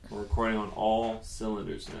recording on all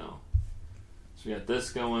cylinders now. So we got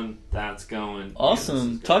this going, that's going.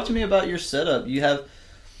 Awesome. Talk to me about your setup. You have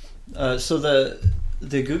so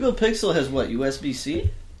the Google Pixel has what, USB-C?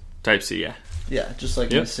 Type-C, yeah. Yeah, just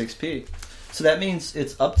like in the 6P. So that means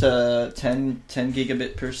it's up to 10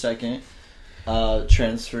 gigabit per second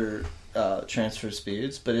transfer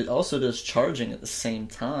speeds, but it also does charging at the same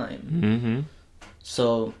time. Mm-hmm.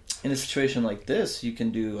 So in a situation like this, you can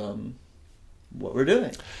do what we're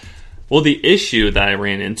doing. Well, the issue that I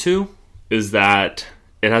ran into is that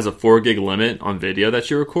it has a 4 gig limit on video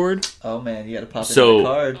that you record. Oh man, you got to pop in the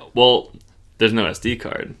card. Well, there's no SD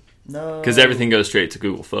card. No. Because everything goes straight to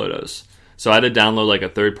Google Photos. So I had to download like a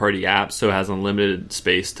third-party app so it has unlimited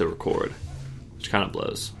space to record, which kind of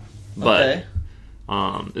blows. But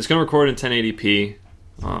it's going to record in 1080p.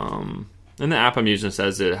 And the app I'm using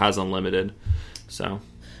says it has unlimited. So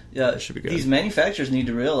yeah, it should be good. These manufacturers need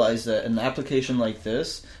to realize that an application like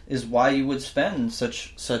this is why you would spend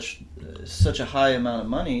such a high amount of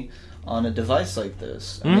money on a device like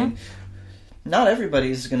this. I mean, not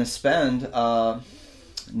everybody is going to spend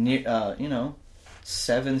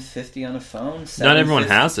 $750 on a phone. Not everyone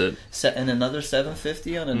has it. And another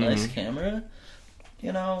 $750 on a nice camera.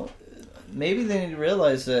 You know, maybe they need to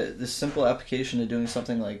realize that this simple application of doing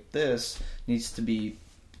something like this needs to be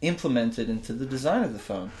implemented into the design of the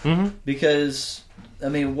phone. Because I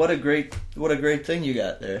mean, what a great thing you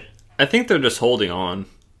got there. I think they're just holding on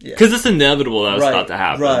because it's inevitable that it's about to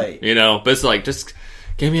happen, right? You know, but it's like, just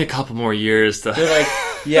give me a couple more years to.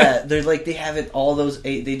 They're like, they have it all those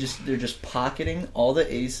eight. They're just pocketing all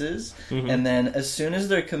the aces, and then as soon as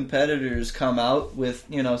their competitors come out with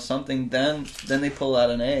something, then they pull out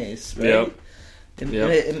an ace, right?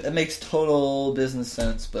 It makes total business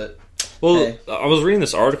sense, but. Well, hey. I was reading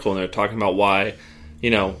this article and they're talking about why,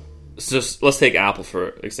 let's take Apple for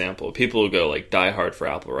example. People will go like die hard for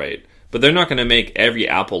Apple, right? But they're not going to make every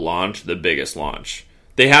Apple launch the biggest launch.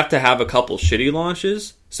 They have to have a couple shitty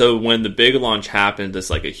launches, so when the big launch happens,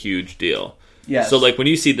 it's like a huge deal. Yes. So like when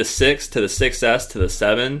you see the 6 to the 6S to the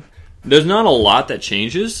 7, there's not a lot that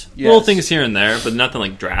changes. Yes. Little things here and there, but nothing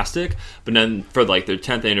like drastic. But then for like their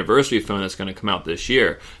 10th anniversary phone that's going to come out this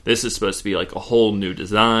year, this is supposed to be like a whole new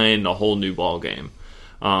design, a whole new ball game.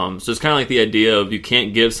 So it's kind of like the idea of you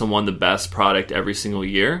can't give someone the best product every single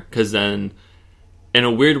year, because then in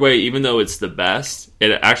a weird way, even though it's the best, it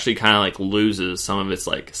actually kind of like loses some of its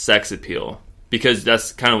like sex appeal, because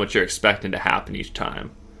that's kind of what you're expecting to happen each time.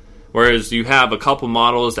 Whereas you have a couple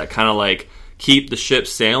models that kind of like keep the ship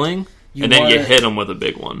sailing, and then you hit them with a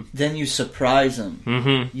big one. Then you surprise them.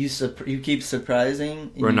 Mm-hmm. You keep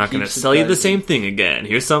surprising. We're not going to sell you the same thing again.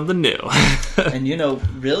 Here's something new.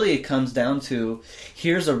 And really it comes down to,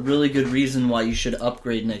 here's a really good reason why you should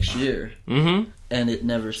upgrade next year. Mm-hmm. And it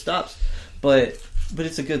never stops. But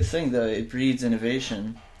it's a good thing, though. It breeds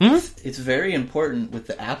innovation. Mm-hmm. It's very important with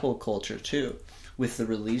the Apple culture, too, with the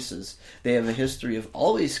releases. They have a history of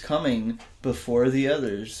always coming before the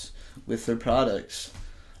others with their products.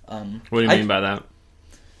 What do you mean by that?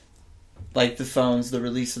 Like the phones, the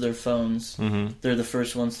release of their phones. Mm-hmm. They're the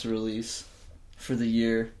first ones to release for the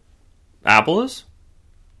year. Apple is?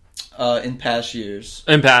 In past years.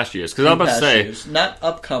 In past years, because I was about to say, years. Not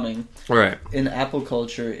upcoming. Right. In Apple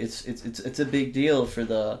culture, it's a big deal for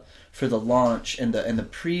the launch and the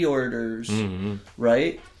pre-orders,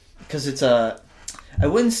 right? Because it's I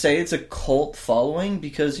wouldn't say it's a cult following,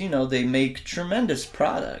 because they make tremendous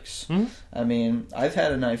products. I mean, I've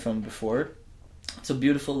had an iPhone before. It's a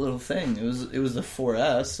beautiful little thing. It was the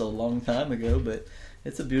 4S a long time ago, but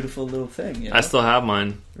it's a beautiful little thing. I still have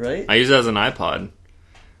mine. Right? I use it as an iPod.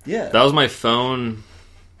 Yeah. That was my phone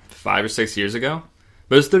 5 or 6 years ago.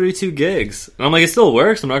 But it's 32 gigs. And I'm like, it still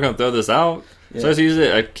works. I'm not going to throw this out. Yeah. So I just use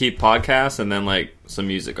it. I keep podcasts and then like some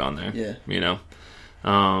music on there. Yeah.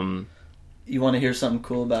 You want to hear something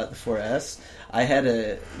cool about the 4S? I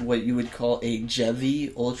had what you would call a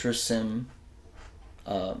Jevi Ultra SIM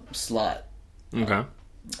slot. Okay.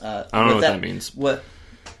 I don't know what that means.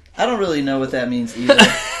 I don't really know what that means either.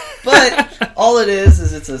 But all it is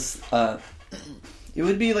it's it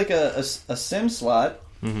would be like a SIM slot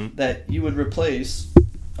that you would replace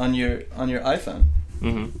on your iPhone.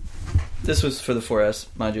 Mm-hmm. This was for the 4S,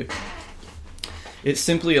 mind you. It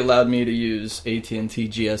simply allowed me to use AT&T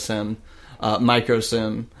GSM micro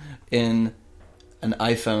SIM in an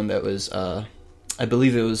iPhone that was, I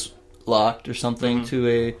believe it was locked or something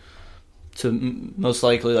to most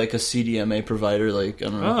likely like a CDMA provider, like I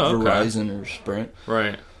don't know, Verizon or Sprint.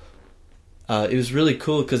 Right. It was really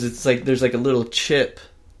cool because it's like there's like a little chip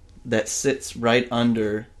that sits right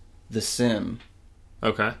under the SIM.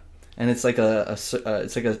 Okay. And it's like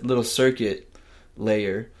it's like a little circuit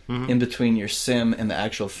layer in between your SIM and the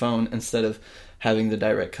actual phone, instead of having the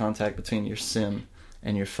direct contact between your SIM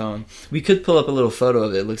and your phone. We could pull up a little photo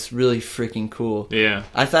of it. It looks really freaking cool. Yeah.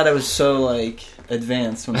 I thought I was so, like,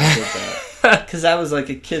 advanced when I did that. Because I was, like,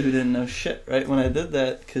 a kid who didn't know shit, right, when I did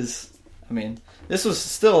that. Because, I mean, this was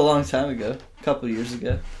still a long time ago. A couple of years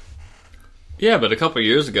ago. Yeah, but a couple of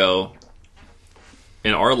years ago,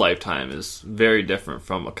 in our lifetime, is very different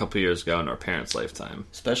from a couple of years ago in our parents' lifetime.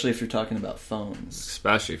 Especially if you're talking about phones.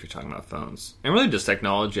 Especially if you're talking about phones. And really just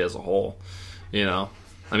technology as a whole, you know?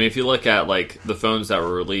 I mean, if you look at, like, the phones that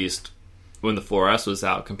were released when the 4S was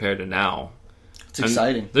out compared to now, it's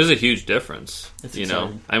exciting. There's a huge difference. It's you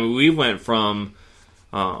exciting. know, I mean, we went from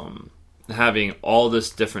having all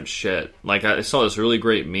this different shit. Like, I saw this really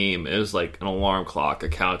great meme. It was like an alarm clock, a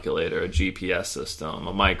calculator, a GPS system,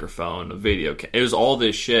 a microphone, a video. It was all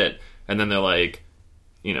this shit, and then they're like,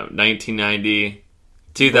 you know, 1990.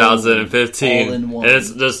 2015, all in one. And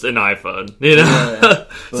it's just an iPhone, you know? Yeah.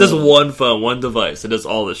 It's just one phone, one device. It does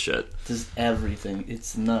all this shit. It does everything.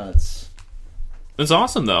 It's nuts. It's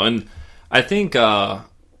awesome, though. And I think as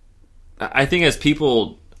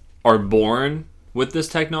people are born with this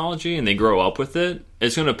technology and they grow up with it,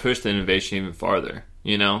 it's going to push the innovation even farther,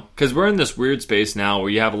 you know? Because we're in this weird space now where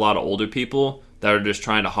you have a lot of older people that are just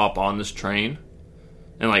trying to hop on this train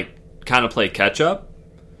and, like, kind of play catch-up.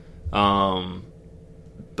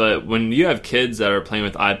 But when you have kids that are playing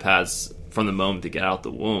with iPads from the moment they get out the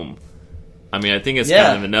womb, I mean, I think it's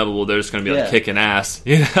kind of inevitable they're just going to be like kicking ass,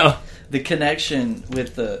 you know? The connection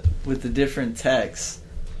with the different techs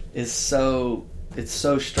is so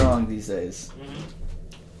strong these days. Mm-hmm.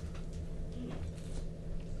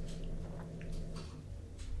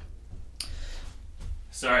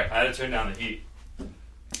 Sorry, I had to turn down the heat.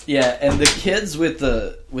 Yeah, and the kids with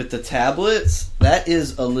the tablets, that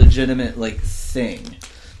is a legitimate, like, thing.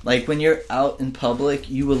 Like, when you're out in public,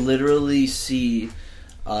 you will literally see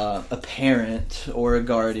a parent or a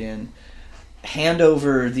guardian hand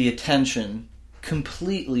over the attention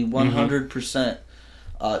completely, 100%,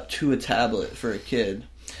 to a tablet for a kid.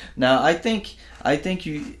 Now, I think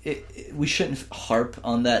we shouldn't harp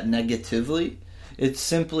on that negatively. It's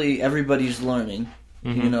simply everybody's learning,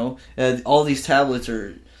 you know? All these tablets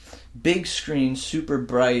are big screen, super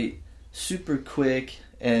bright, super quick,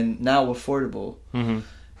 and now affordable. Mm-hmm.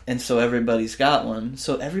 And so everybody's got one.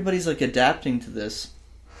 So everybody's, like, adapting to this.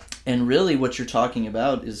 And really what you're talking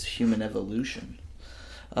about is human evolution.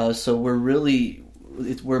 So we're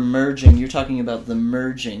merging. You're talking about the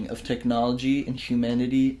merging of technology and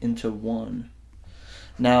humanity into one.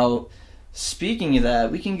 Now, speaking of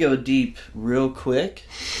that, we can go deep real quick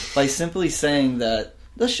by simply saying that,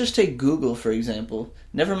 let's just take Google, for example.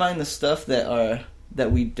 Never mind the stuff that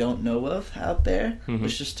we don't know of out there. Mm-hmm.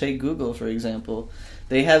 Let's just take Google, for example.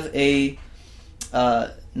 They have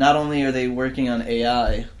not only are they working on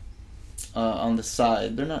AI on the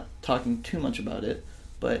side, they're not talking too much about it,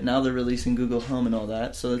 but now they're releasing Google Home and all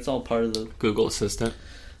that, so it's all part of the Google Assistant.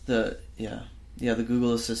 The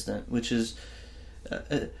Google Assistant, which is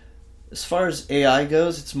as far as AI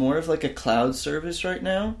goes, it's more of like a cloud service right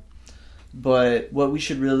now. But what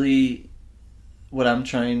I'm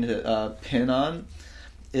trying to pin on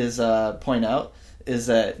is point out is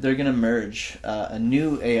that they're going to merge a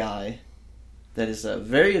new AI that is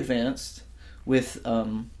very advanced with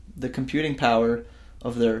the computing power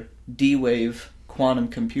of their D-Wave quantum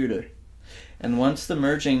computer. And once the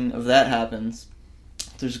merging of that happens,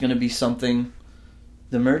 there's going to be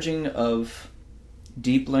the merging of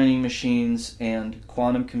deep learning machines and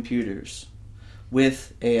quantum computers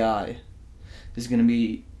with AI is going to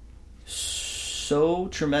be so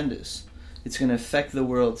tremendous. It's going to affect the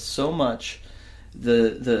world so much.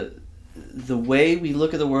 The way we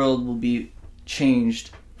look at the world will be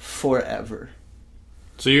changed forever.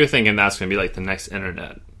 So you're thinking that's going to be like the next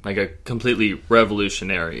internet, like a completely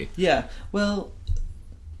revolutionary. Yeah. Well,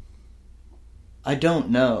 I don't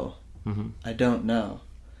know. Mm-hmm. I don't know.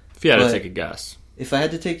 If you had to take a guess. If I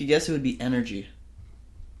had to take a guess, it would be energy.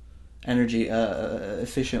 Energy,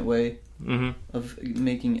 efficient way of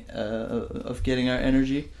making of getting our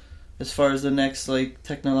energy. As far as the next like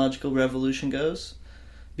technological revolution goes,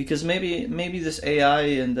 because maybe this AI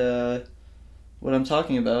and what I'm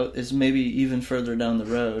talking about is maybe even further down the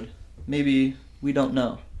road. Maybe we don't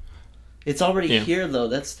know. It's already here though.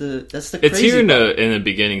 That's the crazy It's here part. in the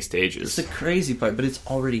beginning stages. It's the crazy part, but it's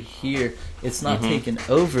already here. It's not taken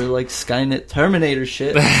over like Skynet Terminator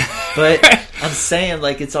shit. But I'm saying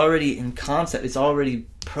like it's already in concept. It's already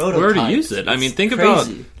prototyped. We already use it. I mean, think crazy.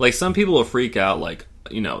 about like some people will freak out like,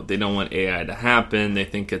 you know, they don't want AI to happen. They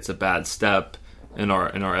think it's a bad step in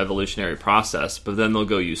our evolutionary process, but then they'll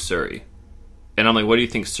go use Siri. And I'm like, what do you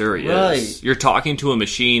think Siri Right. is? You're talking to a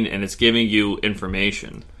machine and it's giving you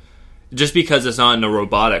information. Just because it's not in a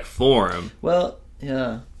robotic form. Well,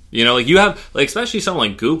 yeah. You know, like you have, like especially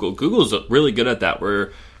something like Google. Google's really good at that,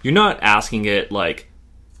 where you're not asking it like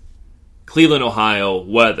Cleveland, Ohio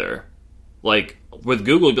weather. Like with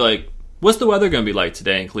Google, it'd be like, what's the weather going to be like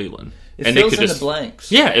today in Cleveland? It fills in the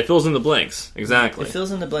blanks. Yeah, it fills in the blanks. Exactly. It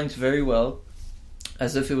fills in the blanks very well,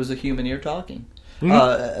 as if it was a human ear talking,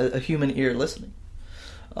 Mm-hmm. a human ear listening,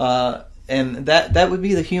 and that would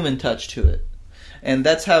be the human touch to it, and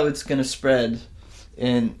that's how it's going to spread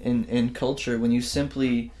in culture when you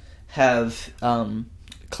simply have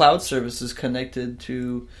cloud services connected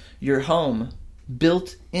to your home,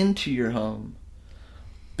 built into your home,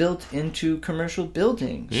 built into commercial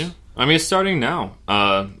buildings. Yeah. I mean, it's starting now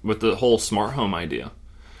with the whole smart home idea.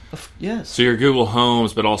 Yes. So your Google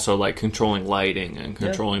Homes, but also like controlling lighting and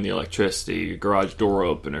controlling the electricity, garage door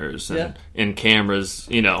openers, and cameras.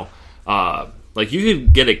 You know, like you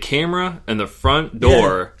could get a camera in the front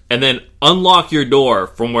door and then unlock your door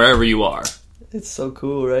from wherever you are. It's so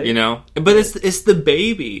cool, right? You know, but it's the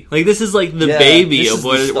baby. Like this is like the baby of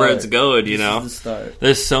where it's going. You know, this is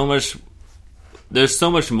the start. There's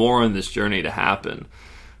so much more in this journey to happen,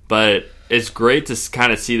 but it's great to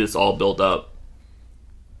kind of see this all build up.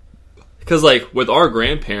 Because, like, with our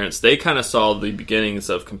grandparents, they kind of saw the beginnings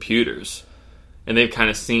of computers. And they've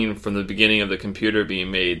kind of seen from the beginning of the computer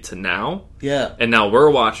being made to now. Yeah. And now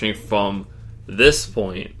we're watching from this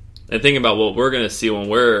point and thinking about what we're going to see when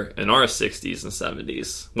we're in our 60s and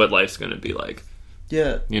 70s. What life's going to be like.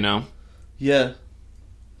 Yeah. You know? Yeah.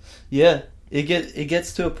 Yeah. It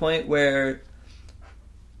gets to a point where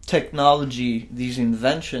technology, these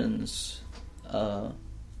inventions,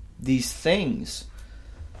 these things,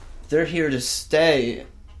 they're here to stay.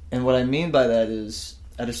 And what I mean by that is,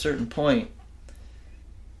 at a certain point,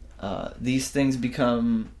 these things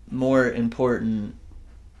become more important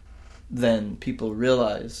than people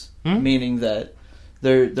realize. Meaning that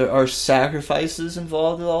there are sacrifices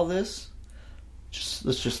involved with all this.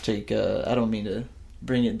 Let's just take, I don't mean to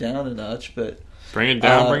bring it down a notch, but... Bring it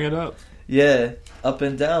down, bring it up. Yeah, up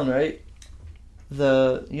and down, right?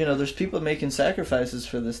 There's people making sacrifices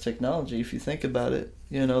for this technology, if you think about it.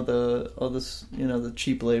 The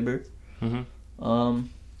cheap labor,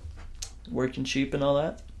 working cheap and all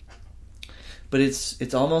that. But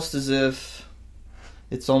it's almost as if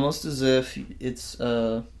it's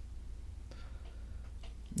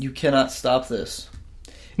you cannot stop this.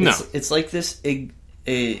 No, it's like this.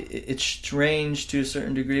 It's strange to a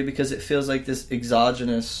certain degree because it feels like this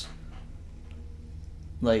exogenous,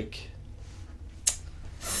 like,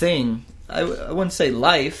 thing. I wouldn't say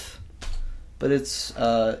life. But it's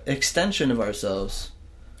extension of ourselves.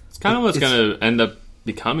 It's kind of what's going to end up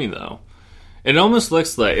becoming, though. It almost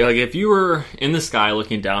looks like if you were in the sky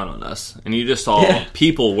looking down on us, and you just saw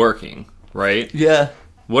people working, right? Yeah.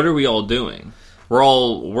 What are we all doing? We're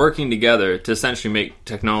all working together to essentially make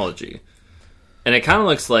technology. And it kind of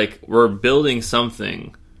looks like we're building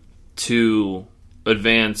something to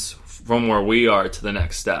advance from where we are to the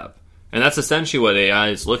next step. And that's essentially what AI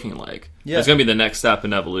is looking like. Yeah. It's going to be the next step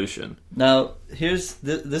in evolution. Now,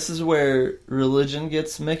 this is where religion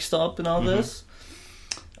gets mixed up in all this.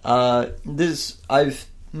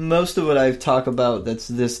 Most of what I've talked about that's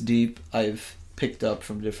this deep, I've picked up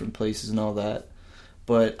from different places and all that.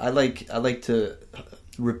 But I like to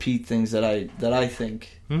repeat things that I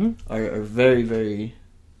think are very, very,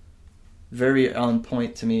 very on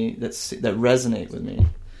point to me, that resonate with me.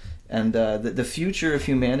 And the future of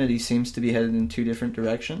humanity seems to be headed in two different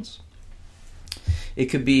directions. It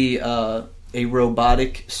could be a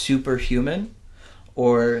robotic superhuman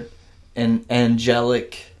or an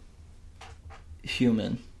angelic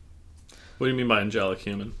human. What do you mean by angelic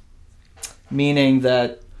human? Meaning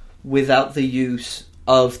that without the use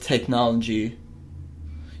of technology,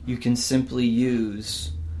 you can simply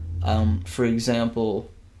use, for example,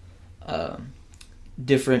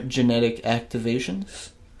 different genetic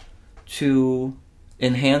activations to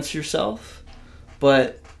enhance yourself,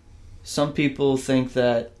 but some people think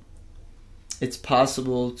that it's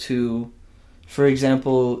possible to, for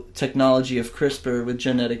example, technology of CRISPR with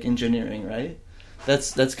genetic engineering, right?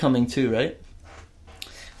 That's coming too, right?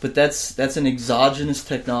 But that's an exogenous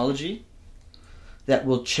technology that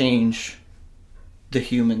will change the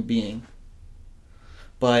human being.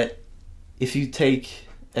 But if you take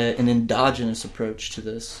an endogenous approach to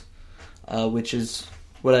this, which is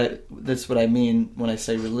that's what I mean when I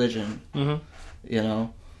say religion. You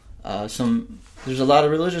know, there's a lot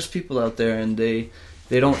of religious people out there, and they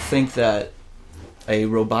don't think that a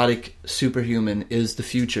robotic superhuman is the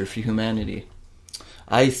future for humanity.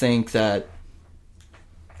 I think that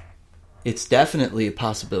it's definitely a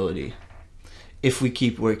possibility if we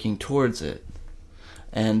keep working towards it.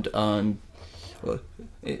 And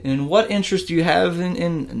what interest do you have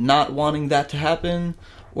in not wanting that to happen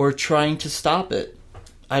or trying to stop it?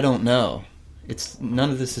 I don't know.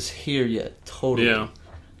 None of this is here yet, totally. Yeah.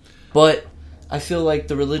 But I feel like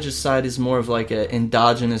the religious side is more of like an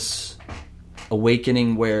endogenous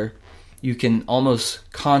awakening where you can almost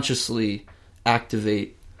consciously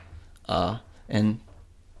activate and,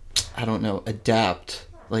 I don't know, adapt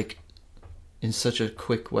like in such a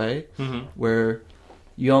quick way where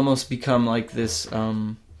you almost become like this,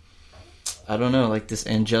 I don't know, like this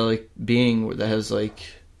angelic being that has like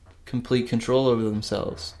complete control over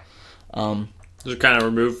themselves. Just kind of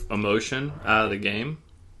remove emotion out of the game.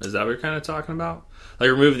 Is that what you're kind of talking about? Like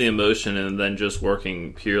remove the emotion and then just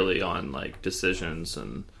working purely on like decisions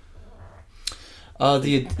and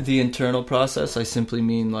the internal process. I simply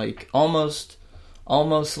mean like almost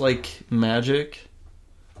like magic,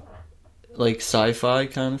 like sci-fi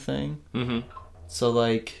kind of thing. Mm-hmm. So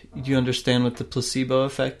like you understand what the placebo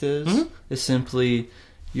effect is? Mm-hmm. It's simply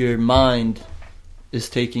your mind is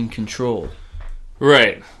taking control.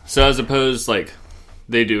 Right. So as opposed, like,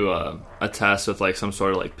 they do a test with, like, some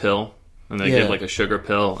sort of, like, pill, and they give, like, a sugar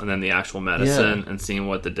pill, and then the actual medicine, and seeing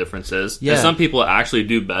what the difference is. Yeah. And some people actually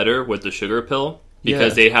do better with the sugar pill,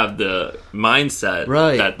 because they have the mindset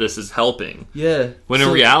that this is helping. Yeah. When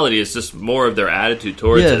in reality, it's just more of their attitude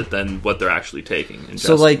towards it than what they're actually taking.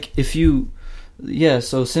 So, like,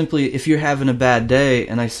 so simply, if you're having a bad day,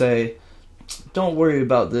 and I say, don't worry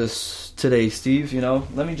about this today, Steve,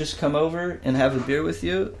 let me just come over and have a beer with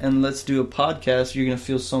you and let's do a podcast. You're going to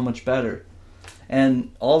feel so much better.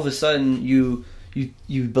 And all of a sudden you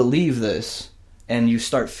believe this and you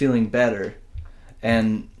start feeling better.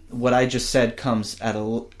 And what I just said comes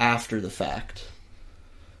after the fact.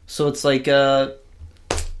 So it's like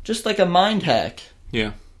just like a mind hack.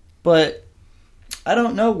 Yeah. But I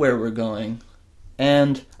don't know where we're going.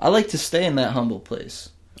 And I like to stay in that humble place.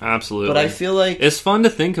 Absolutely. But I feel like it's fun to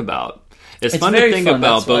think about. It's fun to think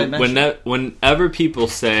about, but whenever people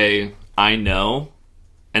say, I know,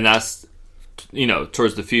 and that's,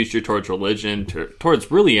 towards the future, towards religion, towards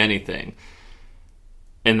really anything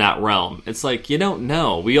in that realm, it's like, you don't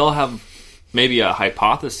know. We all have maybe a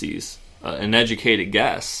hypothesis, an educated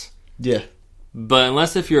guess. Yeah. But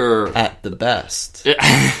unless if you're at the best.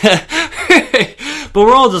 But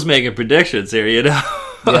we're all just making predictions here,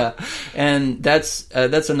 Yeah, and that's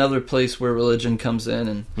another place where religion comes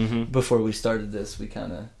in. And before we started this,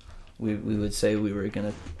 we would say we were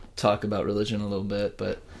going to talk about religion a little bit,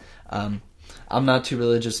 but I'm not too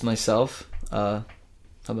religious myself. How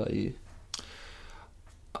about you?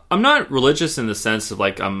 I'm not religious in the sense of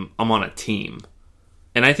like I'm on a team,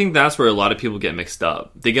 and I think that's where a lot of people get mixed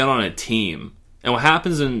up. They get on a team, and what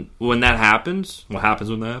happens when that happens?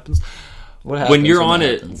 When you're on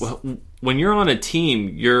it. When you're on a team,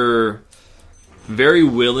 you're very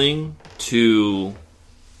willing to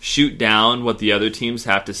shoot down what the other teams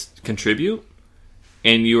have to contribute,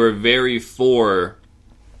 and you are very for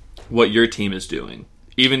what your team is doing,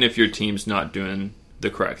 even if your team's not doing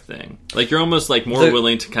the correct thing. Like, you're almost like more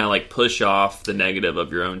willing to kind of like push off the negative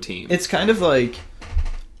of your own team. It's kind of like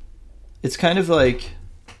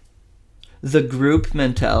the group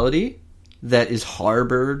mentality that is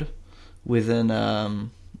harbored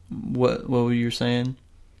within what were you saying?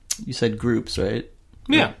 You said groups, right?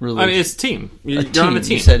 Yeah, I mean it's a team. You're on a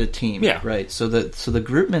team. You said a team, yeah, right? So the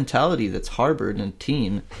group mentality that's harbored in a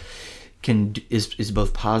team is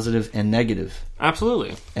both positive and negative.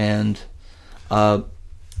 Absolutely, and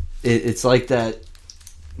it's like that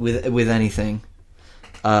with anything,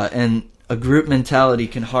 and a group mentality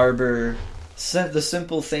can harbor the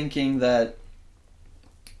simple thinking that.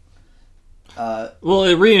 Well,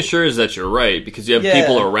 it reassures that you're right because you have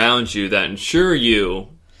people around you that ensure you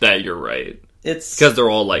that you're right. It's because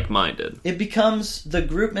they're all like-minded. The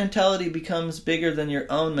group mentality becomes bigger than your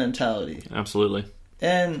own mentality. Absolutely.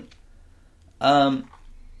 And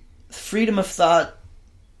freedom of thought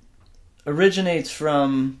originates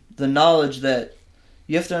from the knowledge that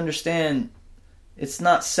you have to understand it's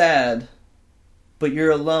not sad, but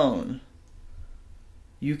you're alone.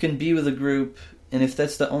 You can be with a group. And if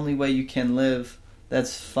that's the only way you can live,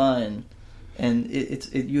 that's fine. And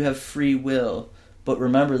you have free will. But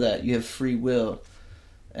remember that. You have free will.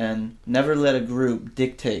 And never let a group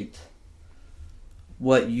dictate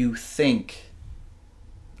what you think,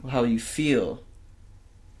 how you feel,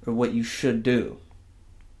 or what you should do.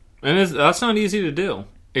 And that's not easy to do.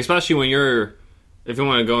 Especially when if you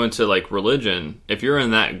want to go into like religion, if you're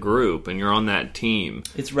in that group and you're on that team.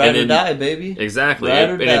 It's ride or die, baby. Exactly.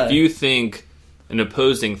 And if you think an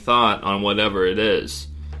opposing thought on whatever it is,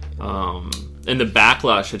 and the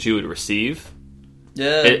backlash that you would receive.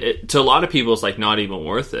 Yeah, to a lot of people, it's like not even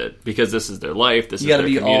worth it because this is their life. This is their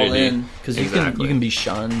community. You got to be all in because you can be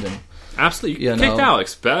shunned and absolutely kicked out,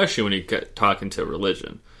 especially when you get talking to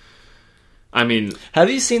religion. I mean, have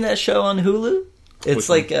you seen that show on Hulu? It's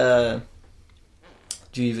like, do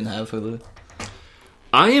you even have Hulu?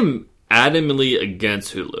 I am adamantly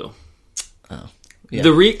against Hulu. Oh,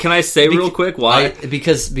 yeah. Can I say real quick why?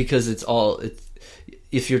 Because it's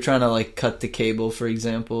if you're trying to like cut the cable, for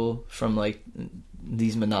example, from like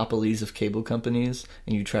these monopolies of cable companies,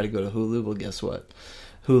 and you try to go to Hulu, well, guess what?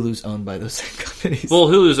 Hulu's owned by those same companies. Well,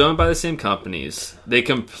 Hulu's owned by the same companies. They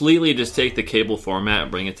completely just take the cable format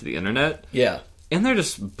and bring it to the internet. Yeah. And they're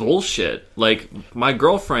just bullshit. Like, my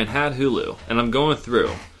girlfriend had Hulu, and I'm going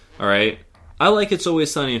through, all right? I like It's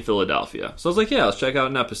Always Sunny in Philadelphia. So I was like, yeah, let's check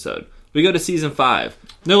out an episode. We go to season 5.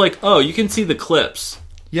 They're like, oh, you can see the clips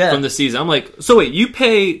from the season. I'm like, so wait, you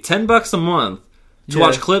pay $10 a month to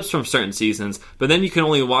watch clips from certain seasons, but then you can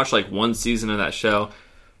only watch like one season of that show.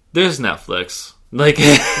 There's Netflix. Like,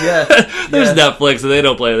 there's Netflix, and they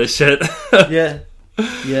don't play this shit.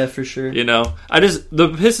 Yeah, for sure. You know, what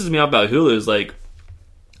pisses me off about Hulu is like,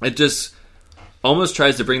 it just almost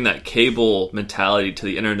tries to bring that cable mentality to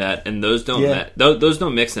the internet, and those don't those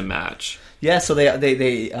don't mix and match. Yeah, so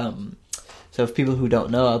they so if people who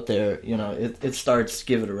don't know out there, you know, it starts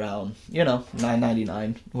give it around, you know,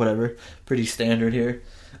 $9.99, whatever, pretty standard here.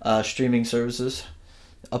 Streaming services,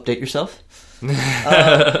 update yourself.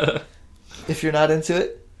 If you're not into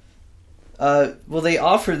it, well, they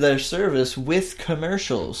offer their service with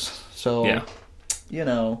commercials, so you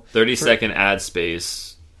know, 30-second ad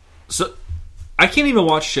space. So I can't even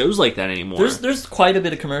watch shows like that anymore. There's quite a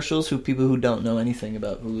bit of commercials. People who don't know anything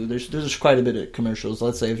about Hulu, there's quite a bit of commercials.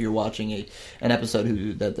 Let's say if you're watching an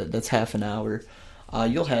episode that's half an hour,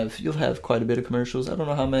 you'll have quite a bit of commercials. I don't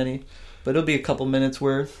know how many, but it'll be a couple minutes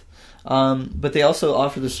worth. But they also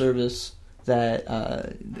offer the service that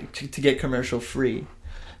to get commercial free.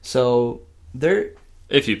 So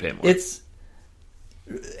if you pay more,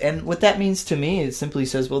 and what that means to me, it simply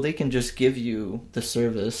says, well, they can just give you the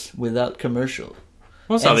service without commercial.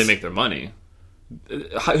 Well, that's how they make their money.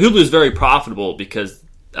 Hulu is very profitable because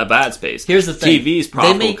of ad space. Here's the thing. TV is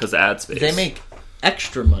profitable because of ad space. They make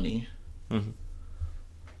extra money. Mm-hmm.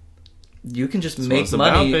 You can just make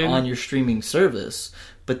money on your streaming service,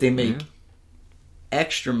 but they make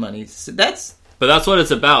extra money. So that's what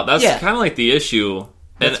it's about. That's kind of like the issue.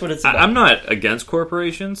 That's what it's about. I'm not against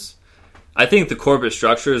corporations. I think the corporate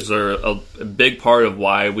structures are a big part of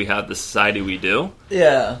why we have the society we do.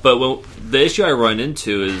 Yeah. But the issue I run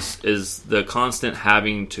into is the constant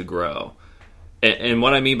having to grow. And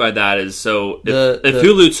what I mean by that is, so if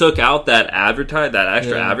Hulu took out that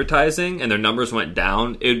extra advertising and their numbers went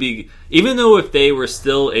down, it would be, even though if they were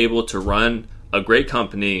still able to run a great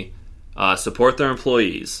company, support their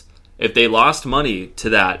employees, if they lost money to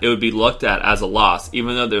that, it would be looked at as a loss,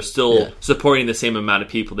 even though they're still supporting the same amount of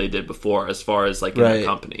people they did before, as far as like in their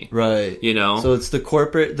company. Right. You know? So it's the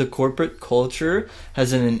corporate culture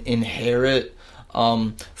has an inherent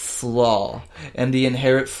flaw. And the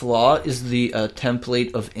inherent flaw is the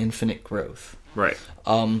template of infinite growth. Right.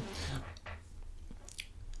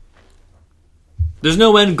 There's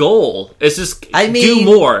no end goal. It's just do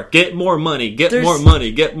more, get more money, get more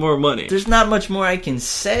money, get more money. There's not much more I can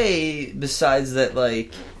say besides that,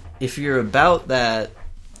 like, if you're about that,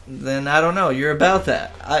 then I don't know, you're about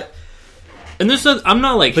that. I'm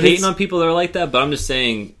not like hating on people that are like that, but I'm just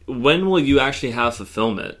saying, when will you actually have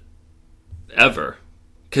fulfillment? Ever.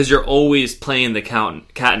 Because you're always playing the cat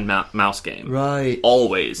and mouse game. Right.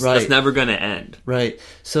 Always. Right. That's never going to end. Right.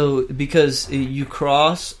 So, because you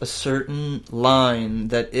cross a certain line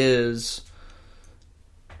that is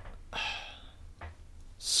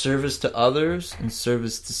service to others and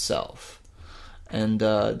service to self. And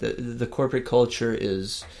the corporate culture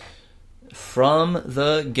is, from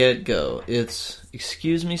the get-go, it's,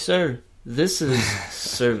 excuse me, sir, this is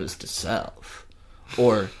service to self.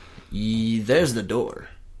 Or, there's the door.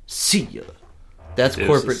 See ya. That's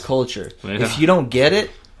corporate culture. Yeah. If you don't get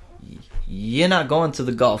it, you're not going to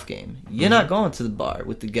the golf game. You're not going to the bar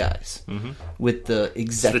with the guys, with the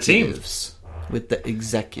executives, with the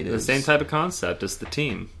executives. The same type of concept. It's the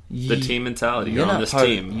team. The team mentality. You're on this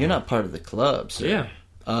team. You're not part of the club, sir. Yeah.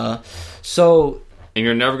 And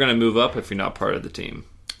you're never going to move up if you're not part of the team.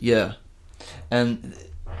 Yeah. And,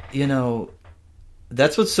 you know,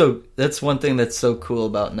 that's one thing that's so cool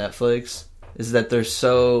about Netflix, is that they're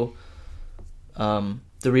so, the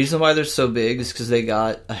reason why they're so big is because they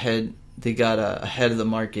got ahead of the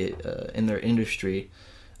market in their industry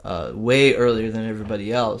way earlier than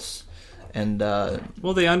everybody else. And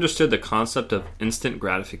well, they understood the concept of instant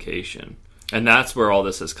gratification, and that's where all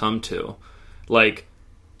this has come to. Like,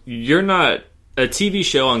 you're not a TV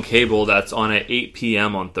show on cable that's on at 8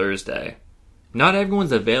 p.m. on Thursday. Not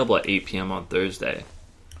everyone's available at 8 p.m. on Thursday.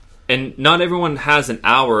 And not everyone has an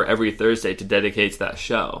hour every Thursday to dedicate to that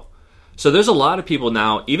show. So there's a lot of people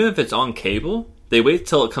now, even if it's on cable, they wait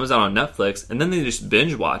till it comes out on Netflix, and then they just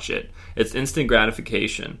binge watch it. It's instant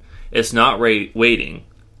gratification. It's not waiting.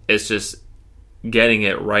 It's just getting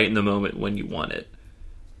it right in the moment when you want it.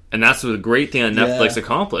 And that's the great thing that Netflix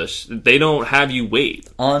accomplished. They don't have you wait.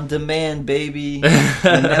 On demand, baby.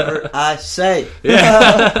 Whenever I say.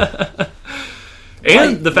 Yeah.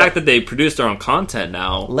 And the fact that they produce their own content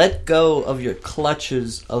now. Let go of your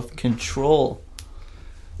clutches of control.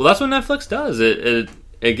 Well, that's what Netflix does. It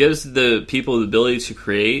gives the people the ability to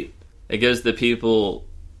create. It gives the people...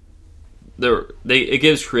 It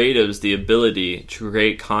gives creatives the ability to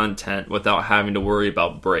create content without having to worry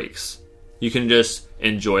about breaks. You can just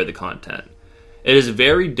enjoy the content. It is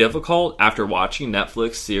very difficult after watching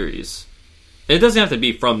Netflix series. It doesn't have to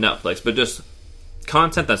be from Netflix, but just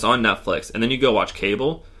content that's on Netflix, and then you go watch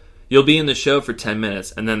cable. You'll be in the show for 10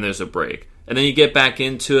 minutes, and then there's a break. And then you get back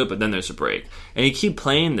into it, but then there's a break. And you keep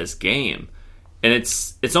playing this game. And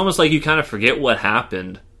it's almost like you kind of forget what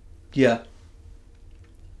happened. Yeah.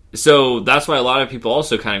 So that's why a lot of people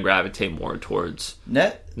also kind of gravitate more towards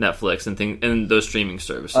Netflix and those streaming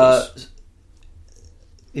services.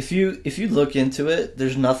 If you look into it,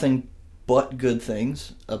 there's nothing but good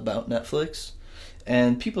things about Netflix,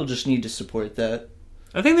 and people just need to support that.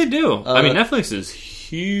 I think they do. I mean, Netflix is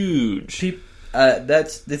huge.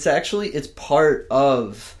 It's part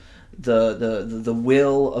of the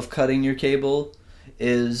will of cutting your cable.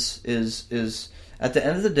 Is at the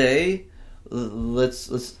end of the day,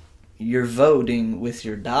 you're voting with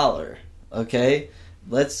your dollar, okay?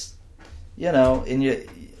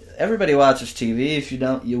 Everybody watches TV. If you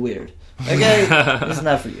don't, you're weird. Okay? It's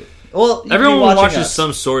not for you. Well, everyone watches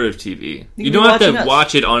some sort of TV. You don't have to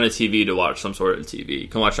watch it on a TV to watch some sort of TV. You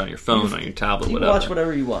can watch it on your phone, on your tablet, whatever. You can watch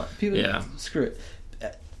whatever you want. Screw it.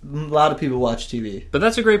 A lot of people watch TV. But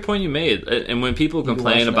that's a great point you made. And when people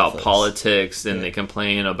complain about politics and they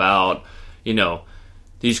complain about,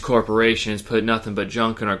 these corporations put nothing but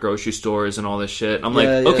junk in our grocery stores and all this shit, I'm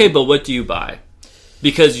okay, but what do you buy?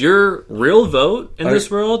 Because your real vote in this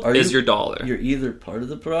world is your dollar. You're either part of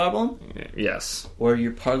the problem, yes, or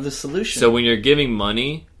you're part of the solution. So when you're giving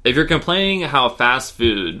money, if you're complaining how fast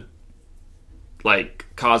food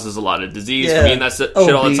causes a lot of disease, for me and that shit all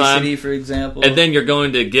the time, obesity, for example, and then you're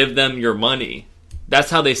going to give them your money,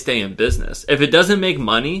 that's how they stay in business. If it doesn't make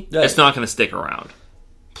money, it's not going to stick around.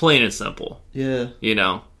 Plain and simple. Yeah.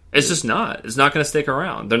 It's just not. It's not going to stick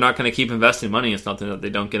around. They're not going to keep investing money in something that they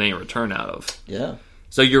don't get any return out of. Yeah.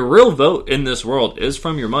 So your real vote in this world is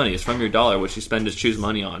from your money. It's from your dollar, which you spend to choose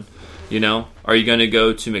money on. Are you going to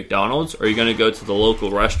go to McDonald's, or are you going to go to the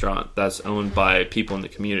local restaurant that's owned by people in the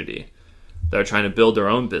community that are trying to build their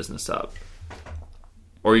own business up?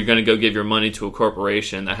 Or are you going to go give your money to a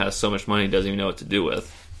corporation that has so much money it doesn't even know what to do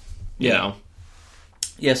with? You know?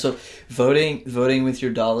 Yeah, so voting with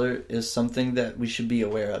your dollar is something that we should be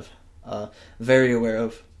aware of, very aware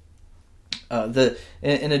of.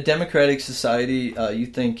 In a democratic society, you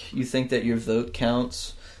think that your vote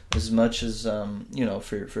counts as much as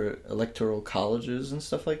for electoral colleges and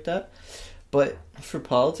stuff like that, but for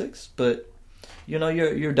politics,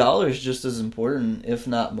 your dollar is just as important, if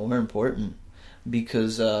not more important,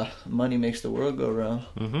 because money makes the world go round.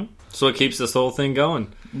 Mm-hmm. So it keeps this whole thing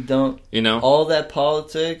going. All that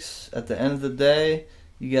politics, at the end of the day,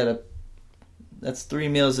 that's 3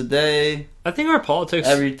 meals a day. I think our politics,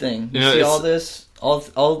 everything. You see all this,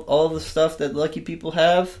 all the stuff that lucky people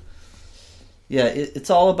have. Yeah, it's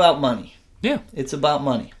all about money. Yeah, it's about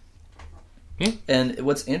money. Yeah. And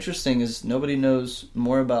what's interesting is nobody knows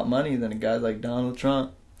more about money than a guy like Donald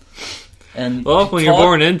Trump. And when you're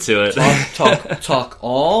born into it, talk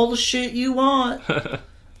all the shit you want.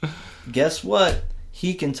 Guess what?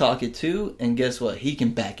 He can talk it too, and guess what? He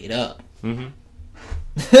can back it up. Mm-hmm.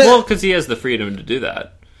 Well, because he has the freedom to do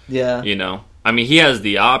that. Yeah. He has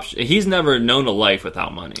the option. He's never known a life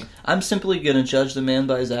without money. I'm simply going to judge the man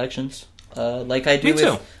by his actions, like I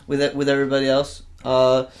do with everybody else.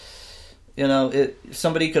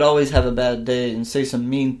 Somebody could always have a bad day and say some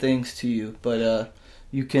mean things to you, but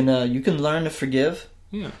you can learn to forgive.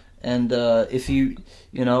 Yeah. And if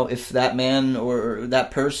that man or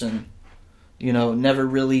that person, never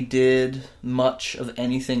really did much of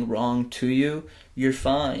anything wrong to you, you're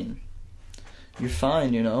fine. You're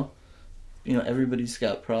fine, everybody's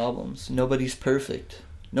got problems. Nobody's perfect.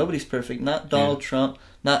 Nobody's perfect. Not Donald Trump.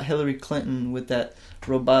 Not Hillary Clinton with that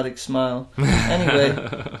robotic smile.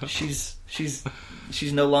 Anyway, she's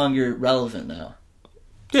no longer relevant now.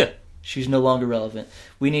 Yeah. She's no longer relevant.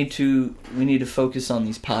 We need to focus on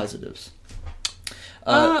these positives.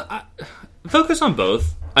 Focus on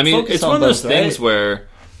both. I mean, it's one of those things where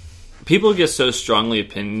people get so strongly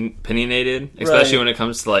opinionated, especially when it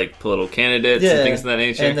comes to like political candidates and things of that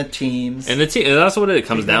nature, and the teams, and that's what it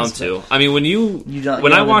comes down to. I mean, when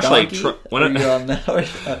I watch like when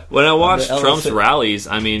I watch Trump's rallies,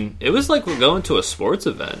 I mean, it was like we're going to a sports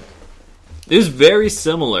event. It was very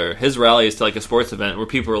similar, his rallies, to like a sports event where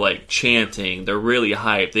people were like chanting, they're really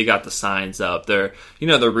hyped, they got the signs up, they're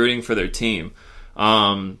rooting for their team.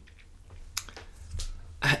 I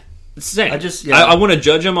want to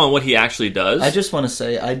judge him on what he actually does. I just want to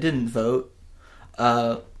say I didn't vote.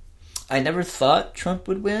 I never thought Trump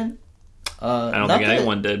would win. I don't think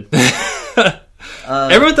anyone did.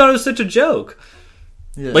 Everyone thought it was such a joke.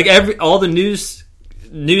 Yeah. Like all the news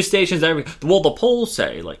stations, the polls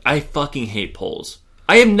say, like, I fucking hate polls.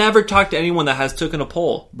 I have never talked to anyone that has taken a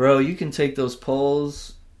poll. Bro, you can take those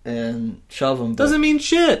polls and shove them. Doesn't mean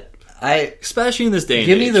shit. Especially in this day and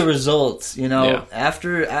give age. Me the results,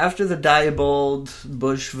 after the Diebold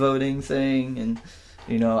Bush voting thing, and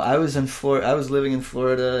I was living in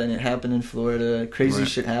Florida, and it happened in Florida. Crazy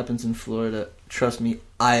shit happens in Florida. Trust me,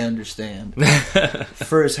 I understand.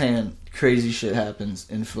 Firsthand, crazy shit happens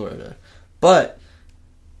in Florida. But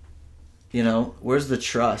where's the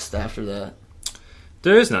trust after that?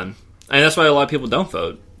 There is none. And that's why a lot of people don't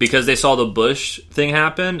vote. Because they saw the Bush thing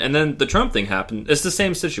happen, and then the Trump thing happened. It's the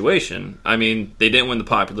same situation. I mean, they didn't win the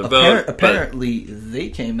popular vote. Apparently, they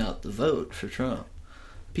came out to vote for Trump.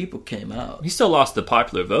 People came out. He still lost the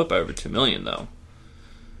popular vote by over 2 million, though.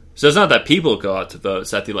 So it's not that people go out to vote; it's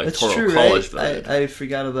that the electoral college voted. I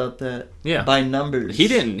forgot about that. Yeah, by numbers. He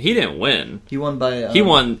didn't win. He won by. He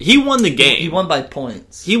won the game. He won by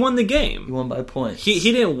points. He won the game. He won by points. He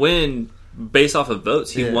didn't win based off of votes.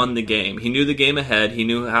 He won the game. He knew the game ahead. He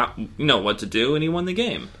knew what to do, and he won the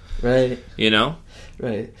game. Right.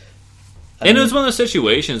 Right. And it was one of those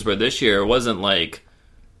situations where this year it wasn't like,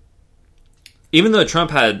 even though Trump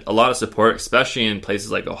had a lot of support, especially in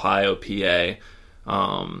places like Ohio, PA,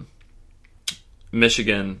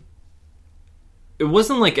 Michigan, it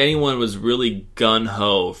wasn't like anyone was really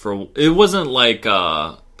gung-ho for... It wasn't like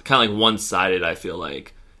kind of like one-sided, I feel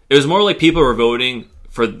like. It was more like people were voting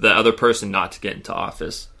for the other person not to get into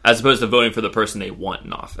office, as opposed to voting for the person they want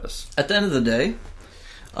in office. At the end of the day,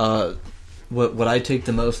 what I take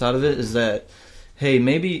the most out of it is that, hey,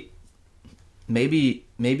 maybe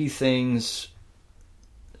things,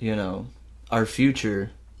 our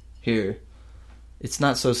future here, it's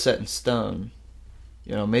not so set in stone.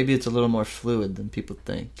 Maybe it's a little more fluid than people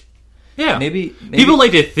think. Yeah. Maybe people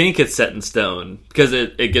like to think it's set in stone because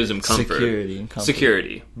it gives them comfort. Security and comfort.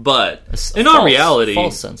 Security. But in all reality...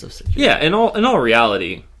 false sense of security. Yeah, in all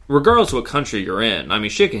reality, regardless of what country you're in, I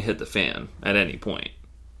mean, shit can hit the fan at any point.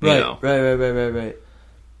 Right.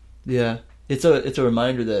 Yeah. It's a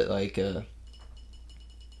reminder that, like,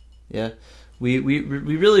 we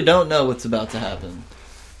really don't know what's about to happen.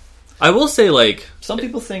 I will say, like... Some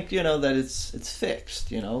people think, that it's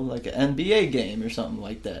fixed, like an NBA game or something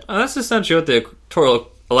like that. That's essentially what the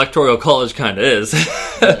electoral college kind of is.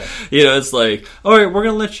 Yeah. It's like, all right, we're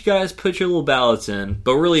going to let you guys put your little ballots in,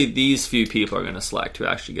 but really these few people are going to select who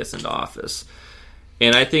actually gets into office.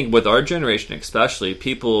 And I think with our generation especially,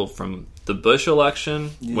 people from the Bush election,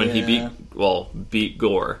 when he beat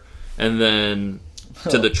Gore, and then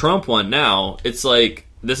to the Trump one now, it's like...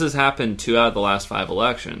 This has happened 2 out of the last 5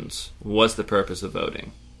 elections. What's the purpose of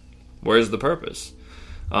voting? Where's the purpose?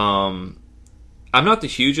 I'm not the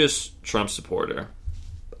hugest Trump supporter,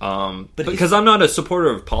 because I'm not a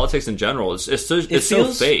supporter of politics in general. It's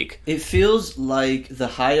so fake. It feels like the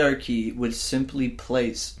hierarchy would simply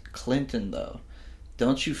place Clinton, though.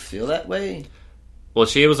 Don't you feel that way? Well,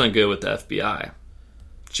 she wasn't good with the FBI.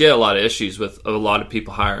 She had a lot of issues with a lot of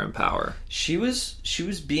people higher in power. She was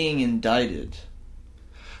being indicted.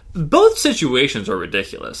 Both situations are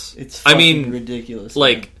ridiculous. It's fucking ridiculous.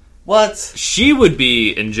 Like, man. What? She would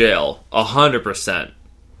be in jail 100%.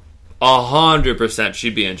 100%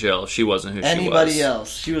 she'd be in jail if she wasn't who she was. Anybody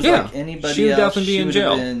else. She was like anybody else. She would definitely be in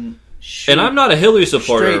jail. And I'm not a Hillary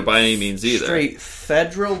supporter by any means either. Straight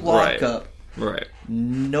federal lockup. Right.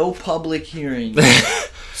 No public hearing.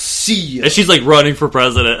 See ya. And she's like running for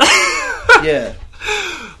president. Yeah.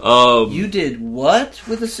 You did what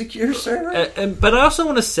with a secure server? But I also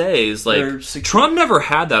want to say is like Trump never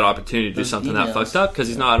had that opportunity to do something that fucked up because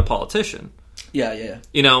he's not a politician. Yeah.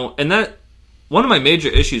 And that one of my major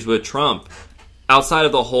issues with Trump outside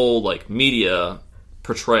of the whole like media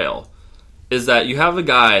portrayal, is that you have a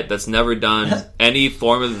guy that's never done any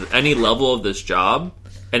level of this job,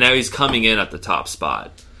 and now he's coming in at the top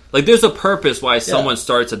spot. Like, there's a purpose why someone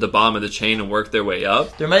starts at the bottom of the chain and work their way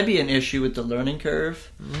up. There might be an issue with the learning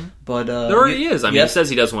curve, but there already is. I mean, he says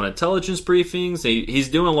he doesn't want intelligence briefings. He's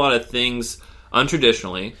doing a lot of things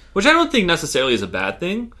untraditionally, which I don't think necessarily is a bad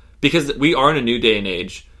thing, because we are in a new day and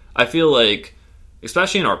age. I feel like,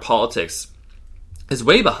 especially in our politics, is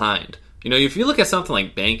way behind. You know, if you look at something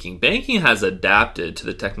like banking has adapted to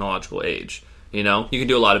the technological age. You know, you can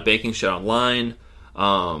do a lot of banking shit online.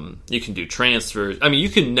 You can do transfers. I mean, you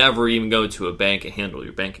can never even go to a bank and handle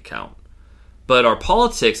your bank account. But our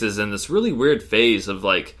politics is in this really weird phase of,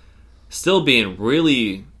 like, still being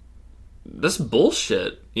really... That's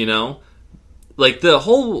bullshit, you know? Like, the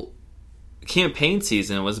whole campaign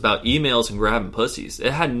season was about emails and grabbing pussies.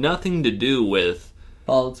 It had nothing to do with...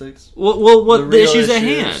 Politics. Well, what the issues at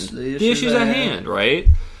hand. The issues at hand, right?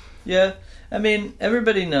 Yeah. I mean,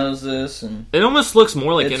 everybody knows this, and it almost looks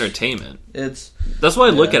more like entertainment. That's why I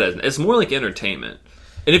look at it. It's more like entertainment.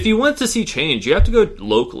 And if you want to see change, you have to go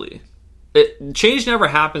locally. Change never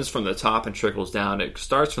happens from the top and trickles down. It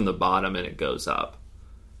starts from the bottom and it goes up.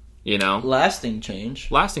 You know, lasting change,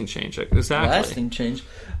 exactly. Lasting change.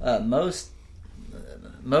 Most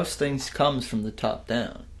things comes from the top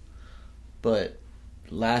down, but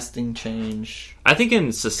lasting change, I think,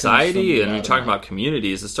 in society, and you're talking about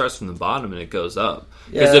communities, it starts from the bottom and it goes up.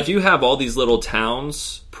 Because if you have all these little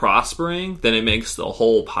towns prospering, then it makes the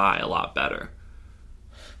whole pie a lot better.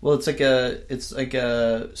 Well, it's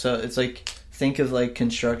like think of like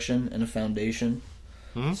construction and a foundation.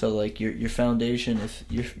 Mm-hmm. So like your foundation, if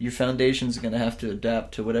your foundation's going to have to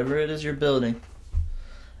adapt to whatever it is you're building,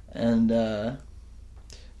 and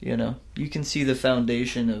you know, you can see the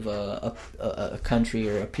foundation of a country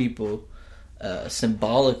or a people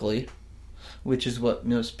symbolically, which is what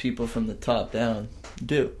most people from the top down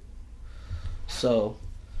do. So,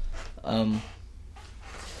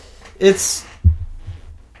 it's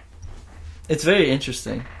very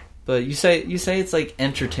interesting. But you say it's like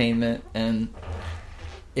entertainment, and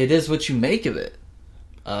it is what you make of it.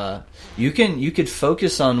 You could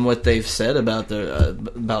focus on what they've said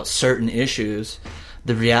about certain issues.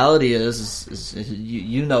 The reality is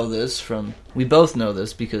you know this from... We both know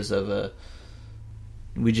this because of...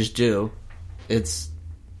 we just do. It's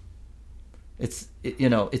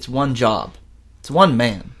one job. It's one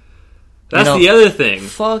man. That's the other thing.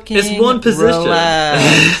 Fucking it's one position.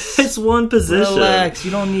 Relax. It's one position. Relax. You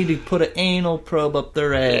don't need to put an anal probe up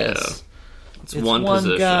their ass. Yeah. It's one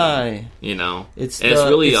position. Guy. You know? It's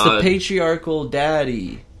the patriarchal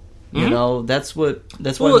daddy. You know, that's why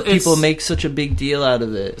people make such a big deal out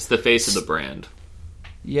of it. It's the face of the brand.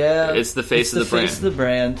 Yeah, it's the face of the brand. It's the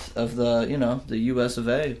brand of the U.S. of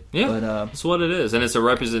A. Yeah, but that's what it is, and it's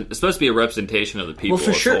It's supposed to be a representation of the people.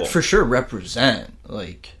 Well, for sure, represent,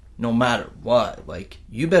 like, no matter what. Like,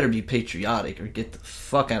 you better be patriotic or get the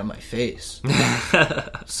fuck out of my face.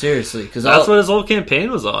 Seriously, because that's what his whole campaign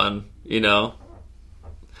was on. You know,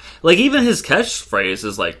 like, even his catchphrase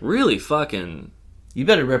is like really fucking. You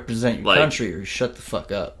better represent your country or shut the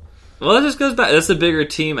fuck up. Well, it just goes back. That's a bigger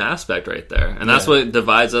team aspect right there. And that's what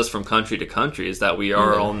divides us from country to country, is that we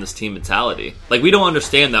are all in this team mentality. Like, we don't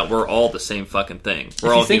understand that we're all the same fucking thing.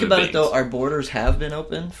 We're all human beings. If you think about it, though, our borders have been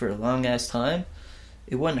open for a long-ass time.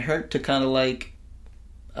 It wouldn't hurt to kind of, like,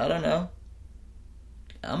 I don't know.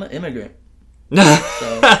 I'm an immigrant.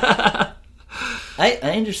 So, I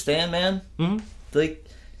understand, man. Mm-hmm. Like,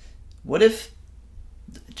 what if,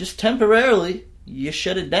 just temporarily, you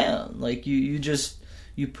shut it down? Like, you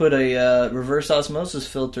put a reverse osmosis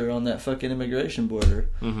filter on that fucking immigration border.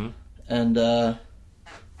 Mm-hmm. And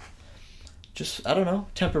just, I don't know,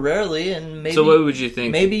 temporarily, and maybe... So what would you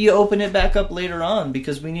think? Maybe you open it back up later on,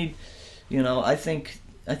 because we need, I think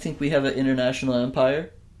we have an international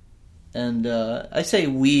empire. And I say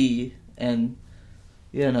we, and,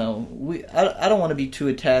 I don't want to be too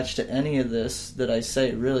attached to any of this that I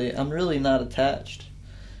say, really. I'm really not attached.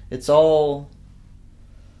 It's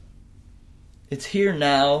here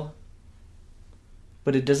now,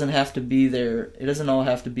 but it doesn't have to be there. It doesn't all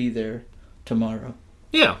have to be there tomorrow.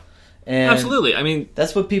 Yeah, and absolutely. I mean,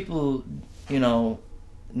 that's what people,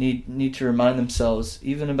 need to remind themselves.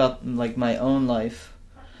 Even about, like, my own life,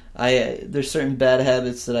 there's certain bad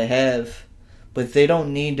habits that I have, but they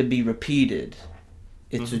don't need to be repeated.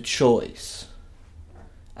 It's a choice.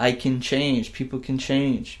 I can change. People can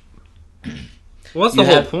change. Well, that's the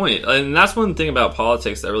whole point. And that's one thing about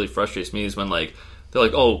politics that really frustrates me, is when, like, they're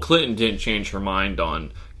like, oh, Clinton didn't change her mind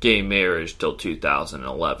on gay marriage till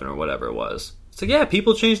 2011 or whatever it was. It's like, yeah,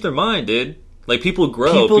 people change their mind, dude. Like, people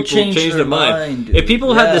grow. People change their mind. If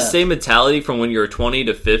people had the same mentality from when you were 20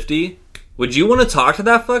 to 50, would you want to talk to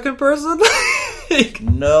that fucking person?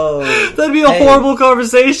 No. That'd be a horrible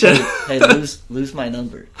conversation. Hey, lose my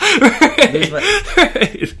number.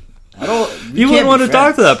 Right. You wouldn't want to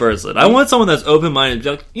talk to that person. I want someone that's open-minded.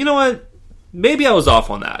 Like, you know what? Maybe I was off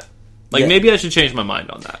on that. Like, maybe I should change my mind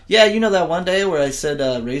on that. Yeah, you know that one day where I said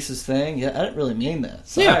a racist thing? Yeah, I didn't really mean that.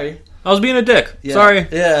 Sorry. Yeah. I was being a dick. Yeah. Sorry.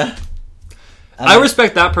 Yeah. I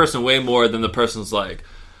respect that person way more than the person's like,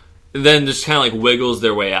 then just kind of like wiggles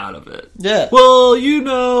their way out of it. Yeah. Well, you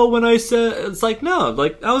know, when I said, it's like, no,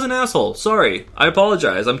 like, I was an asshole. Sorry. I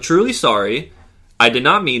apologize. I'm truly sorry. I did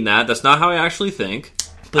not mean that. That's not how I actually think.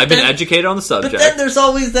 I've been educated on the subject. But then there's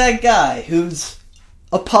always that guy who's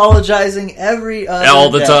apologizing every other all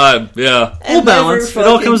the day. Time. Yeah. We'll balance. It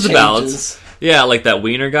all comes to balance. Yeah, like that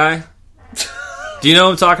wiener guy. Do you know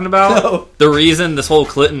what I'm talking about? No. The reason this whole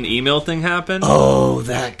Clinton email thing happened? Oh,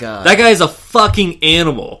 that guy. That guy is a fucking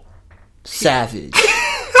animal. Savage.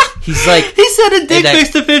 He's like... He sent a dick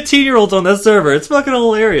pics to 15-year-olds on that server. It's fucking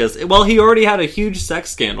hilarious. Well, he already had a huge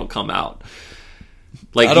sex scandal come out.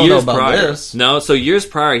 Like, I don't years know about prior. this. No, so years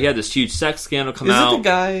prior, he had this huge sex scandal come out. Is it the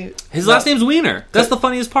guy... His last name's Wiener. That's the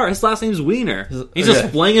funniest part. His last name's Wiener. He's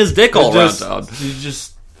just flinging his dick all around town. He's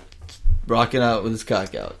just rocking out with his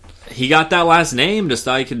cock out. He got that last name just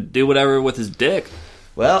so he could do whatever with his dick.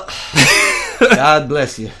 Well, God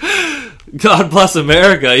bless you. God bless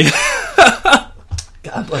America.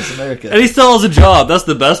 God bless America. And he still has a job. That's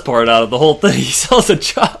the best part out of the whole thing. He still has a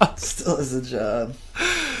job. Still has a job.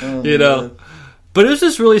 Oh, you know. God. But it was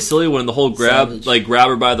just really silly when the whole grab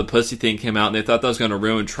her by the pussy thing came out and they thought that was going to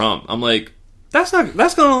ruin Trump. I'm like, that's going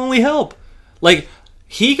to only help. Like,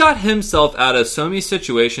 he got himself out of so many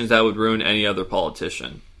situations that would ruin any other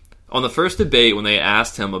politician. On the first debate, when they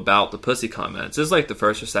asked him about the pussy comments, this is like the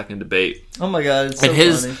first or second debate. Oh my God, it's so and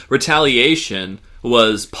his funny. Retaliation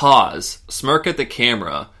was pause, smirk at the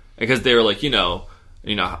camera, because they were like,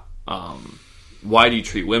 why do you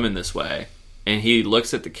treat women this way? And he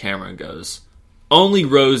looks at the camera and goes, only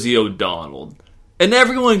Rosie O'Donnell. And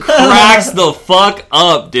everyone cracks the fuck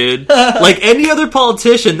up, dude. Like any other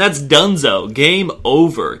politician, that's donezo. Game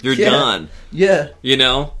over. You're done. Yeah. You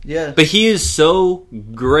know? Yeah. But he is so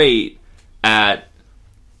great at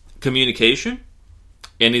communication,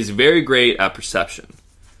 and he's very great at perception.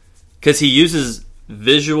 Because he uses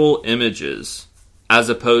visual images as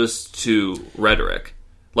opposed to rhetoric.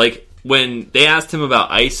 Like, when they asked him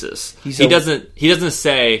about ISIS, he doesn't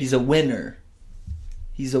say... He's a winner.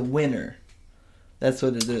 He's a winner. That's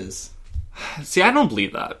what it is. See, I don't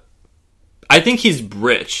believe that. I think he's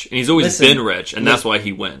rich, and he's always been rich, and that's why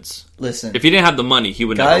he wins. Listen. If he didn't have the money, he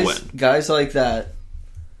would never win. Guys like that,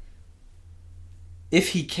 if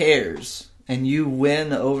he cares, and you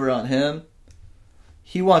win over on him,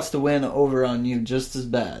 he wants to win over on you just as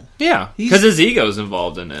bad. Yeah, because his ego's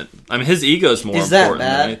involved in it. I mean, his ego's more important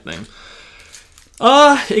than anything.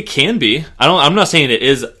 It can be. I'm not saying it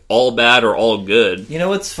is all bad or all good. You know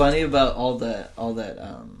what's funny about all that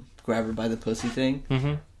grab her by the pussy thing?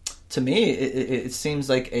 Mm-hmm. To me, it seems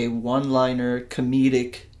like a one-liner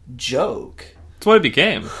comedic joke. That's what it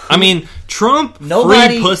became. I mean, Trump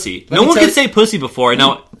freed pussy. No one could say pussy before.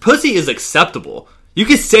 Now, pussy is acceptable. You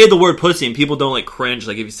can say the word pussy and people don't cringe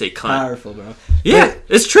like if you say cunt. Powerful, bro. Yeah,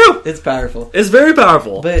 it's true. It's powerful. It's very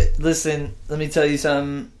powerful. But listen, let me tell you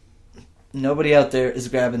something. Nobody out there is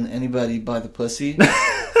grabbing anybody by the pussy.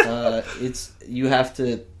 You have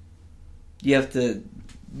to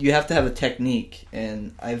have a technique,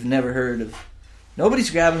 and I've never heard of. Nobody's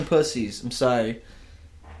grabbing pussies. I'm sorry.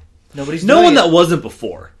 Nobody's. No one that wasn't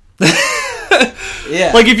before.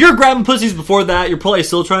 Yeah. Like if you're grabbing pussies before that, you're probably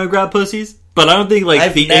still trying to grab pussies. But I don't think the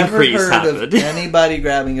increase happened. I've never heard of anybody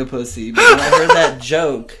grabbing a pussy. But when I heard that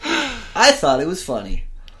joke, I thought it was funny.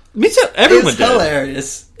 Me too. Everyone did. It's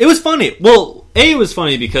hilarious. It was funny. Well, it was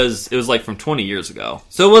funny because it was from 20 years ago.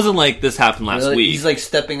 So it wasn't like this happened last week. He's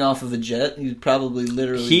stepping off of a jet. He probably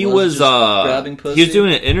literally he was grabbing pussy. He was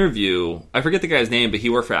doing an interview. I forget the guy's name, but he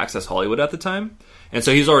worked for Access Hollywood at the time. And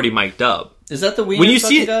so he's already mic'd up. Is that the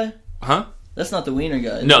wiener guy? Huh? That's not the wiener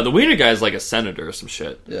guy. No, the wiener guy is like a senator or some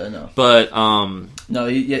shit. Yeah, I know. But, no,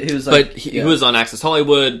 he was But he was on Access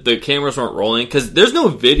Hollywood. The cameras weren't rolling. Because there's no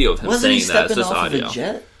video of him saying that. It's just audio. Of a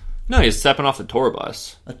jet? No, he's stepping off the tour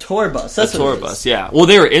bus. A tour bus. That's a tour bus, yeah. Well,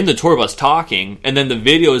 they were in the tour bus talking, and then the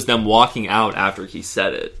video is them walking out after he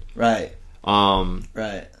said it. Right.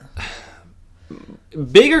 Right.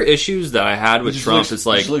 Bigger issues that I had with Trump is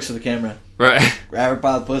just looks at the camera. Right. Grab her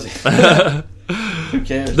by the pussy. Who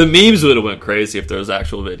cares? The memes would have went crazy if there was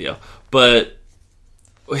actual video. But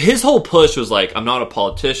his whole push was like, I'm not a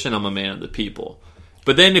politician, I'm a man of the people.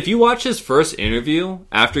 But then if you watch his first interview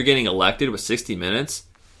after getting elected with 60 Minutes,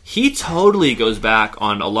 he totally goes back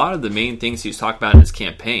on a lot of the main things he was talking about in his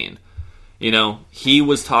campaign. You know, he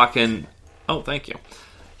was talking... Oh, thank you.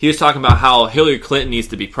 He was talking about how Hillary Clinton needs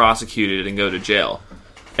to be prosecuted and go to jail.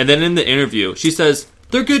 And then in the interview, she says,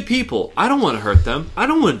 they're good people. I don't want to hurt them. I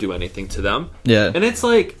don't want to do anything to them. Yeah. And it's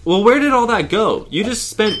like, well, where did all that go? You just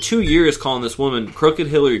spent 2 years calling this woman Crooked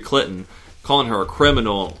Hillary Clinton, calling her a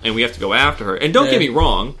criminal, and we have to go after her. And don't get me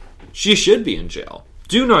wrong, she should be in jail.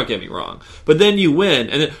 Do not get me wrong. But then you win,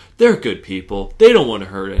 and then, they're good people. They don't want to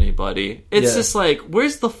hurt anybody. It's just like,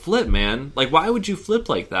 where's the flip, man? Like, why would you flip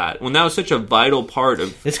like that when that was such a vital part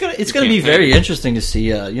of? It's gonna be very interesting to see.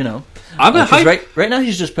 You know, right now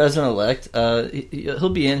he's just president-elect. He'll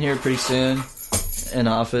be in here pretty soon, in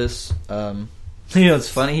office. You know, it's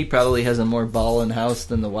funny. He probably has a more ball in house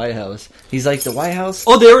than the White House. He's like, the White House.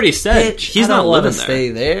 Oh, they already said he's not living there. Stay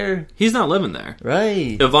there. He's not living there.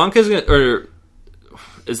 Right. Ivanka's gonna, or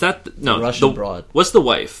is that no the Russian broad? What's the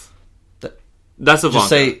wife? That's Ivanka. Just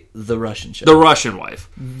say the Russian chick. The Russian wife.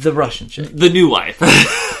 The Russian chick. The new wife.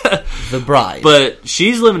 The bride. But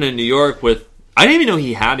she's living in New York with... I didn't even know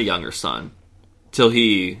he had a younger son till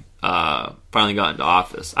he finally got into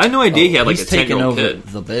office. I had no idea he had like a 10-year-old kid.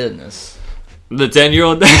 The business. The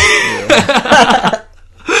 10-year-old?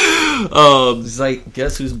 He's like,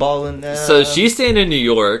 guess who's balling now? So she's staying in New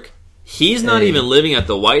York. He's not even living at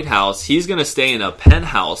the White House. He's going to stay in a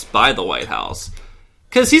penthouse by the White House.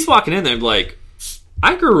 Because he's walking in there and like...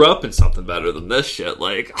 I grew up in something better than this shit.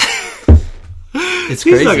 Like, it's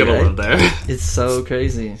crazy. He's not gonna live there. It's so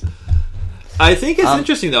crazy. I think it's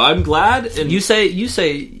interesting though. I'm glad. And you say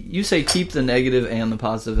keep the negative and the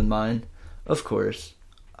positive in mind. Of course.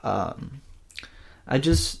 I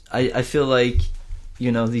feel like,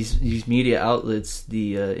 you know, these media outlets,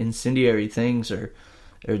 the incendiary things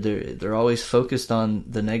they're always focused on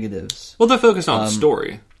the negatives. Well, they're focused on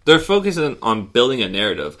story. They're focused on building a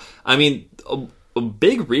narrative. I mean. A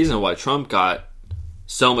big reason why Trump got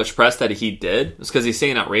so much press that he did is because he's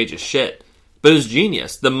saying outrageous shit. But it was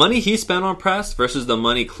genius. The money he spent on press versus the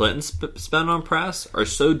money Clinton spent on press are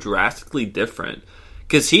so drastically different.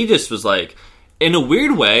 Because he just was like, in a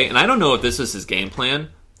weird way, and I don't know if this is his game plan,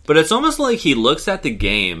 but it's almost like he looks at the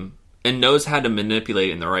game and knows how to manipulate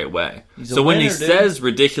it in the right way. So when he says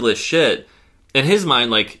ridiculous shit, in his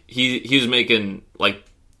mind, like, he was making, like,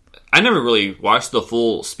 I never really watched the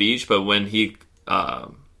full speech, but when he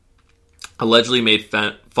allegedly made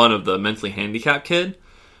fun of the mentally handicapped kid,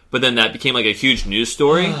 but then that became like a huge news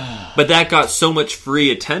story, but that got so much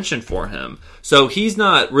free attention for him. So he's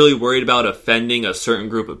not really worried about offending a certain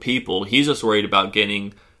group of people. He's just worried about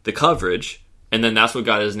getting the coverage, and then that's what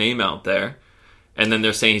got his name out there. And then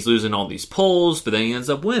they're saying he's losing all these polls, but then he ends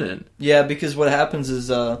up winning. Yeah, because what happens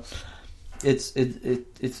is it's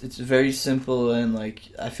very simple, and like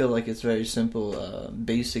I feel like it's very simple,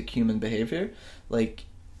 basic human behavior. Like,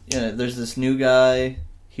 you know, there's this new guy.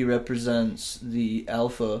 He represents the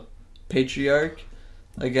alpha patriarch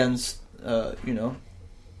against,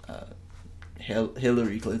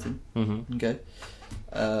 Hillary Clinton. Mm-hmm. Okay,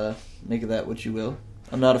 make of that what you will.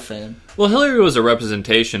 I'm not a fan. Well, Hillary was a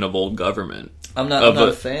representation of old government. I'm not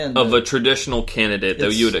a fan of a traditional candidate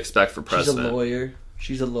that you would expect for president.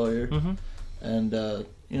 She's a lawyer. Mm-hmm. And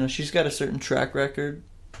you know, she's got a certain track record.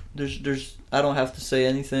 There's I don't have to say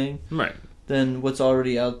anything right than what's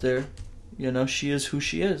already out there. You know, she is who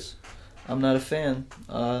she is. I'm not a fan.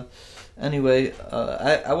 Anyway,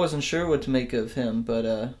 I wasn't sure what to make of him,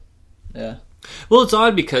 but yeah. Well, it's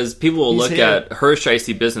odd because people will look at her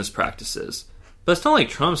shiesty business practices, but it's not like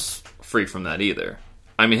Trump's free from that either.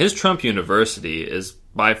 I mean, his Trump University is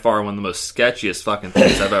by far one of the most sketchiest fucking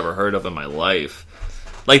things I've ever heard of in my life.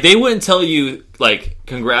 Like, they wouldn't tell you, like,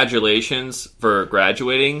 congratulations for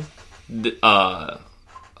graduating. How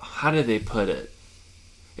did they put it?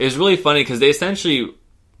 It was really funny because they essentially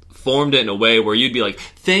formed it in a way where you'd be like,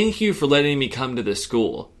 thank you for letting me come to this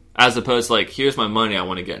school. As opposed to, like, here's my money, I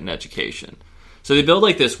want to get an education. So they build,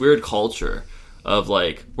 like, this weird culture of,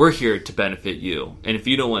 like, we're here to benefit you. And if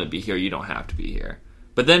you don't want to be here, you don't have to be here.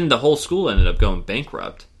 But then the whole school ended up going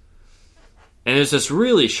bankrupt. And it's just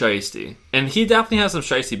really shiesty. And he definitely has some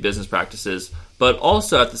shiesty business practices, but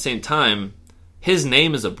also at the same time, his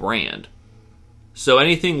name is a brand. So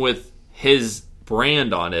anything with his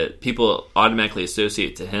brand on it, people automatically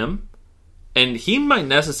associate to him. And he might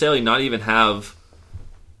necessarily not even have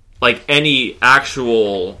like any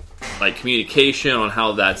actual like communication on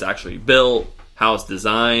how that's actually built, how it's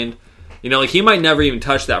designed. You know, like he might never even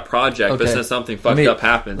touch that project, but since something fucked up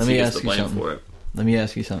happens, he gets the blame for it. Let me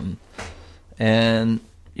ask you something. And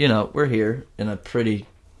we're here in a pretty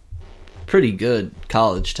good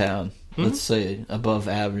college town. Mm-hmm. Let's say above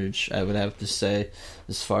average, I would have to say,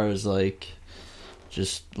 as far as like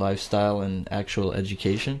just lifestyle and actual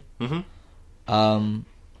education. Mm-hmm.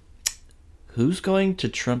 Who's going to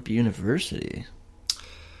Trump University?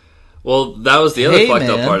 Well, that was the other fucked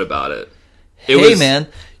up part about it. Man,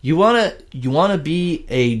 you wanna be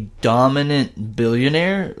a dominant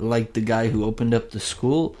billionaire like the guy who opened up the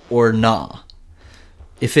school, or nah?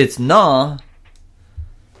 If it's nah,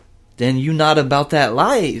 then you not about that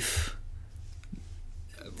life.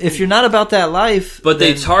 If you're not about that life, but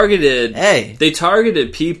they targeted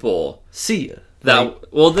people. See ya.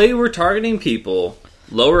 They were targeting people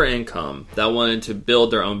lower income that wanted to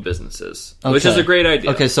build their own businesses, which is a great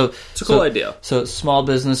idea. Okay, so it's a cool idea. So small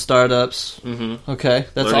business startups. Mm-hmm. Okay,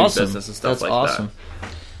 that's learning awesome. Business and stuff that's like awesome. That.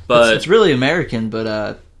 But it's really American,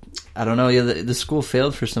 but I don't know. Yeah, the school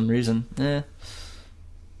failed for some reason.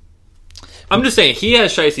 I'm just saying he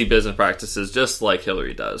has shicey business practices, just like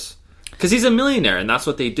Hillary does, because he's a millionaire, and that's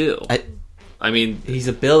what they do. I mean, he's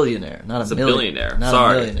a billionaire, not a billionaire. Not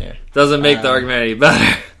Sorry, a millionaire. Doesn't make the argument any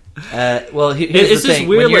better. Well, here's the thing.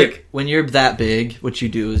 Weird. When you're that big, what you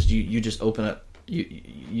do is you just open up.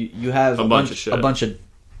 You have a bunch of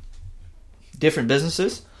different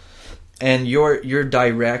businesses, and your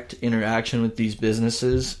direct interaction with these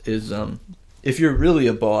businesses is if you're really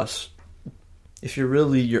a boss, if you're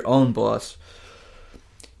really your own boss,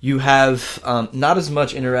 you have not as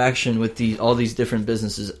much interaction with all these different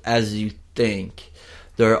businesses as you think.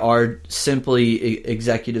 There are simply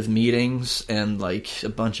executive meetings and like a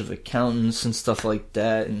bunch of accountants and stuff like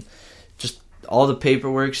that, and just all the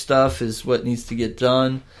paperwork stuff is what needs to get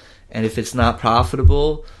done. And if it's not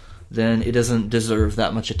profitable, then it doesn't deserve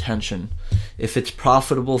that much attention. If it's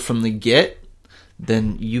profitable from the get,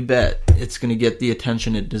 then you bet it's going to get the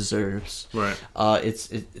attention it deserves. Right. It's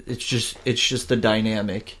just the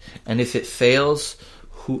dynamic. And if it fails,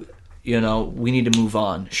 we need to move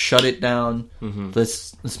on. Shut it down. Mm-hmm.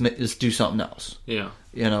 Let's do something else. Yeah.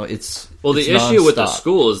 The issue with the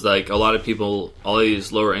school is like a lot of people, all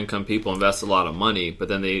these lower income people invest a lot of money, but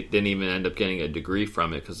then they didn't even end up getting a degree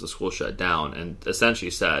from it because the school shut down and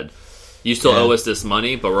essentially said, you still owe us this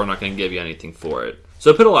money, but we're not going to give you anything for it.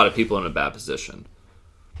 So it put a lot of people in a bad position,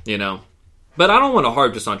 But I don't want to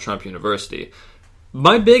harp just on Trump University.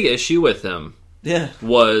 My big issue with him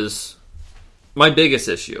my biggest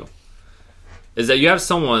issue is that you have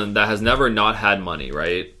someone that has never not had money,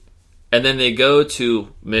 right? And then they go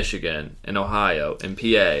to Michigan and Ohio and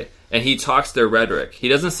PA, and he talks their rhetoric. He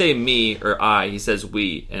doesn't say me or I, he says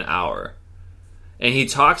we and our. And he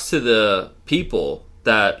talks to the people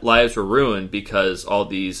that lives were ruined because all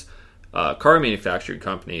these car manufacturing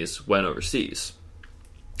companies went overseas.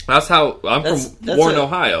 That's how I'm from Warren,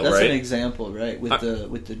 Ohio, that's right? That's an example, right? With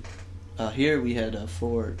the here we had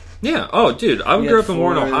Ford. Yeah. Oh, dude, I grew up in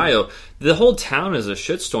Warren, Ohio. The whole town is a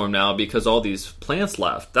shitstorm now because all these plants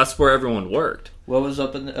left. That's where everyone worked. What was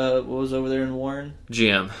over there in Warren?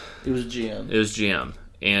 GM. It was GM. It was GM.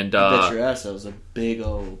 And I bet your ass that was a big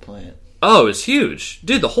old plant. Oh, it was huge,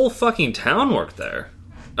 dude. The whole fucking town worked there.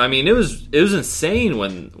 I mean, it was insane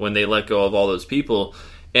when they let go of all those people.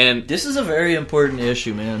 And this is a very important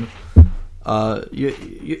issue, man.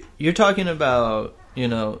 You're talking about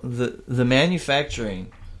the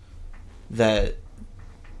manufacturing that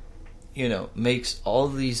makes all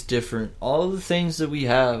the things that we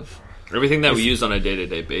have, everything that we use on a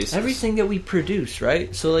day-to-day basis, everything that we produce,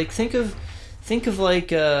 right? So like think of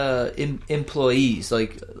like employees.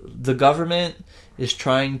 Like the government is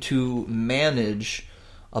trying to manage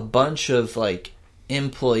a bunch of like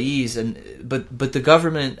employees, but the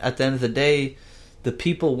government, at the end of the day, the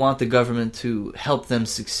people want the government to help them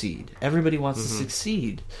succeed. Everybody wants to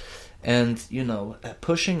succeed. And,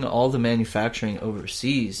 pushing all the manufacturing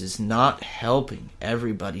overseas is not helping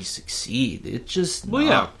everybody succeed. It just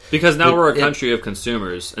because now we're a country of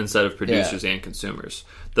consumers instead of producers and consumers.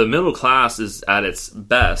 The middle class is at its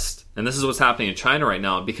best, and this is what's happening in China right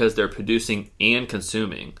now because they're producing and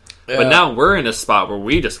consuming. Yeah. But now we're in a spot where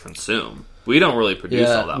we just consume. We don't really produce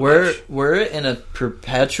all that much. We're in a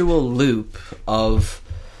perpetual loop of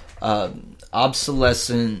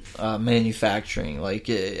obsolescent manufacturing. Like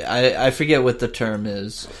I forget what the term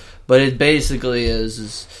is, but it basically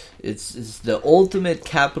is it's the ultimate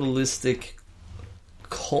capitalistic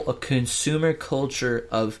consumer culture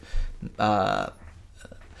of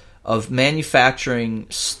manufacturing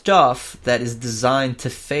stuff that is designed to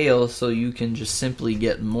fail, so you can just simply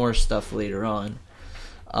get more stuff later on.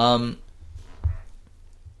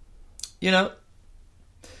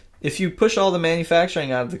 If you push all the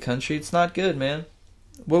manufacturing out of the country, it's not good, man.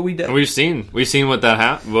 what we did. And we've seen what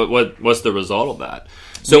that what's the result of that.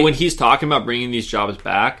 So when he's talking about bringing these jobs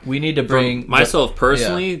back, we need to bring myself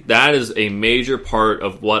personally. That is a major part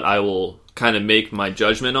of what I will kind of make my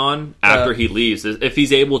judgment on after he leaves, is if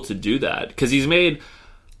he's able to do that, because he's made,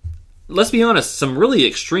 let's be honest, some really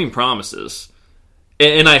extreme promises.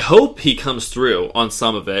 And I hope he comes through on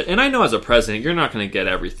some of it. And I know as a president, you're not going to get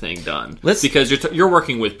everything done because you're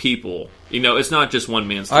working with people. It's not just one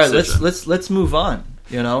man's decision. All right, let's move on.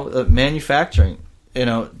 Manufacturing.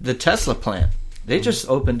 The Tesla plant. They just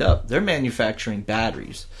opened up. They're manufacturing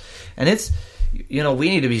batteries, and it's we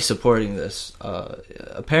need to be supporting this.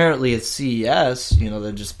 Apparently, at CES,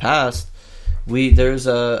 that just passed. There's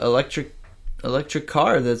a electric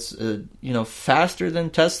car that's faster than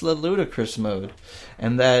Tesla ludicrous mode,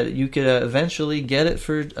 and that you could eventually get it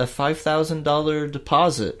for a $5,000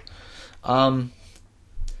 deposit.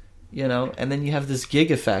 And then you have this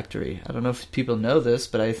gigafactory. I don't know if people know this,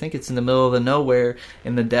 but I think it's in the middle of the nowhere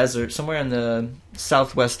in the desert, somewhere in the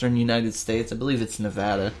southwestern United States. I believe it's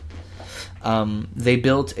Nevada. They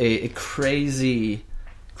built a crazy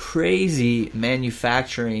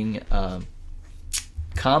manufacturing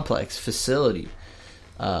complex facility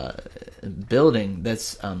building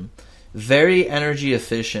that's very energy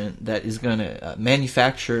efficient, that is going to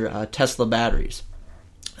manufacture Tesla batteries.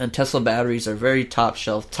 And Tesla batteries are very top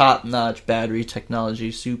shelf, top-notch battery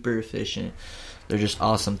technology, super efficient. They're just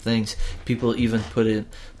awesome things. People even put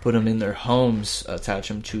them in their homes, attach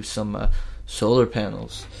them to some solar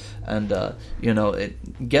panels. And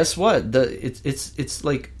guess what? It's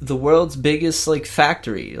like the world's biggest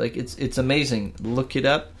factory. It's amazing. Look it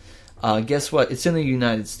up. Guess what? It's in the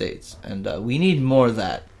United States, and we need more of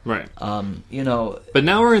that. Right. But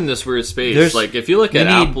now we're in this weird space. If you look at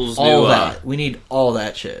Apple's new, we need all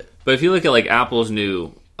that shit. But if you look at Apple's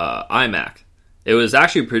new iMac, it was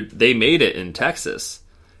actually they made it in Texas,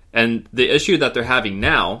 and the issue that they're having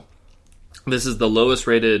now, this is the lowest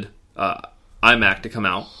rated iMac to come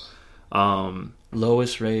out.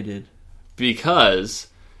 Lowest rated because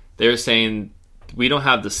they're saying we don't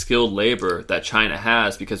have the skilled labor that China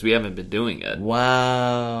has because we haven't been doing it.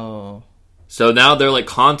 Wow. So now they're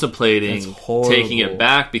contemplating taking it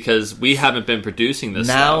back because we haven't been producing this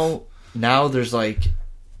stuff. Now there's a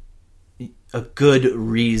good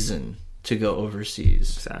reason to go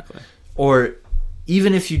overseas. Exactly. Or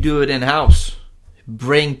even if you do it in-house,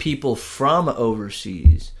 bring people from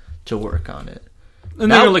overseas to work on it.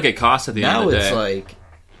 And they're going to look at cost at the end of the day. Now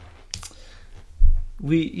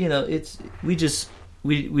it's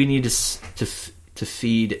we need to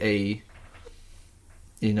feed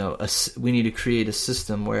we need to create a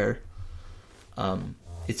system where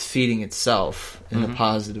it's feeding itself in a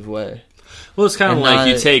positive way. Well, it's kind of like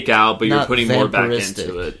you take out, but you're putting more back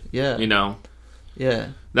into it. Yeah. Yeah.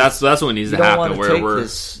 That's what needs to happen. Where we're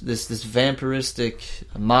this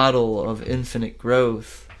vampiristic model of infinite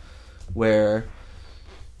growth, where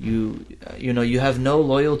you have no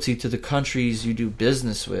loyalty to the countries you do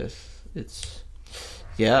business with. It's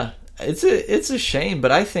a shame,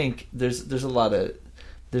 but I think there's a lot of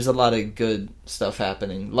good stuff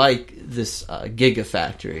happening, like this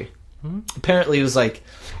gigafactory. Mm-hmm. Apparently,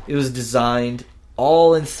 it was designed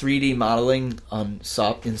all in 3D modeling in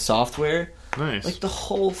software. Nice, the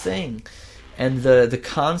whole thing. And the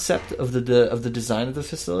concept of the design of the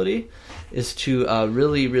facility is to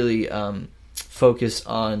really focus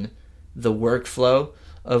on the workflow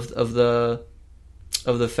of the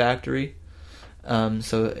factory.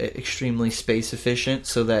 So extremely space efficient,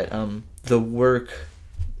 so that the work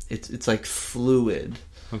it's fluid.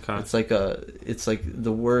 Okay. It's like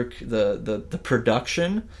the work, the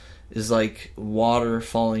production is like water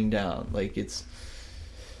falling down. It's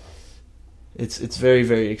very,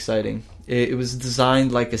 very exciting. It was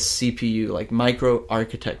designed like a CPU, like micro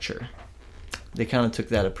architecture. They kind of took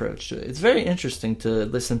that approach to it. It's very interesting to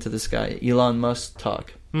listen to this guy, Elon Musk,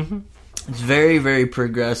 talk. Mm-hmm. It's very, very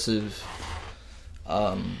progressive,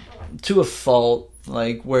 to a fault,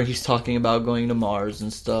 where he's talking about going to Mars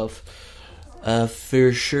and stuff.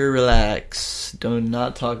 For sure, relax. Do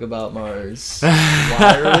not talk about Mars.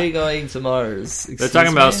 Why are we going to Mars? They're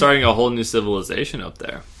talking about starting a whole new civilization up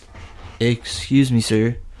there. Excuse me,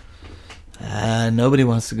 sir. Nobody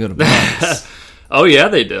wants to go to Mars. Oh, yeah,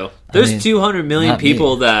 they do. There's 200 million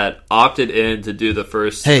people that opted in to do the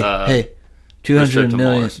first... Hey, 200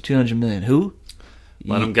 million. 200 million. Who?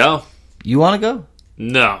 Let them go. You want to go?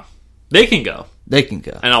 No. They can go. They can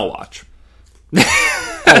go. And I'll watch.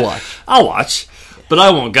 I'll watch, but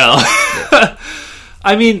I won't go. Yeah.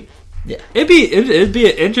 I mean, it'd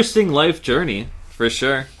be an interesting life journey for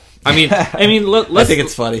sure. I mean, I think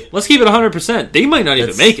it's funny. Let's keep it 100%. They might not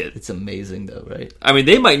even make it. It's amazing, though, right? I mean,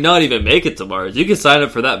 they might not even make it to Mars. You can sign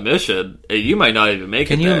up for that mission, and you might not even make it.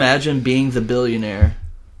 Can you imagine being the billionaire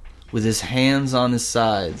with his hands on his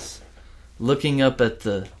sides, looking up at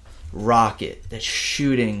the rocket that's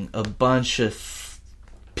shooting a bunch of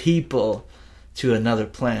people to another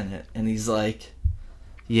planet, and he's like,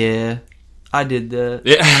 "Yeah, I did that."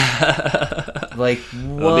 Yeah. Like,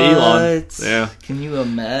 what? Elon. Yeah. Can you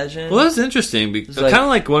imagine? Well, that's interesting. Because like, kind of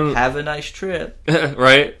like when... Have a nice trip.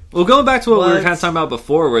 Right? Well, going back to what we were kind of talking about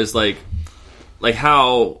before, was like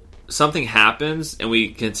how something happens and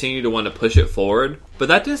we continue to want to push it forward, but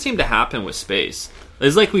that didn't seem to happen with space.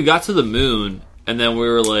 It's like we got to the moon and then we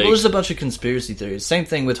were like... Well, there's a bunch of conspiracy theories. Same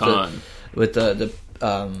thing with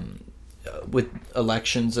with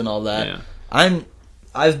elections and all that. Yeah.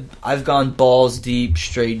 I've gone balls deep,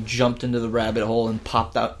 straight, jumped into the rabbit hole and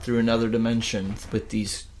popped out through another dimension with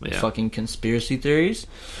these fucking conspiracy theories.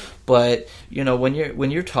 But when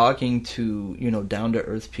you're talking to down to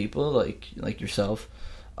earth people like yourself,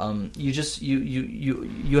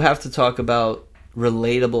 you have to talk about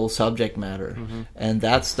relatable subject matter, and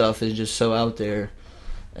that stuff is just so out there,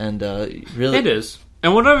 and really it is.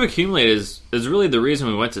 And what I've accumulated is really the reason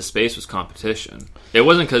we went to space was competition. It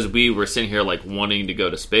wasn't because we were sitting here like wanting to go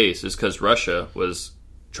to space. It's because Russia was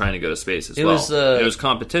trying to go to space as well. It was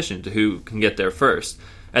competition to who can get there first.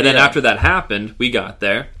 And then after that happened, we got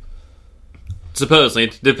there.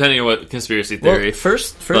 Supposedly, depending on what conspiracy theory. Well,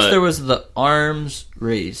 first there was the arms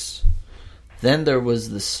race. Then there was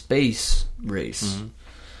the space race. Mm-hmm.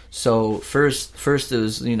 So first it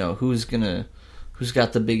was who's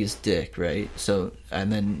got the biggest dick, right? So,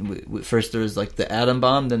 and then first there was like the atom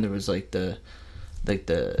bomb, then there was like the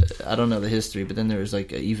I don't know the history, but then there was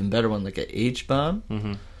like an even better one, like a H bomb.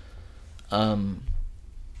 Mm-hmm.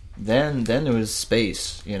 Then there was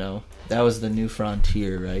space. That was the new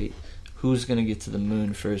frontier, right? Who's gonna get to the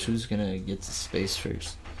moon first? Who's gonna get to space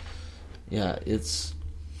first? Yeah, it's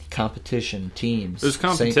competition, teams. There's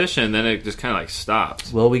competition, then it just kind of like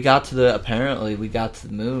stopped. Well, we got to the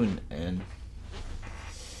moon, and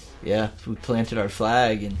yeah, we planted our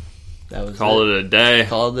flag, and that was Called it a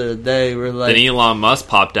day. We're like... Then Elon Musk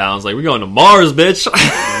popped down. Was like, we're going to Mars, bitch.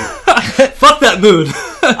 Fuck that moon.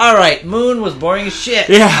 All right, moon was boring as shit.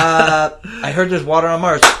 Yeah. I heard there's water on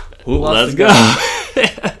Mars. Let's go.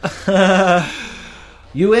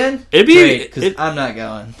 You in? It'd be because I'm not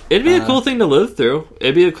going. It'd be a cool thing to live through.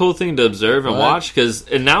 It'd be a cool thing to observe and watch.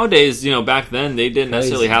 Because nowadays, back then they didn't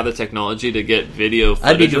necessarily have the technology to get video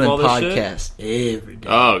footage. I'd be doing of all this podcasts shit. every day.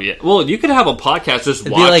 Oh yeah. Well, you could have a podcast just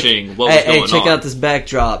watching what was going on. Hey, check out this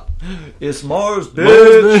backdrop. It's Mars,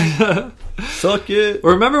 bitch. Suck it.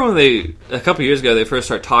 Well, remember when a couple years ago, they first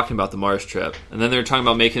started talking about the Mars trip, and then they were talking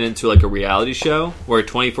about making it into like a reality show where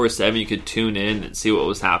 24/7 you could tune in and see what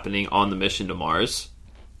was happening on the mission to Mars.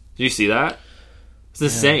 Did you see that? It's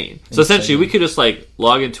insane. So essentially, we could just like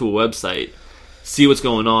log into a website, see what's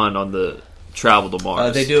going on the travel to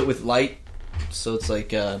Mars. They do it with light, so it's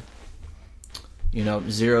like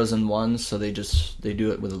zeros and ones. So they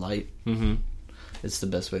do it with light. Mm-hmm. It's the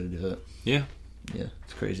best way to do it. Yeah. Yeah,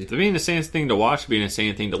 it's crazy. It'd be an insane thing to watch. It'd be an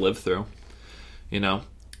insane thing to live through. Yeah.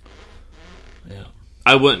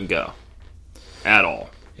 I wouldn't go at all,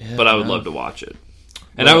 but I would love to watch it.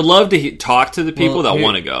 And I would love to talk to the people that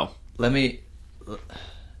want to go. Let me...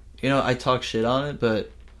 I talk shit on it,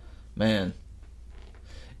 but... Man.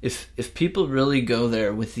 If people really go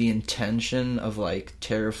there with the intention of, like,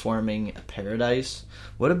 terraforming a paradise,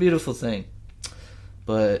 what a beautiful thing.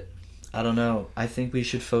 But, I don't know. I think we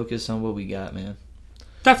should focus on what we got, man.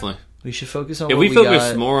 Definitely. We should focus on what we we got. If we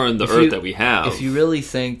focus more on the Earth that we have. If you really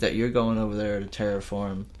think that you're going over there to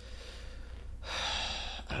terraform...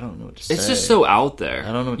 I don't know what to say. It's just so out there.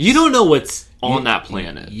 I don't know. You don't know what's on that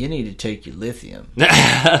planet. You need to take your lithium.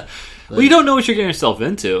 Well, you don't know what you're getting yourself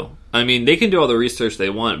into. I mean, they can do all the research they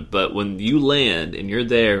want, but when you land and you're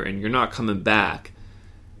there and you're not coming back,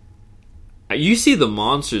 you see the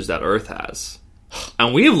monsters that Earth has.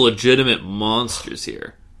 And we have legitimate monsters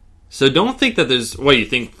here. So don't think that there's... What, you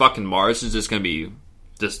think fucking Mars is just going to be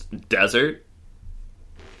just desert?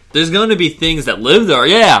 There's going to be things that live there.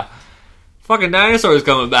 Yeah. Fucking dinosaurs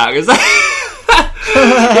coming back. Is that...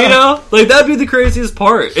 Like, that'd be the craziest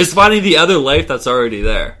part. Is finding the other life that's already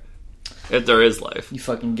there. If there is life. You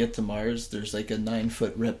fucking get to Mars, there's like a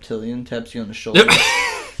 9-foot reptilian taps you on the shoulder.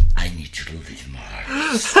 I need you to leave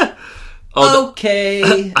Mars.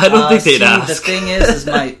 Okay. I don't think they'd ask. The thing is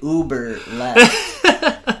my Uber left.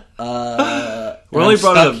 We're only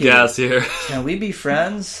brought up gas here. Can we be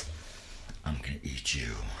friends? I'm gonna eat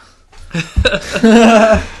you.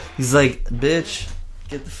 He's like, bitch,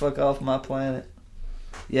 Get the fuck off my planet.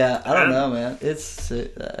 Yeah, I don't know, man. It's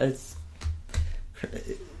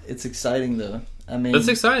exciting though. I mean, it's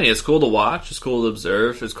exciting. It's cool to watch. It's cool to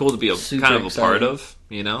observe. It's cool to be kind of a part of.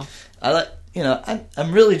 You know,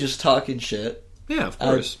 I'm really just talking shit. Yeah, of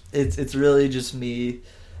course. It's really just me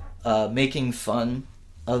making fun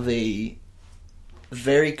of a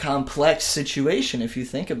very complex situation. If you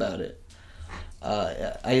think about it,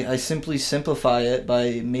 I simply simplify it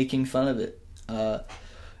by making fun of it.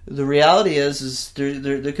 The reality is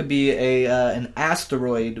there could be an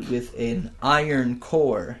asteroid with an iron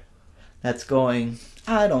core that's going,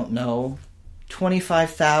 I don't know,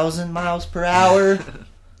 25,000 miles per hour.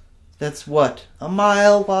 That's what, a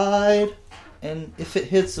mile wide? And if it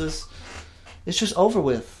hits us, it's just over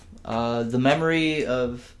with. The memory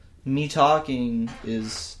of me talking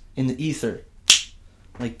is in the ether.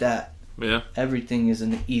 Like that. Yeah. Everything is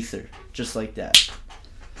in the ether. Just like that.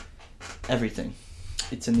 Everything.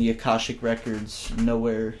 It's in the Akashic records.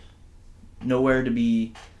 Nowhere to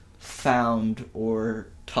be found or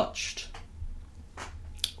touched.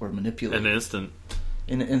 Or manipulated. In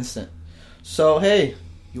an instant. So, hey,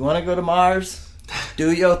 you want to go to Mars?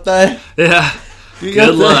 Do your thing. Yeah.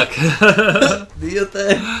 Good luck. Do your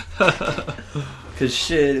thing. Because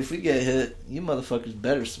shit, if we get hit, you motherfuckers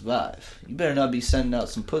better survive. You better not be sending out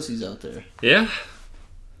some pussies out there. Yeah.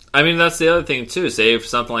 I mean, that's the other thing, too. Say if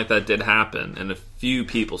something like that did happen and a few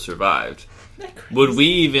people survived, would they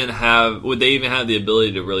even have the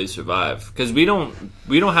ability to really survive? Because we don't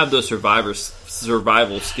have those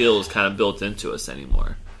survival skills kind of built into us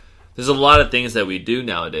anymore. There's a lot of things that we do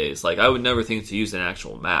nowadays. Like, I would never think to use an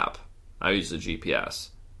actual map. I use a GPS.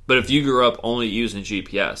 But if you grew up only using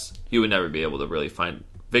GPS, you would never be able to really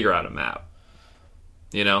figure out a map.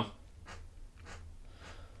 You know?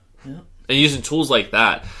 Yeah. And using tools like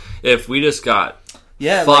that, if we just got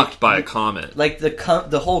fucked by a comet. Like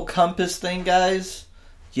the whole compass thing, guys.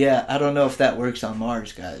 Yeah, I don't know if that works on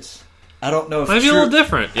Mars, guys. I don't know if might be a little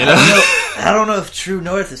different, you know? I don't know if true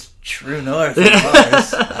north is true north on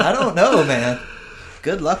Mars. I don't know, man.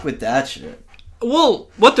 Good luck with that shit. Well,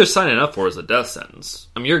 what they're signing up for is a death sentence.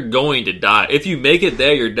 I mean, you're going to die. If you make it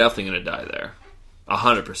there, you're definitely going to die there.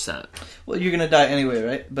 100%. Well, you're going to die anyway,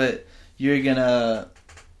 right? But you're going to...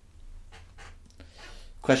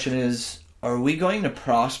 Question is, are we going to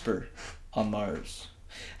prosper on Mars?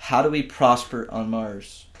 How do we prosper on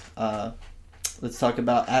Mars? Let's talk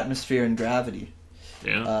about atmosphere and gravity.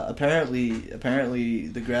 Yeah. Apparently,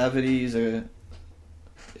 the gravity is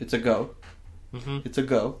it's a go. Mm-hmm. It's a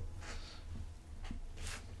go.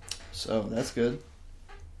 So that's good.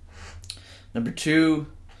 Number 2,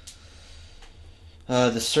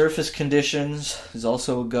 the surface conditions is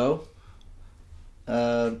also a go.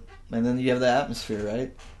 And then you have the atmosphere,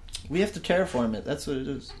 right? We have to terraform it. That's what it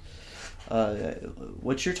is.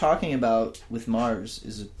 What you're talking about with Mars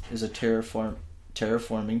is a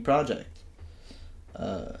terraforming project.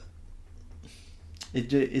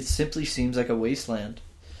 It simply seems like a wasteland.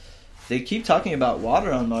 They keep talking about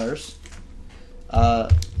water on Mars.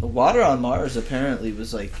 The water on Mars apparently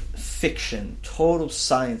was like fiction, total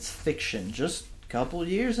science fiction, just a couple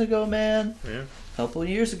years ago, man. Yeah. A couple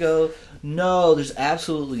years ago. No, there's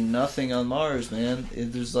absolutely nothing on Mars, man.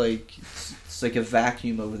 There's like it's like a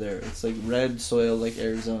vacuum over there. It's like red soil, like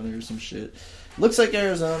Arizona or some shit. Looks like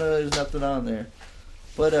Arizona. There's nothing on there,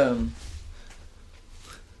 but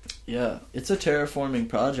yeah, it's a terraforming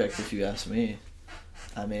project if you ask me.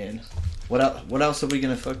 I mean, what else are we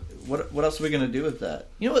gonna what else are we gonna do with that?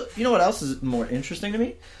 You know what else is more interesting to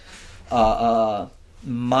me?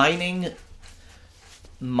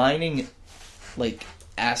 Mining like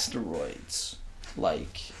asteroids,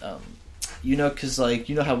 like because like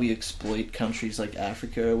you know how we exploit countries like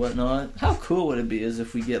Africa or whatnot. How cool would it be is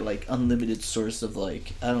if we get like unlimited source of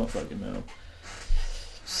like I don't fucking know,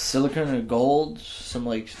 silicon or gold, some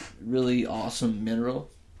like really awesome mineral.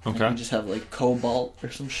 Okay. Like we just have like cobalt or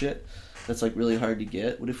some shit that's like really hard to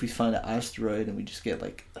get. What if we find an asteroid and we just get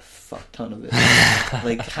like a fuck ton of it?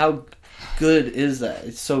 Like how good is that?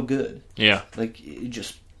 It's so good. Yeah. Like you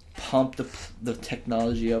just pump the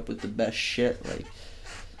technology up with the best shit. Like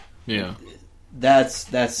yeah. That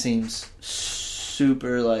seems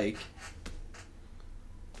super like.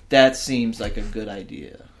 That seems like a good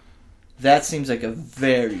idea. That seems like a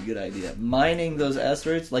very good idea. Mining those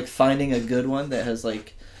asteroids, like finding a good one that has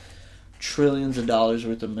like trillions of dollars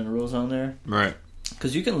worth of minerals on there. Right.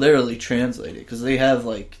 Because you can literally translate it. Because they have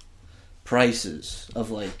like prices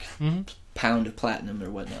of like pound of platinum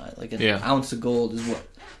or whatnot. Like an ounce of gold is what?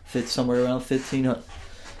 Fits somewhere around 1,500.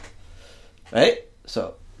 Right?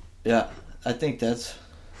 So, yeah. I think that's...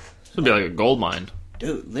 It would be like a gold mine.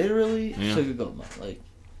 dude, literally took a gold mine. Like,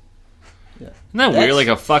 yeah. Isn't that weird? Like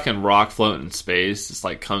a fucking rock floating in space just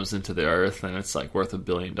like comes into the Earth and it's like worth $1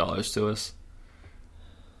 billion to us.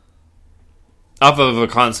 Off of a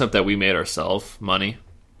concept that we made ourselves, money.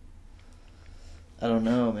 I don't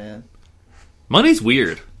know, man. Money's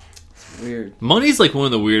weird. It's weird. Money's like one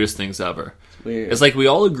of the weirdest things ever. It's weird. It's like we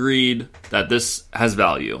all agreed that this has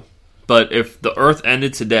value. But if the Earth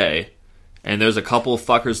ended today and there's a couple of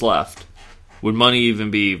fuckers left, would money even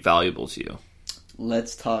be valuable to you?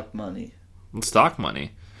 Let's talk money. Let's talk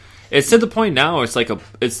money. It's to the point now. It's like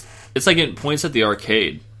it's like it points at the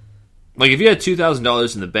arcade. Like if you had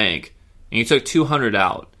 $2,000 in the bank and you took $200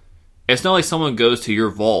 out, it's not like someone goes to your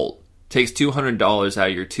vault, takes $200 out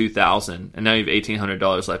of your $2,000, and now you have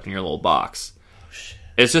 $1,800 left in your little box. Oh, shit.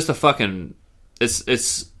 It's just a fucking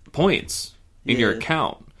it's points in your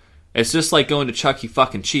account. It's just like going to Chuck E.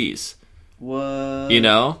 fucking Cheese. What? You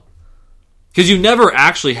know? Because you never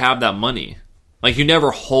actually have that money. Like, you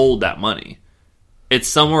never hold that money. It's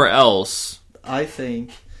somewhere else. I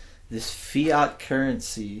think this fiat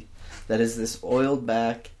currency that is this oiled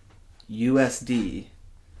back USD,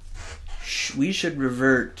 we should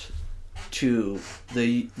revert to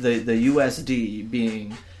the USD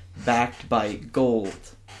being backed by gold,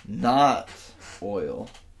 not oil.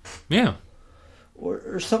 Yeah.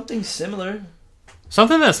 Or something similar.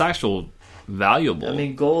 Something that's actual valuable. I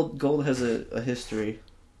mean, gold has a history.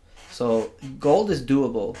 So, gold is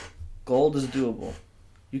doable. Gold is doable.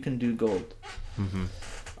 You can do gold. Mm-hmm.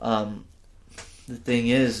 The thing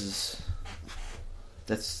is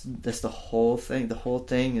that's the whole thing. The whole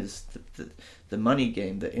thing is the money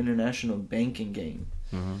game, the international banking game.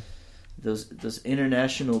 Mm-hmm. Those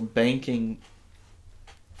international banking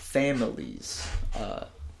families,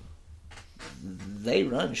 they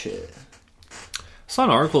run shit. I saw an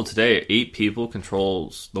article today. 8 people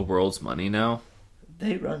controls the world's money now.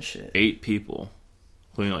 They run shit. 8 people,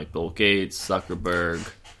 including like Bill Gates, Zuckerberg.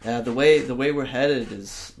 Yeah, the way we're headed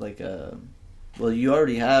is like well, you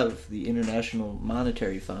already have the International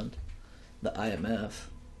Monetary Fund, the IMF.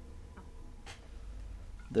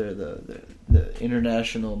 They're the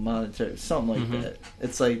International Monetary, something like that.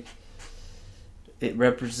 It's like it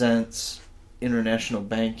represents international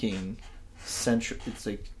banking. It's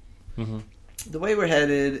like the way we're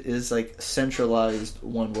headed is like centralized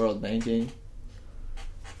one world banking,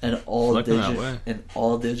 and all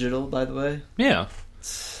digital. By the way, yeah,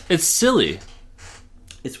 it's silly.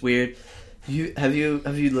 It's weird. Have you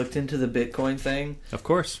looked into the Bitcoin thing? Of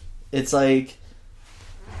course. It's like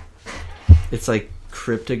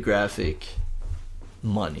cryptographic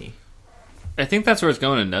money. I think that's where it's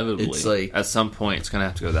going inevitably. It's like, at some point, it's going to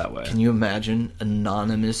have to go that way. Can you imagine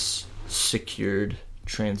anonymous, secured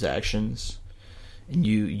transactions, and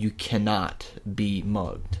you cannot be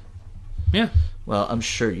mugged? Yeah. Well, I'm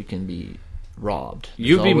sure you can be robbed.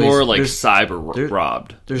 You'd be more like cyber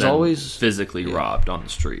robbed. There's than always physically robbed on the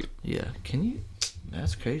street. Yeah. Can you?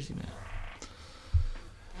 That's crazy, man.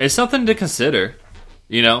 It's something to consider,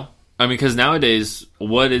 you know? I mean, because nowadays,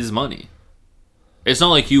 what is money? It's not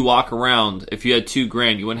like you walk around, if you had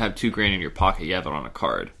 $2,000, you wouldn't have $2,000 in your pocket, you have it on a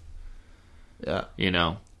card. Yeah. You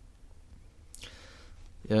know?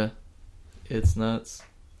 Yeah. It's nuts.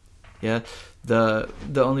 Yeah. The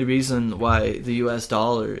only reason why the US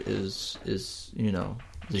dollar is you know,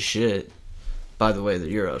 the shit. By the way, the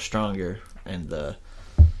euro is stronger, and the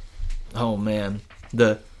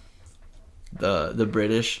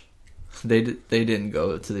British, they didn't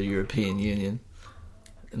go to the European Union.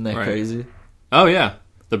 Isn't that crazy? Oh yeah,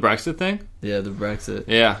 the Brexit thing. Yeah, the Brexit.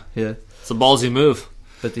 Yeah. It's a ballsy move.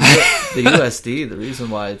 But the USD, the reason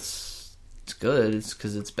why it's good is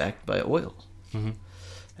because it's backed by oil. Mm-hmm.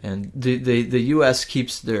 And the U.S.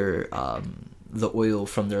 keeps their the oil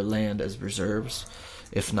from their land as reserves,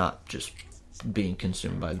 if not just being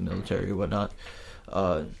consumed by the military or whatnot.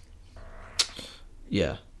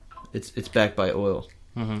 Yeah, it's backed by oil.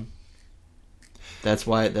 Mm-hmm. That's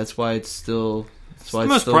why it's still. It's the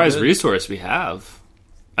most prized resource we have.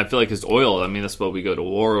 I feel like it's oil. I mean, that's what we go to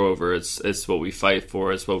war over. It's what we fight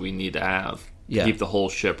for. It's what we need to have to keep the whole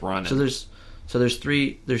ship running. So there's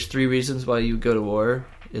three reasons why you go to war.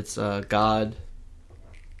 It's God,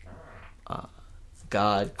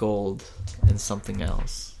 gold, and something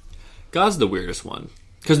else. God's the weirdest one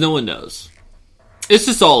because no one knows. It's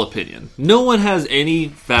just all opinion. No one has any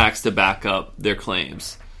facts to back up their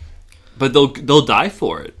claims, but they'll die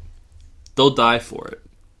for it. They'll die for it,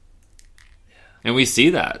 and we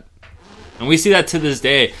see that. And we see that to this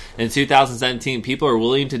day. In 2017, people are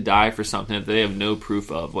willing to die for something that they have no proof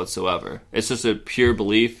of whatsoever. It's just a pure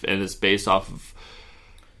belief, and it's based off of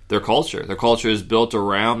their culture. Their culture is built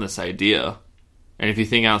around this idea. And if you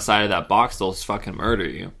think outside of that box, they'll just fucking murder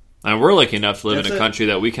you. And we're lucky enough to live in a country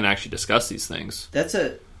that we can actually discuss these things. That's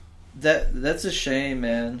a shame,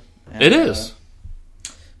 man. And, it is.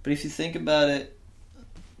 But if you think about it,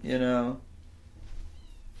 you know,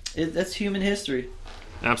 that's human history.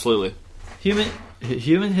 Absolutely.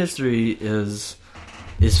 Human history is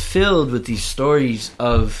filled with these stories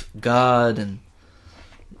of God, and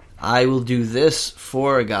I will do this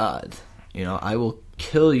for God. You know, I will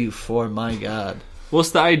kill you for my God. Well,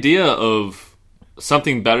 it's the idea of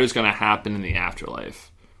something better is going to happen in the afterlife.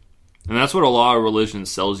 And that's what a lot of religion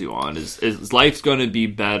sells you on, is life's going to be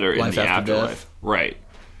better in the afterlife. Death. Right.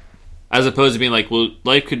 As opposed to being like, well,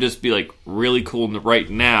 life could just be like really cool right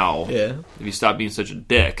now if you stop being such a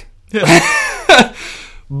dick. Yeah.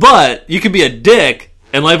 But you could be a dick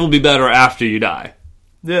and life will be better after you die.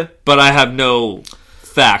 Yeah. But I have no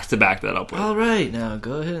facts to back that up with. All right, now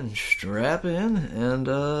go ahead and strap in, and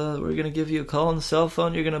we're going to give you a call on the cell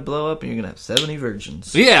phone. You're going to blow up, and you're going to have 70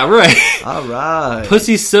 virgins. Yeah, right. All right.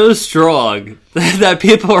 Pussy's so strong that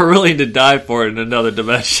people are willing to die for it in another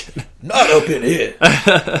dimension. Not up in here.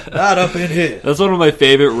 Not up in here. That's one of my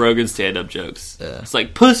favorite Rogan stand-up jokes. Yeah. It's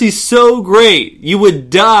like, pussy's so great, you would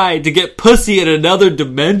die to get pussy in another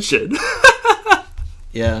dimension.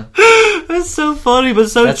 Yeah. That's so funny, but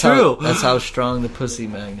so true. That's how strong the pussy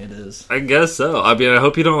magnet is. I guess so. I mean, I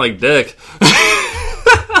hope you don't like dick.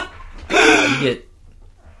 You get...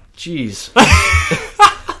 Jeez.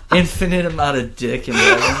 Infinite amount of dick in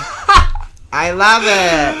there. I love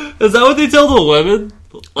it. Is that what they tell the women?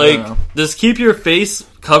 Like, just keep your face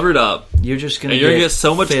covered up. You're just going to get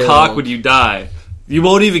so much cock when you die. You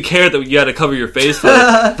won't even care that you had to cover your face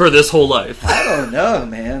for this whole life. I don't know,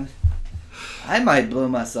 man. I might blow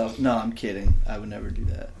myself. No, I'm kidding. I would never do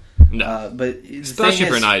that. No. But especially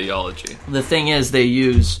for an ideology. The thing is, they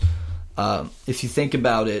use, if you think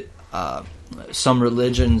about it, some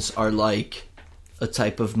religions are like a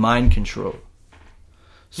type of mind control.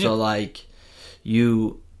 So, like,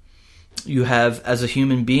 you have, as a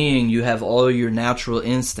human being, you have all your natural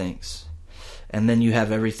instincts, and then you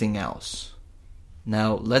have everything else.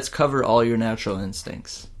 Now, let's cover all your natural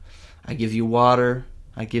instincts. I give you water.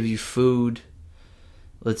 I give you food.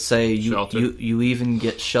 Let's say you even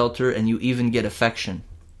get shelter, and you even get affection.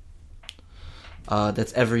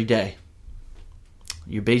 That's every day.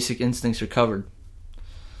 Your basic instincts are covered.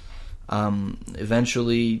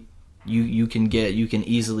 Eventually, you can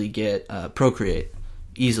easily get procreate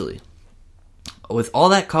easily. With all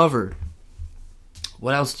that covered,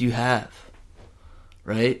 what else do you have?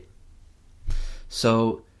 Right?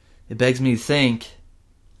 So it begs me to think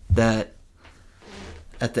that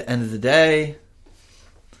at the end of the day,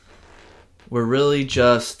 we're really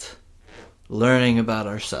just learning about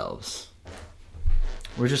ourselves.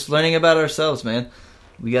 We're just learning about ourselves, man.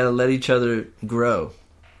 We gotta let each other grow,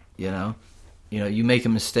 you know? You know, you make a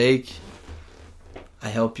mistake, I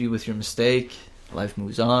help you with your mistake, life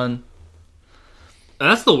moves on. And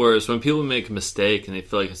that's the worst, when people make a mistake and they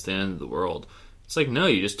feel like it's the end of the world. It's like, no,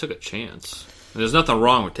 you just took a chance. And there's nothing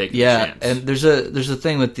wrong with taking a chance. Yeah, and there's a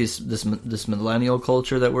thing with this millennial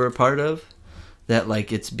culture that we're a part of, that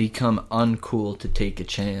like it's become uncool to take a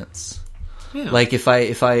chance. Yeah. Like if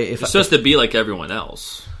you're supposed to be like everyone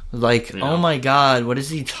else. Like, oh my God, what is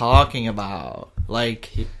he talking about?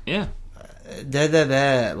 Like, yeah,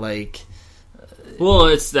 like. Well,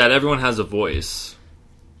 it's that everyone has a voice,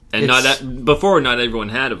 and before not everyone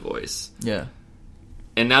had a voice. Yeah.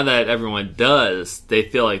 And now that everyone does, they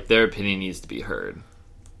feel like their opinion needs to be heard.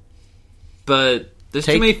 But there's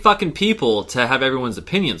too many fucking people to have everyone's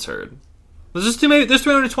opinions heard. There's just too many. There's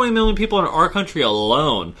 320 million people in our country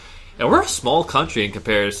alone, and we're a small country in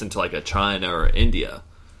comparison to like a China or India.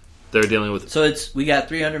 They're dealing with. So we got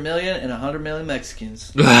 300 million and 100 million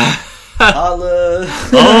Mexicans. Holla,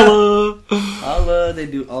 holla! They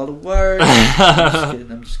do all the work.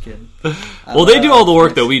 I'm just kidding. Well, they do all the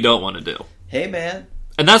work that we don't want to do. Hey, man.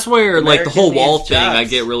 And that's where, like, the whole wall thing I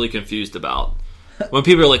get really confused about. When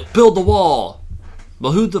people are like, build the wall.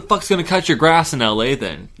 Well, who the fuck's going to cut your grass in LA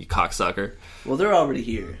then, you cocksucker? Well, they're already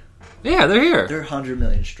here. Yeah, they're here. They're 100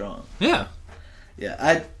 million strong. Yeah.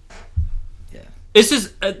 Yeah, It's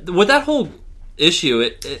just, with that whole issue,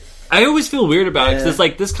 I always feel weird about it, because it's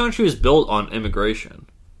like, this country was built on immigration.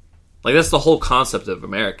 Like, that's the whole concept of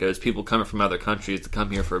America, is people coming from other countries to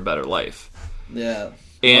come here for a better life. Yeah.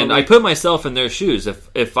 And I put myself in their shoes.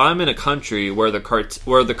 If I'm in a country where the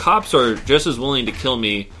cops are just as willing to kill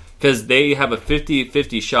me because they have a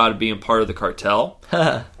 50-50 shot of being part of the cartel,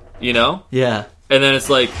 you know? Yeah. And then it's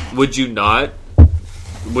like, would you not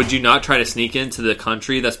try to sneak into the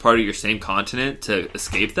country that's part of your same continent to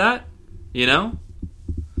escape that? You know?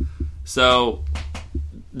 So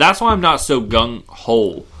that's why I'm not so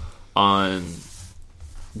gung-ho on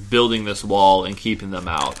building this wall and keeping them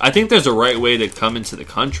out. I think there's a right way to come into the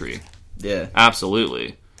country. Yeah.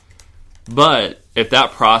 Absolutely. But if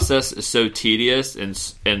that process is so tedious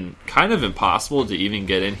and kind of impossible to even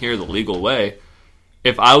get in here the legal way,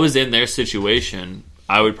 if I was in their situation,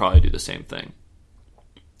 I would probably do the same thing.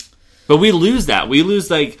 But we lose that. We lose,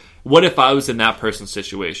 like, what if I was in that person's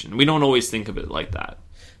situation? We don't always think of it like that.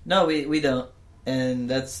 No, we don't. And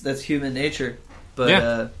that's human nature. But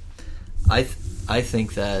Yeah. I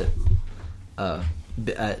think that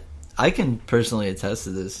I can personally attest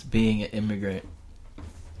to this, being an immigrant.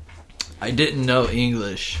 I didn't know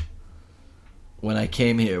English when I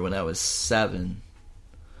came here when I was 7.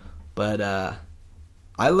 But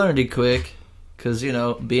I learned it quick because, you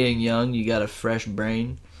know, being young, you got a fresh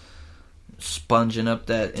brain, sponging up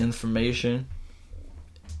that information.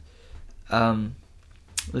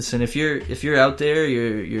 Listen, if you're out there,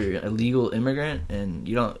 you're a legal immigrant and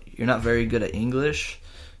you're not very good at English,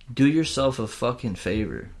 do yourself a fucking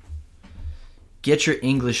favor. Get your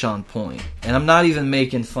English on point. And I'm not even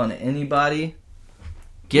making fun of anybody.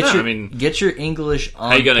 Get your English on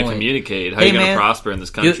point. How are you going to communicate? How are you going to prosper in this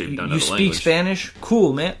country if you don't know the language? You speak Spanish?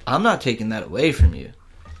 Cool, man. I'm not taking that away from you.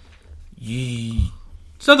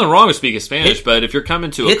 There's nothing wrong with speaking Spanish, but if you're coming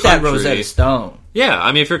to a country... Hit that Rosetta Stone. Yeah,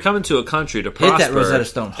 I mean, if you're coming to a country to prosper... Hit that Rosetta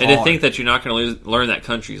Stone hard. And to think that you're not going to learn that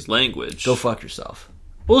country's language... Go fuck yourself.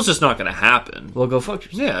 Well, it's just not going to happen. Well, go fuck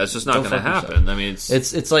yourself. Yeah, it's just not going to happen. Yourself. I mean,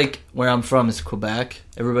 it's like where I'm from is Quebec.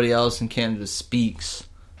 Everybody else in Canada speaks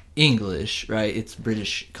English, right? It's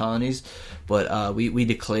British colonies, but we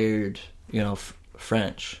declared, you know,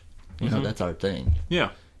 French. You know, that's our thing.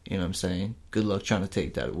 Yeah, you know what I'm saying. Good luck trying to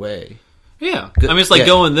take that away. Yeah, I mean, it's like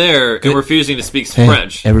going there and refusing to speak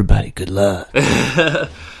French. Everybody, good luck.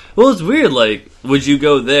 Well, it's weird. Like, would you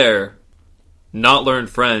go there, not learn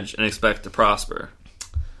French, and expect to prosper?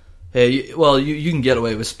 Hey, you can get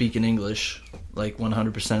away with speaking English like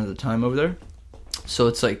 100% of the time over there. So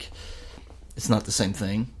it's like, it's not the same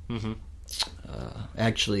thing. Mm-hmm.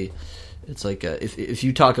 Actually, it's like if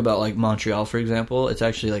you talk about like Montreal, for example, it's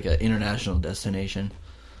actually like an international destination.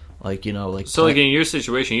 Like, you know, like... So, like, in your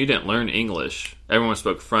situation, you didn't learn English. Everyone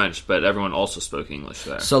spoke French, but everyone also spoke English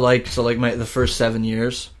there. So the first 7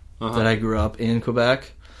 years that I grew up in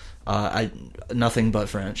Quebec, I nothing but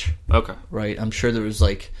French. Okay. Right? I'm sure there was,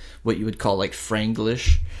 like, what you would call, like,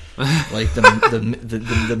 Franglish. Like,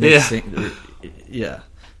 the mixing... Yeah.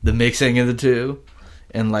 The mixing of the two.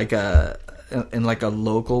 And, like, in, like, a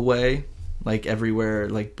local way. Like, everywhere,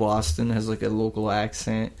 like, Boston has, like, a local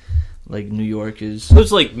accent. Like New York is...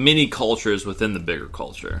 There's like mini cultures within the bigger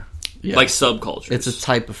culture. Yeah. Like subcultures. It's a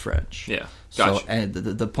type of French. Yeah. Gotcha. So, and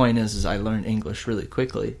the point is I learned English really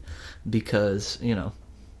quickly because, you know,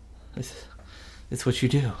 it's what you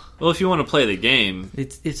do. Well, if you want to play the game...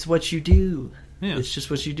 It's what you do. Yeah. It's just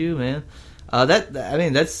what you do, man. I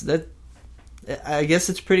guess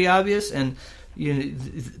it's pretty obvious, and you know,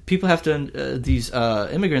 people have to... these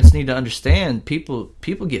immigrants need to understand, people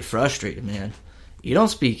get frustrated, man. You don't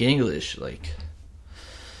speak English, like...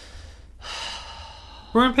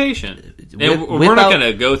 We're impatient. And we're not going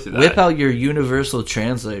to go through that. Whip out your universal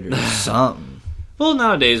translator or something. Well,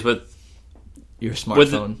 nowadays with... Your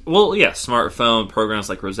smartphone. Smartphone, programs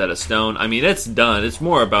like Rosetta Stone. I mean, it's done. It's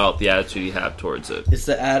more about the attitude you have towards it. It's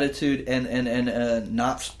the attitude, and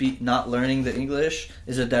not learning the English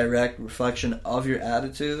is a direct reflection of your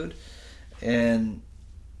attitude. And,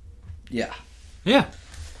 yeah. Yeah.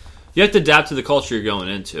 You have to adapt to the culture you're going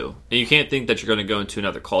into. And you can't think that you're going to go into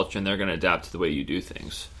another culture and they're going to adapt to the way you do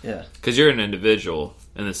things. Yeah. Because you're an individual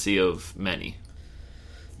in the sea of many.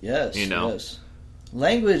 Yes, you know? Yes.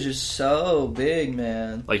 Language is so big,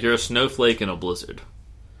 man. Like you're a snowflake in a blizzard.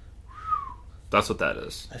 That's what that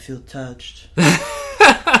is. I feel touched.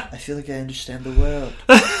 I feel like I understand the world.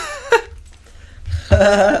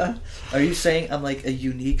 Are you saying I'm like a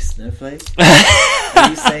unique snowflake? Are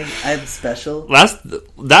you saying I'm special?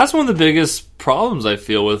 That's one of the biggest problems I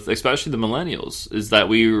feel with, especially the millennials, is that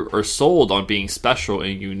we are sold on being special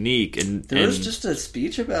and unique. And there was just a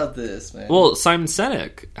speech about this, man. Well, Simon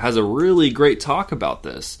Sinek has a really great talk about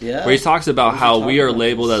this. Yeah. Where he talks about how we are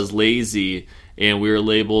labeled as lazy and we are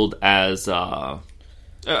labeled as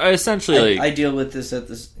essentially. I deal with this at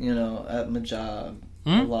my job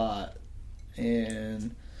a lot,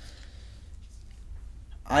 and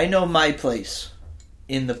I know my place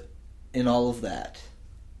in all of that.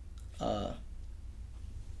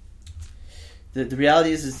 The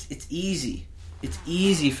reality is it's easy. It's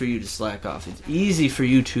easy for you to slack off. It's easy for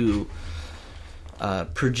you to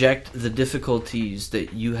project the difficulties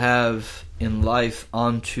that you have in life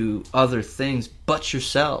onto other things but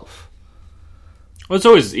yourself. Well, it's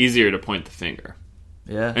always easier to point the finger.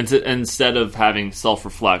 Yeah. Instead of having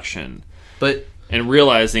self-reflection. But and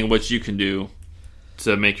realizing what you can do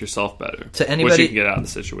to make yourself better. To anybody, what you can get out of the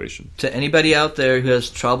situation. To anybody out there who has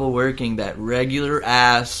trouble working that regular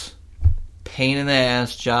ass, pain in the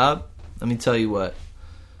ass job, let me tell you what.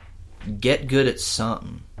 Get good at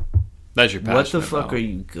something. That's your passion. What the fuck are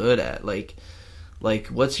you good at? Like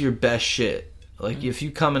what's your best shit? Like if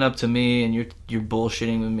you coming up to me and you're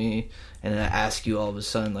bullshitting with me, and I ask you all of a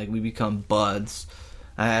sudden, like we become buds.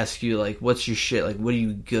 I ask you like, what's your shit? Like what are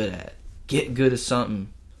you good at? Get good at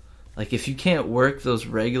something. Like if you can't work those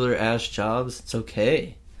regular ass jobs, it's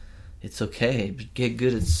okay. It's okay. But get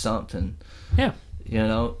good at something. Yeah. You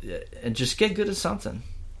know, and just get good at something.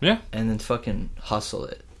 Yeah. And then fucking hustle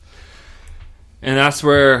it. And that's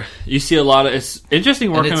where you see a lot of... It's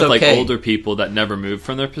interesting working with like older people that never moved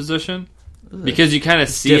from their position. Because you kind of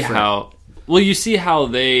see different. How... Well, you see how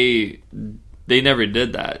they never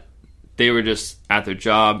did that. They were just at their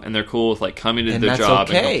job, and they're cool with like coming to their job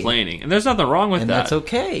and complaining. And there's nothing wrong with that. And that's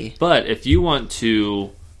okay. But if you want to...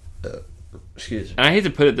 excuse me. And I hate to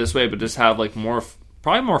put it this way, but just have like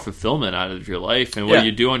probably more fulfillment out of your life and what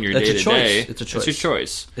you do on your day-to-day. It's a choice. It's your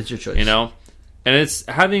choice. It's your choice. You know? And it's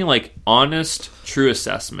having like honest, true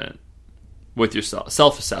assessment with yourself,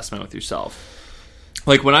 self-assessment with yourself.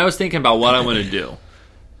 Like when I was thinking about what I want to do,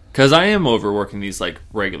 because I am overworking these like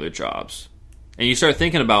regular jobs, and you start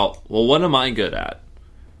thinking about, well, what am I good at?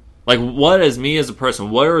 Like what is me as a person?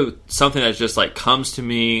 What are something that just like comes to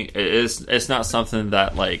me? It's not something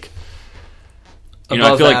that like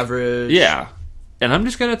above I feel average. Like, yeah. And I'm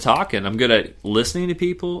just good at talking. I'm good at listening to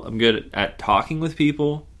people. I'm good at talking with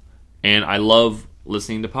people. And I love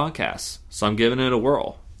listening to podcasts. So I'm giving it a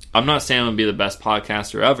whirl. I'm not saying I'm going to be the best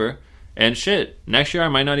podcaster ever. And shit, next year I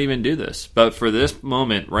might not even do this. But for this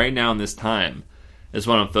moment, right now in this time, is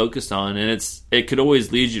what I'm focused on. And it could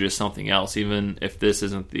always lead you to something else, even if this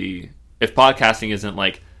isn't if podcasting isn't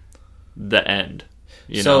like the end.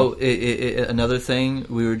 You know? Another thing,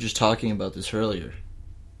 we were just talking about this earlier.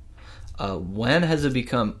 When has it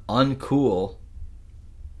become uncool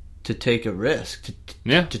to take a risk,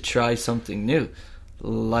 to try something new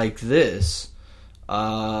like this?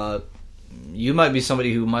 You might be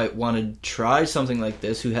somebody who might want to try something like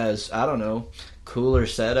this, who has, I don't know, cooler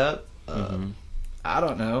setup. I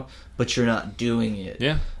don't know, but you're not doing it.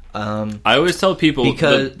 Yeah. I always tell people,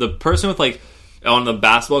 because the person with like on the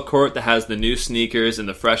basketball court that has the new sneakers and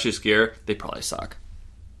the freshest gear, they probably suck.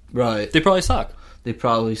 Right. They probably suck. They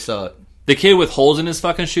probably suck. The kid with holes in his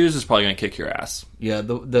fucking shoes is probably going to kick your ass. Yeah,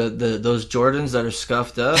 those Jordans that are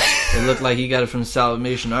scuffed up, they look like he got it from the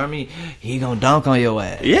Salvation Army, he going to dunk on your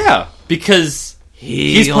ass. Yeah, because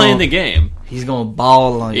he's playing the game. He's going to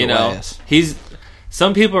ball on your ass.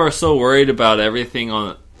 Some people are so worried about everything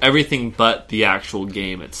but the actual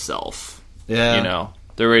game itself. Yeah. You know,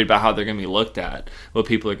 they're worried about how they're going to be looked at, what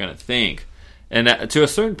people are going to think. And to a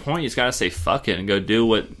certain point, you just got to say fuck it and go do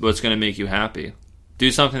what's going to make you happy.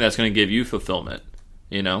 Do something that's going to give you fulfillment,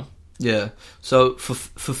 you know? Yeah. So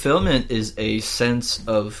fulfillment is a sense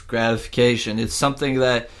of gratification. It's something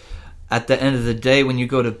that at the end of the day, when you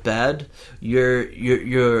go to bed,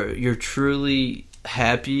 you're truly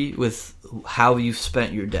happy with how you've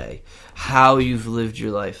spent your day, how you've lived your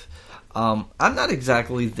life. I'm not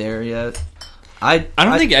exactly there yet. I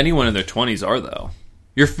don't think anyone in their 20s are, though.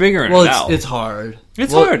 You're figuring it out. It's hard.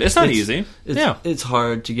 It's hard. It's not easy. It's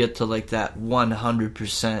hard to get to like that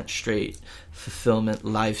 100% straight fulfillment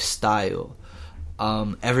lifestyle.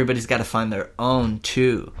 Everybody's got to find their own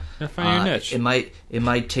too. Find your niche. It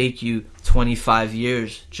might take you 25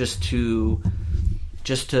 years just to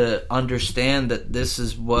understand that this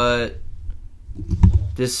is one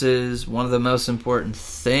of the most important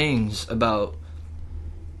things about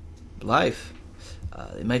life.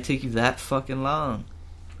 It might take you that fucking long.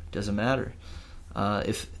 Doesn't matter.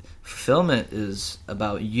 If fulfillment is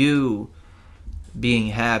about you being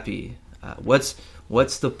happy, what's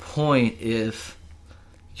the point if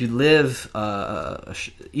you live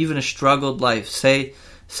even a struggled life? Say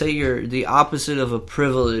you're the opposite of a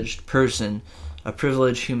privileged person, a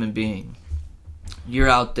privileged human being. You're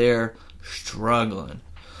out there struggling,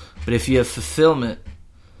 but if you have fulfillment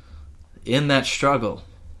in that struggle,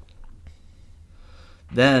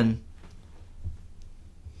 then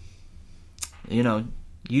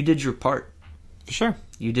you did your part. For sure.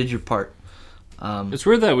 You did your part. It's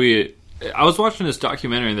weird that I was watching this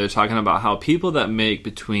documentary and they're talking about how people that make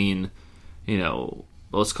between,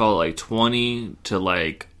 let's call it like 20 to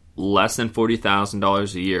like less than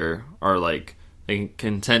 $40,000 a year are like they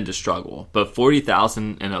can tend to struggle. But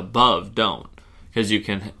 40,000 and above don't, because you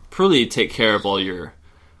can really take care of all your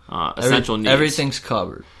essential needs. Everything's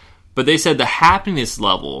covered. But they said the happiness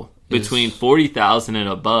level between 40,000 and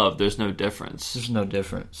above, there's no difference. There's no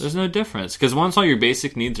difference. There's no difference, because once all your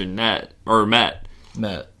basic needs are met,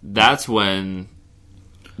 that's when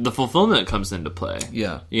the fulfillment comes into play.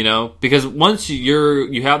 Yeah. You know, because once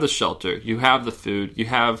you have the shelter, you have the food, you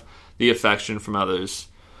have the affection from others.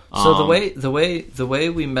 So the way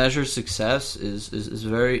we measure success is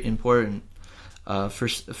very important.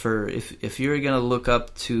 For if you're going to look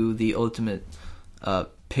up to the ultimate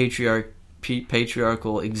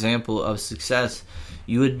patriarchal example of success,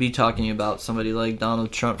 you would be talking about somebody like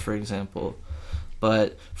Donald Trump, for example.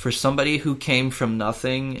 But for somebody who came from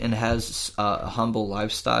nothing and has a humble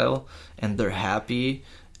lifestyle, and they're happy,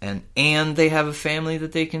 and they have a family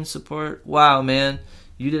that they can support, wow, man,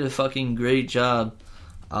 you did a fucking great job.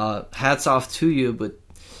 Hats off to you, but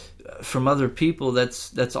from other people,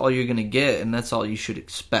 that's all you're gonna get, and that's all you should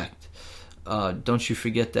expect. Don't you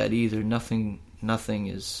forget that either. Nothing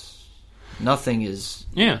is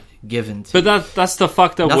given to. But that's the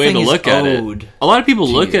fucked up way to look at it. A lot of people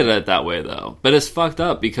look at it that way, though. But it's fucked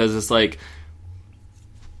up, because it's like,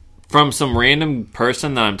 from some random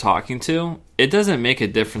person that I'm talking to, it doesn't make a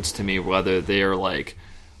difference to me whether they're like,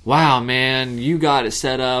 wow, man, you got it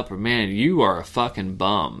set up, or man, you are a fucking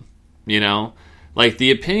bum. You know? Like, the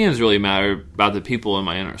opinions really matter about the people in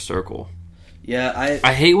my inner circle. Yeah,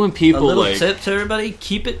 I hate when people, a little tip to everybody,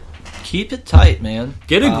 keep it tight, man.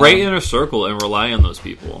 Get a great inner circle and rely on those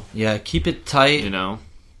people. Yeah, keep it tight. You know?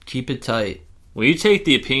 Keep it tight. When you take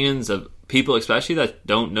the opinions of people, especially that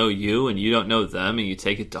don't know you and you don't know them, and you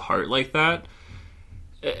take it to heart like that,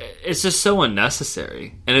 it's just so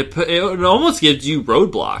unnecessary. And it almost gives you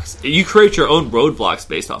roadblocks. You create your own roadblocks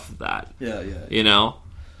based off of that. Yeah. You know?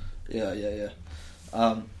 Yeah.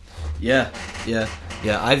 Yeah.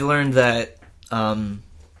 I've learned that, you're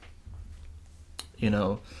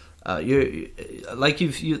like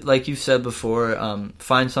you've said before.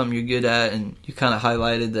 Find something you're good at, and you kind of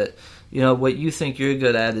highlighted that. You know, what you think you're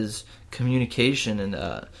good at is communication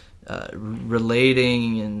and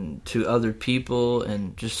relating and to other people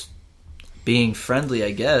and just being friendly,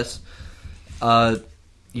 I guess.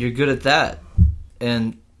 You're good at that,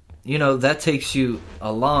 and you know that takes you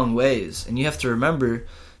a long ways. And you have to remember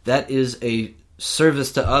that is a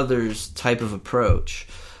service to others type of approach.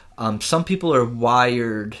 Some people are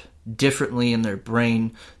wired differently in their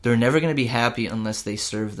brain. They're never going to be happy unless they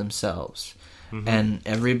serve themselves. Mm-hmm. And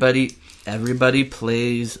everybody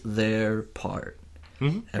plays their part.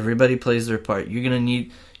 Mm-hmm. Everybody plays their part. You're gonna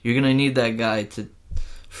need that guy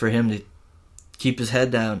for him to keep his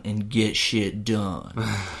head down and get shit done.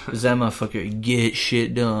 Because that motherfucker get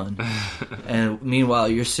shit done. And meanwhile,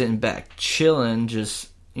 you're sitting back chilling, just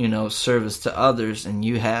service to others, and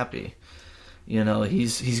you happy.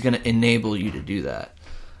 He's gonna enable you to do that.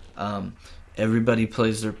 Everybody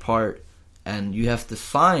plays their part, and you have to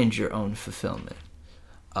find your own fulfillment.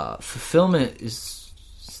 Fulfillment it's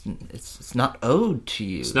not owed to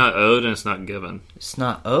you. It's not owed, and it's not given. It's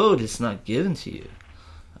not owed. It's not given to you.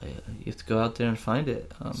 You have to go out there and find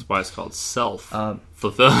it. That's why it's called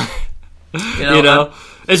self-fulfillment.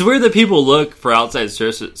 It's weird that people look for outside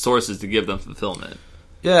sources to give them fulfillment.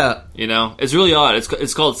 Yeah. It's really odd.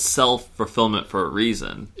 It's called self-fulfillment for a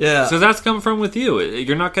reason. Yeah. So that's coming from with you.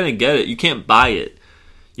 You're not going to get it. You can't buy it.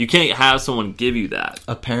 You can't have someone give you that.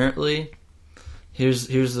 Apparently, here's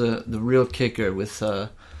the real kicker with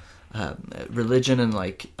religion and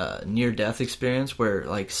near-death experience, where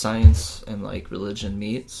science and religion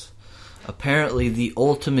meets. Apparently, the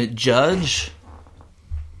ultimate judge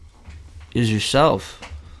is yourself.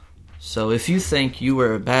 So if you think you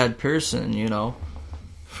were a bad person,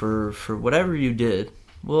 for whatever you did,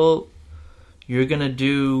 well, you're gonna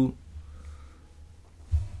do.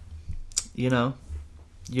 If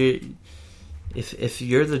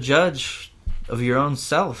you're the judge of your own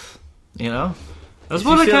self, that's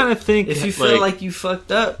what I kind of think. If you feel like you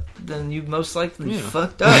fucked up, then you most likely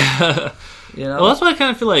fucked up. Well, that's what I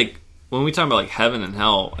kind of feel like when we talk about heaven and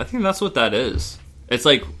hell. I think that's what that is. It's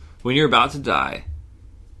like when you're about to die,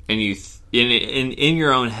 and you in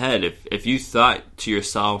your own head, if you thought to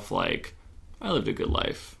yourself I lived a good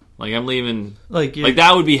life, I'm leaving,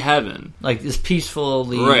 that would be heaven, this peaceful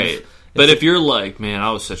leave, right? But if you're man,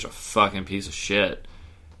 I was such a fucking piece of shit,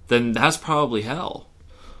 then that's probably hell.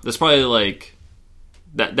 That's probably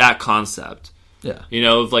that concept. Yeah.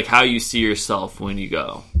 Of how you see yourself when you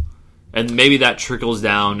go. And maybe that trickles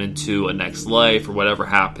down into a next life or whatever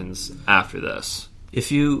happens after this.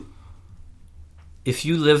 If you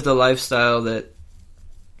live the lifestyle that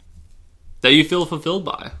that you feel fulfilled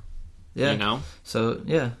by. Yeah. You know? So,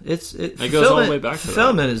 yeah. It goes all the way back to that.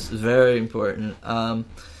 Fulfillment is very important.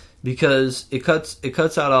 Because it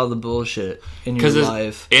cuts out all the bullshit in your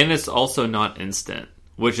life. And it's also not instant,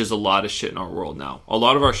 which is a lot of shit in our world now. A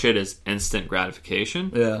lot of our shit is instant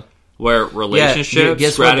gratification. Yeah. Where relationships...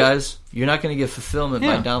 guess what, guys? You're not going to get fulfillment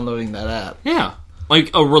by downloading that app. Yeah.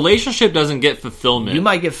 Like, a relationship doesn't get fulfillment. You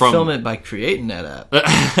might get fulfillment by creating that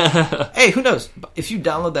app. Hey, who knows? If you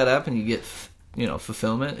download that app and you get,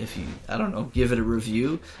 fulfillment, if you, I don't know, give it a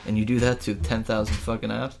review, and you do that to 10,000 fucking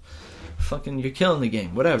apps, fucking, you're killing the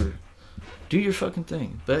game. Whatever. Do your fucking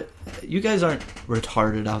thing. But you guys aren't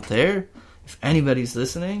retarded out there. If anybody's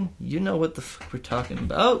listening, you know what the fuck we're talking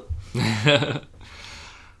about.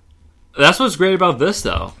 That's what's great about this,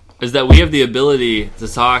 though, is that we have the ability to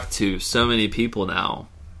talk to so many people now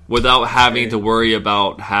without having to worry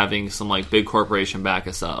about having some like big corporation back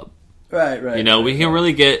us up. Right. We can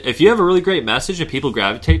really get, if you have a really great message and people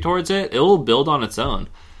gravitate towards it, it will build on its own.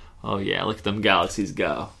 Oh yeah, look at them galaxies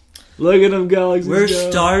go. Look at them galaxies We're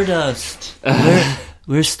go. Stardust.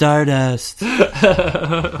 We're Stardust.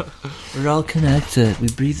 We're all connected. We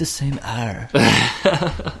breathe the same air.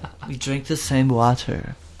 We drink the same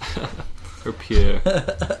water. We're pure.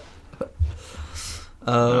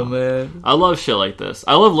 Oh, man. I love shit like this.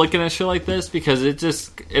 I love looking at shit like this because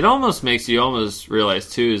it almost makes you almost realize,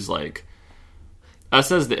 too, is like,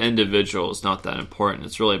 us as the individual is not that important.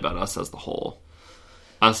 It's really about us as the whole.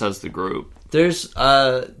 Us as the group. There's,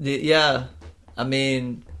 yeah. I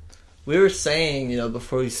mean, we were saying,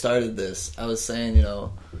 before we started this, I was saying,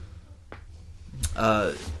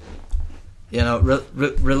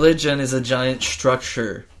 religion is a giant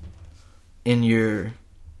structure in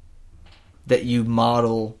that you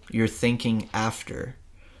model your thinking after.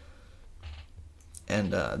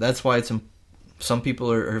 And that's why some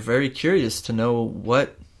people are very curious to know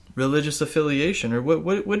what religious affiliation, or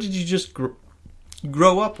what did you just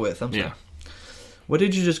grow up with? I'm sorry. Yeah. What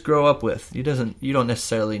did you just grow up with? You don't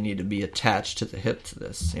necessarily need to be attached to the hip to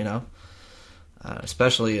this,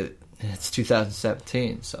 especially it's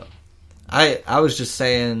 2017. So I was just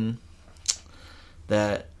saying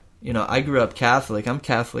that, I grew up Catholic. I'm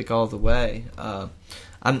Catholic all the way.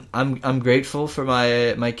 I'm grateful for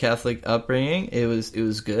my Catholic upbringing. It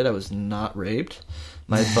was good. I was not raped.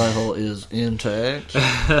 My butthole is intact.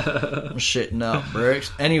 I'm shitting out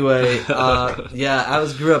bricks. Anyway,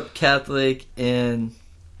 I grew up Catholic, and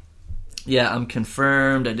I'm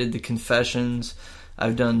confirmed. I did the confessions.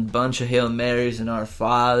 I've done a bunch of Hail Marys and Our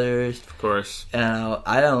Fathers. Of course. And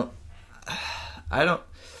I don't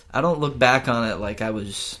look back on it like I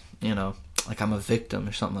was, like I'm a victim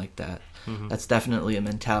or something like that. Mm-hmm. That's definitely a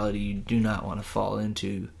mentality you do not want to fall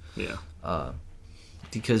into. Yeah.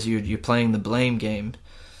 Because you're playing the blame game.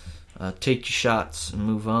 Take your shots and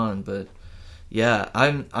move on. But yeah,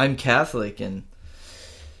 I'm Catholic, and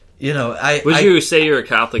would you say you're a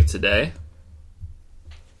Catholic today?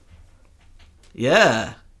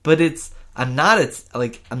 Yeah, but I'm not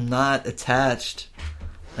attached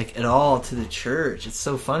like at all to the church. It's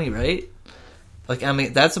so funny, right? Like, I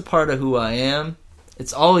mean, that's a part of who I am.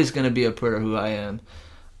 It's always going to be a part of who I am.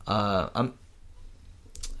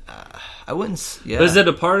 I wouldn't. Yeah. But is it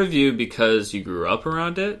a part of you because you grew up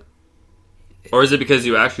around it, or is it because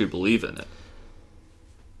you actually believe in it?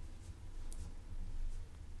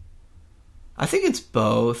 I think it's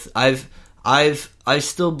both. I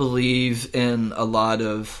still believe in a lot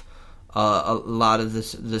of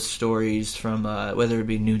the stories from whether it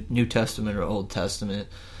be New Testament or Old Testament.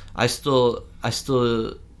 I still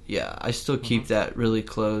keep that really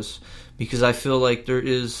close because I feel like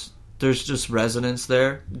there's just resonance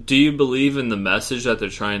there. Do you believe in the message that they're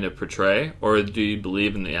trying to portray, or do you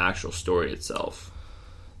believe in the actual story itself?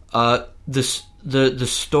 The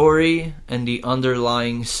story and the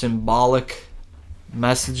underlying symbolic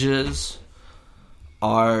messages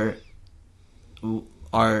are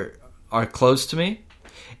close to me.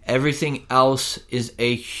 Everything else is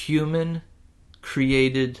a human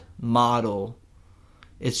created model.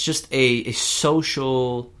 It's just a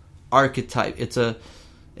social archetype. It's a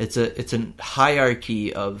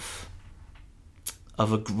hierarchy of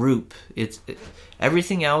a group.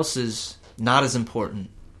 Everything else is not as important.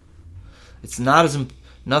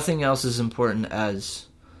 Nothing else is important as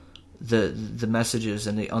the messages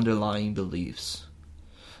and the underlying beliefs.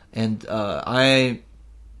 And I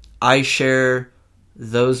share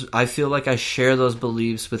those. I feel like I share those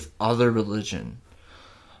beliefs with other religion.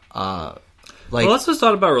 Well, let's just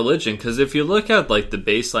talk about religion, because if you look at like the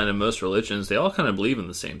baseline of most religions, they all kind of believe in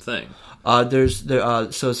the same thing.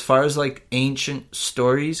 So as far as like ancient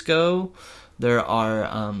stories go, there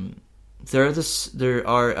are there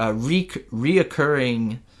are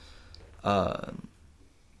reoccurring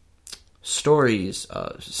stories,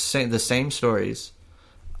 the same stories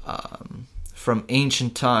from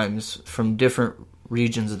ancient times, from different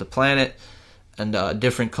regions of the planet and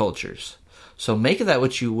different cultures. So make of that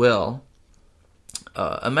what you will.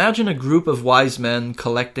 Imagine a group of wise men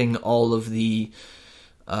collecting all of the...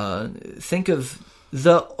 think of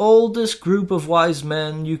the oldest group of wise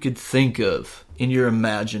men you could think of in your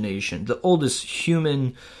imagination. The oldest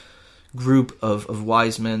human group of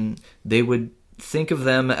wise men. They would think of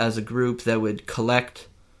them as a group that would collect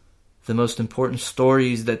the most important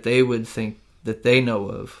stories that they would think that they know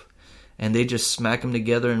of. And they just smack them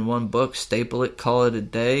together in one book, staple it, call it a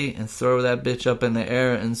day, and throw that bitch up in the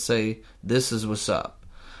air and say, this is what's up.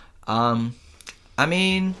 I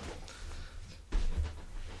mean...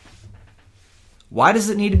 why does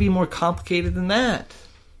it need to be more complicated than that?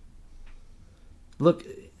 Look,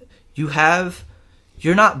 you're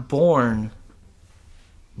not born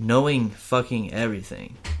knowing fucking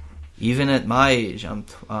everything. Even at my age, I'm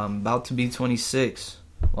about to be 26.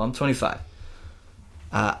 Well, I'm 25.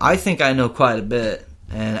 I think I know quite a bit,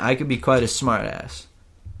 and I could be quite a smart ass.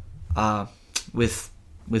 With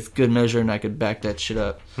good measure, and I could back that shit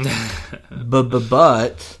up.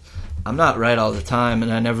 But I'm not right all the time,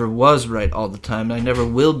 and I never was right all the time, and I never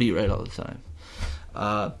will be right all the time.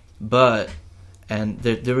 And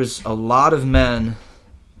there was a lot of men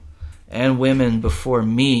and women before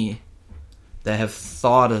me that have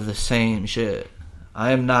thought of the same shit.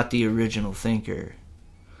 I am not the original thinker.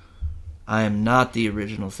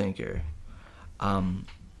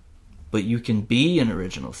 But you can be an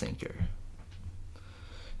original thinker.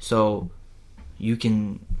 So you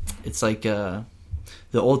can... it's like... the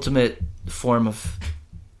ultimate form of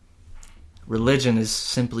religion is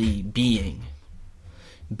simply being.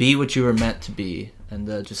 Be what you were meant to be, and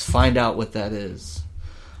just find out what that is.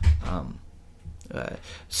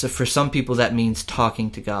 So for some people that means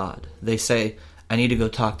talking to God. They say, I need to go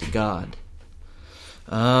talk to God.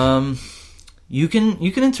 You can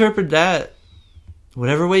interpret that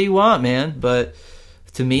whatever way you want, man, but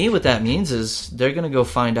to me what that means is they're going to go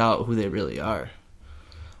find out who they really are.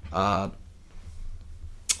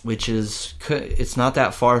 Which is, it's not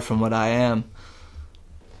that far from what I am.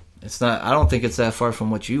 I don't think it's that far from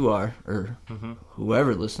what you are, or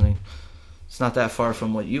whoever listening. It's not that far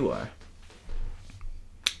from what you are.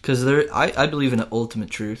 Because I believe in an ultimate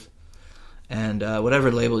truth. And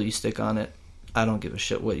whatever label you stick on it, I don't give a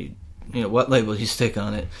shit what label you stick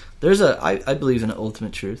on it. I believe in an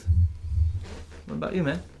ultimate truth. What about you,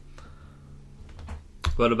 man?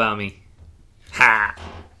 What about me? Ha!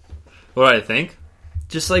 What do I think?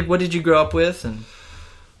 Just like, what did you grow up with?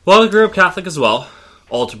 Well, I grew up Catholic as well.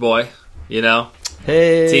 Altar boy, you know.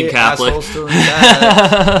 Hey, Team Catholic. still in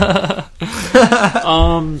the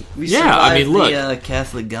yeah, I mean, look. The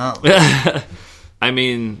Catholic gauntlet. I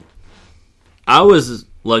mean, I was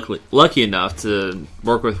lucky enough to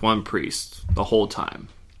work with one priest the whole time.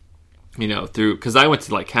 You know, because I went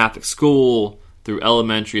to like Catholic school, through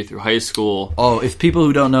elementary, through high school. Oh, if people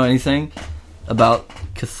who don't know anything about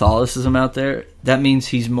Catholicism out there, that means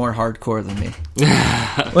he's more hardcore than me.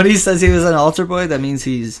 When he says he was an altar boy, that means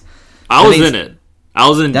he's... I was in it. I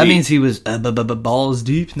was in that deep. Means he was balls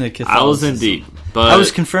deep in the Catholicism. I was in deep. But I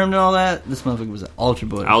was confirmed in all that. This motherfucker was an altar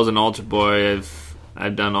boy. I was an altar boy.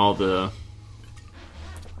 I've done all the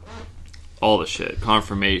shit.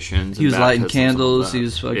 Confirmations. He was lighting candles. He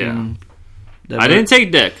was fucking... Yeah. I didn't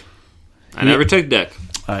take dick. I never took dick.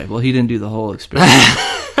 Alright, well, he didn't do the whole experience.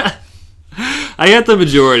 I got the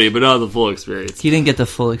majority, but not the full experience. He didn't get the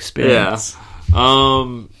full experience.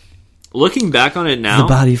 Yeah. Looking back on it now... The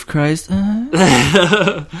body of Christ.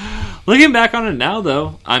 Looking back on it now,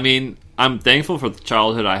 though, I mean, I'm thankful for the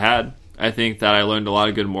childhood I had. I think that I learned a lot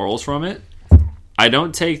of good morals from it. I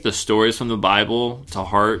don't take the stories from the Bible to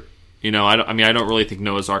heart. You know, I don't really think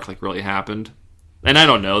Noah's Ark like really happened. And I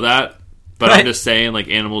don't know that. But right. I'm just saying, like,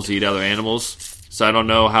 animals eat other animals. So I don't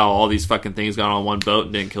know how all these fucking things got on one boat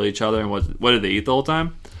and didn't kill each other. And what did they eat the whole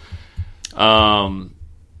time?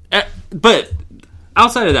 But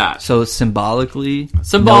outside of that... So symbolically...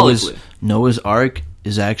 Noah's Ark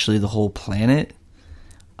is actually the whole planet.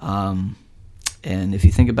 And if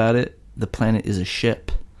you think about it, the planet is a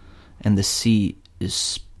ship. And the sea is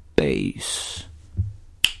space.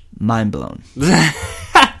 Mind blown.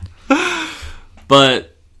 But...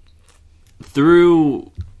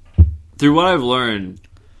 Through what I've learned,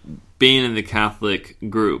 being in the Catholic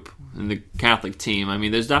group, in the Catholic team, I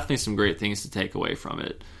mean, there's definitely some great things to take away from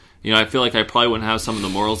it. You know, I feel like I probably wouldn't have some of the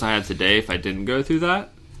morals I had today if I didn't go through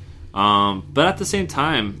that. But at the same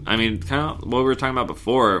time, I mean, kind of what we were talking about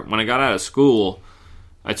before, when I got out of school,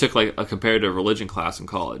 I took like a comparative religion class in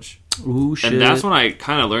college. Ooh, shit. And that's when I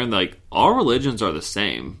kind of learned like all religions are the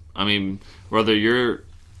same. I mean, whether you're,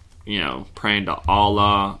 praying to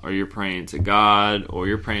Allah or you're praying to God or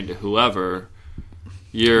you're praying to whoever,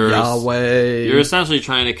 you're essentially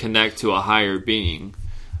trying to connect to a higher being.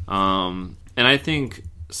 And I think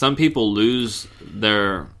some people lose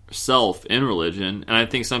their self in religion, and I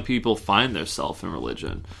think some people find their self in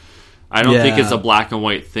religion. I don't think it's a black and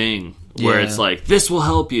white thing where it's like, this will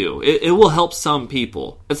help you. It will help some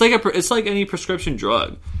people. It's like any prescription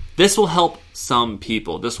drug. This will help some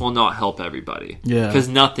people. This will not help everybody. Yeah, because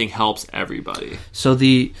nothing helps everybody.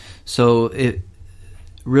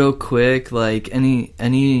 Real quick, like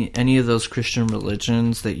any of those Christian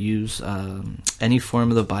religions that use any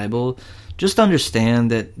form of the Bible, just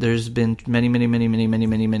understand that there's been many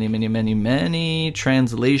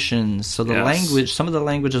translations. So the language, some of the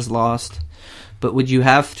language is lost, but what you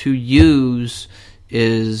have to use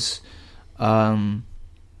is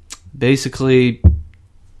basically,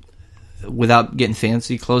 without getting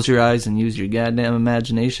fancy, close your eyes and use your goddamn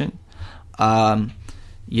imagination.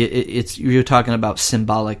 You're talking about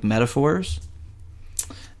symbolic metaphors,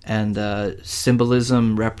 and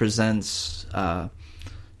symbolism represents, the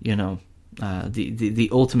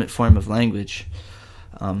ultimate form of language.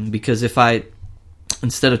 Because if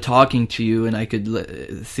instead of talking to you, and I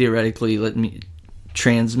could theoretically let me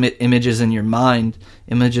transmit images in your mind,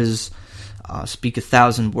 images speak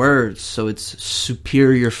 1,000 words, so it's a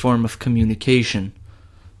superior form of communication.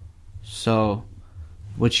 So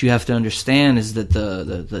what you have to understand is that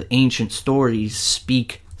the ancient stories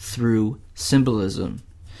speak through symbolism,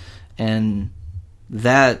 and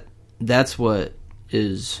that's what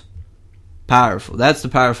is powerful. That's the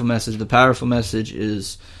powerful message. The powerful message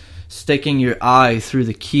is sticking your eye through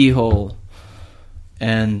the keyhole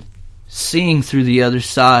and seeing through the other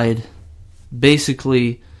side,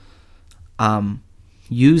 basically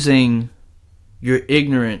using your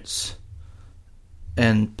ignorance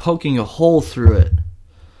and poking a hole through it.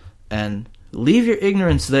 And leave your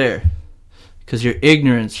ignorance there, because your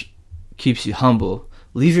ignorance keeps you humble.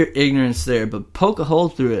 Leave your ignorance there, but poke a hole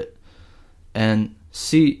through it and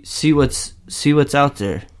see what's out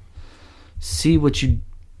there. See what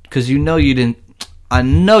because you didn't. I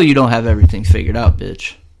know you don't have everything figured out,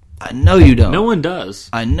 bitch. I know you don't. No one does.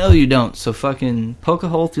 I know you don't. So fucking poke a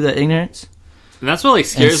hole through that ignorance. And that's what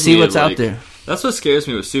scares me. See what's out there. That's what scares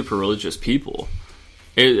me with super religious people.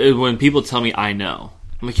 When people tell me I know.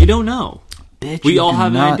 I'm like, you don't know. Bitch, we all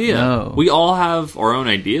have an idea. Know. We all have our own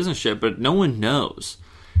ideas and shit, but no one knows.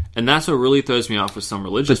 And that's what really throws me off with some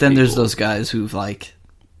religious people. But then there's those guys who've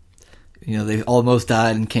they almost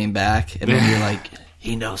died and came back, and then you're like,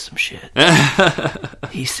 he knows some shit.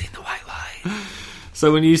 He's seen the white light.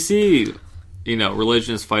 So when you see,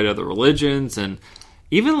 religions fight other religions, and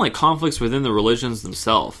even like conflicts within the religions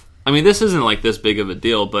themselves. I mean, this isn't like this big of a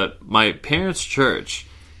deal, but my parents' church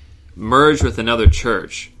merged with another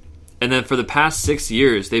church, and then for the past 6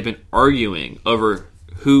 years they've been arguing over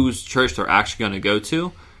whose church they're actually going to go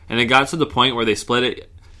to, and it got to the point where they split it.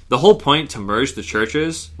 The whole point to merge the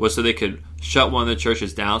churches was so they could shut one of the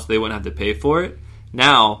churches down so they wouldn't have to pay for it.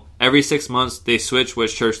 Now every 6 months they switch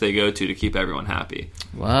which church they go to keep everyone happy.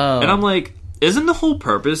 Wow. And I'm like, isn't the whole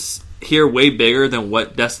purpose here way bigger than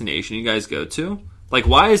what destination you guys go to? Like,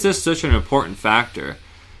 why is this such an important factor?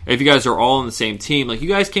 If you guys are all on the same team, like, you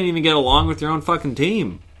guys can't even get along with your own fucking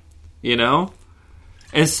team, And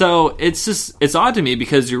so it's odd to me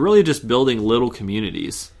because you're really just building little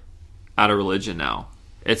communities out of religion now.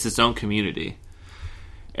 It's its own community.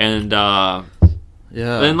 And,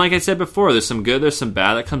 and like I said before, there's some good, there's some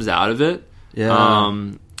bad that comes out of it.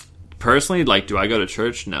 Yeah. Personally, like, do I go to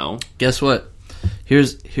church? No. Guess what?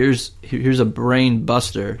 Here's a brain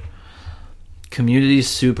buster. Community is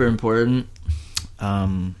super important.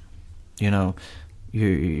 Those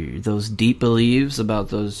deep beliefs about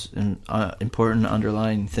those important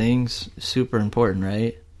underlying things, super important,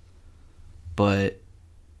 right? But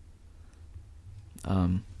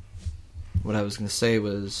what I was going to say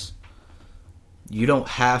was, you don't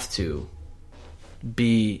have to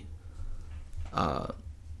be a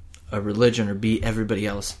religion or be everybody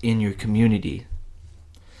else in your community.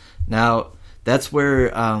 Now, that's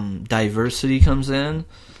where diversity comes in,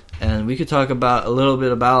 and we could talk about a little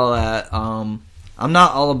bit about that. I'm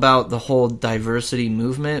not all about the whole diversity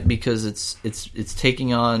movement because it's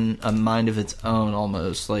taking on a mind of its own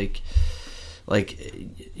almost. Like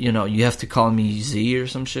you have to call me Z or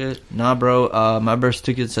some shit. Nah, bro. My birth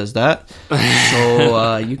certificate says that,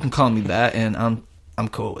 so you can call me that, and I'm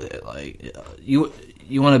cool with it. Like you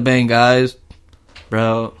you want to bang guys,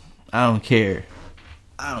 bro, I don't care.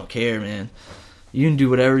 I don't care, man. You can do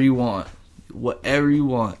whatever you want. Whatever you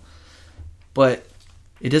want. But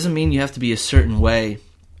it doesn't mean you have to be a certain way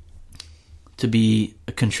to be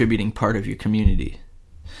a contributing part of your community.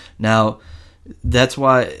 Now, that's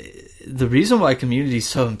why the reason why community is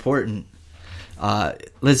so important.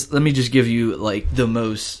 Let me just give you like the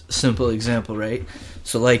most simple example, right?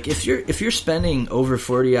 So like if you're spending over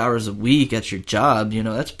 40 hours a week at your job,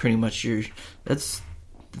 that's pretty much that's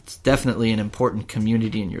definitely an important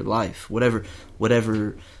community in your life. Whatever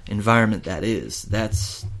environment that is.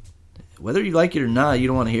 That's whether you like it or not, you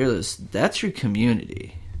don't want to hear this. That's your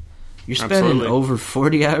community. You're spending over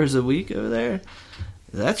 40 hours a week over there.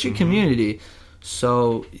 That's your community.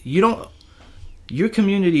 So your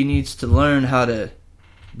community needs to learn how to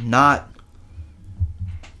not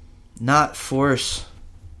force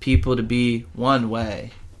people to be one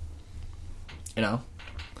way. Yeah,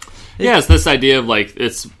 it's this idea of like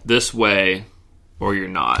it's this way or you're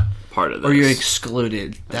not part of this. Or you're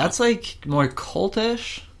excluded. That's like more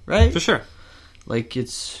cultish, right? For sure. Like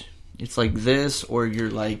it's like this or you're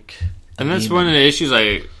like and that's one of the issues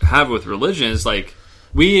I have with religion is like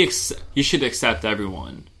you should accept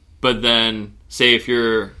everyone. But then say if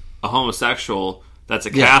you're a homosexual that's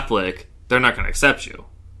a Catholic, they're not going to accept you.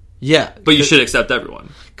 Yeah. But you should accept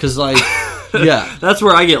everyone. Because, like, yeah. That's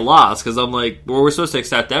where I get lost, because I'm like, well, we're supposed to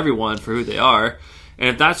accept everyone for who they are. And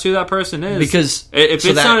if that's who that person is, because if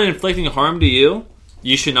it's not inflicting harm to you,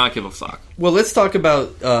 you should not give a fuck. Well, let's talk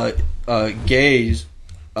about gays.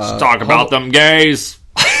 Let's talk about them gays.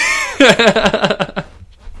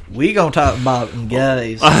 We gonna talk about them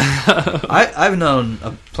gays. I've known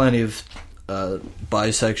plenty of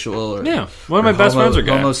bisexual or one of my best friends are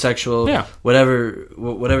gay. Homosexual,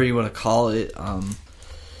 whatever you want to call it.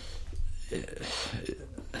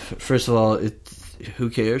 First of all, who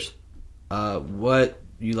cares? What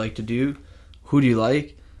you like to do? Who do you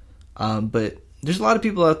like? But there's a lot of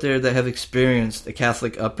people out there that have experienced a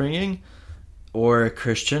Catholic upbringing or a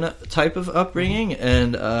Christian type of upbringing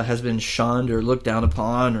and has been shunned or looked down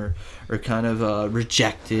upon or kind of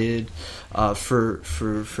rejected for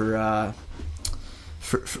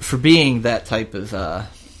being that type of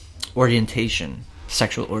orientation,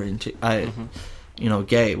 sexual orientation,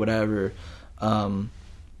 gay, whatever.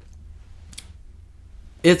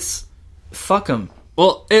 It's fuck them.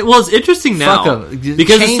 Well, it's interesting now because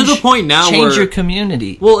it's to the point now change your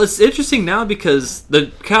community. Well, it's interesting now because the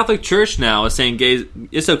Catholic Church now is saying gay.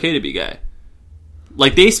 It's okay to be gay.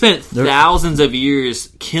 Like they spent thousands of years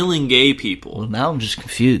killing gay people. Well, now I'm just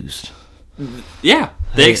confused. Yeah,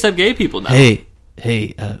 they accept gay people now. Hey,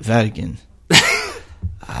 Vatican.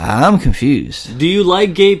 I'm confused. Do you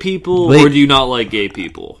like gay people or do you not like gay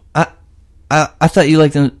people? I thought you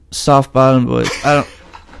liked them soft bottom boys.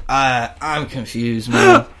 I'm confused,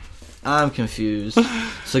 man. I'm confused.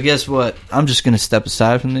 So guess what? I'm just going to step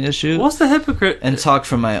aside from the issue. What's the hypocrite? And talk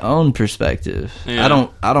from my own perspective. Yeah.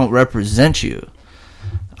 I don't represent you.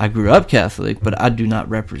 I grew up Catholic, but I do not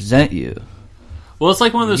represent you. Well, it's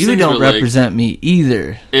like one of those things. You don't represent me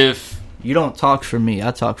either. If you don't talk for me,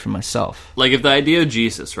 I talk for myself. Like if the idea of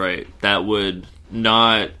Jesus, right, that would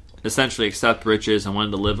not essentially accept riches and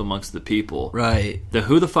wanted to live amongst the people, right? Then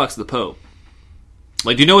who the fuck's the Pope?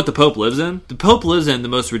 Like, do you know what the Pope lives in? The Pope lives in the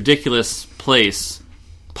most ridiculous place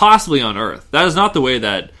possibly on earth. That is not the way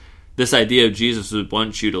that this idea of Jesus would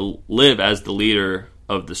want you to live as the leader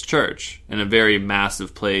of this church in a very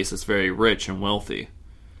massive place that's very rich and wealthy.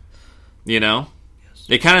 You know? Yes.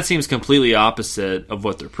 It kind of seems completely opposite of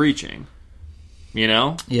what they're preaching. You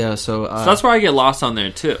know? Yeah, so that's where I get lost on there,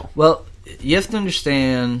 too. Well, you have to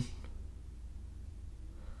understand.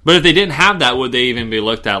 But if they didn't have that, would they even be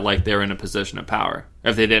looked at like they're in a position of power?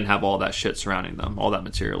 If they didn't have all that shit surrounding them, all that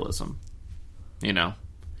materialism, you know?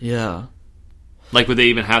 Yeah. Like, would they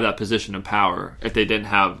even have that position of power if they didn't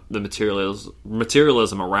have the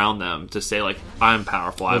materialism around them to say, like, I'm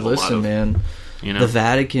powerful, I have a lot of... man, you know? The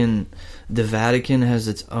Vatican has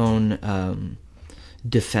its own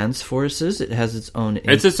defense forces. It has its own...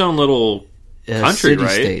 It's its own little country, right?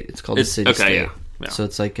 City-state. It's called a city-state. Yeah. So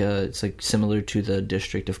it's like similar to the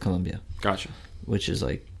District of Columbia. Gotcha. Which is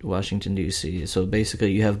like Washington, D.C. So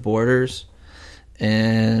basically you have borders,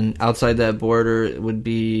 and outside that border it would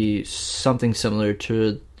be something similar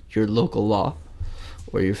to your local law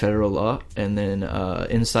or your federal law, and then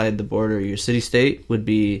inside the border your city-state would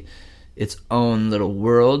be its own little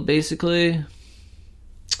world, basically.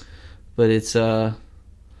 But it's... I'm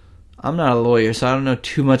not a lawyer, so I don't know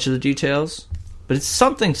too much of the details. But it's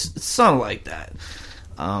something like that.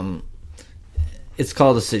 It's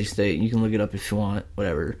called a city-state. You can look it up if you want,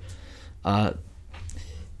 whatever.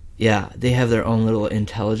 yeah, they have their own little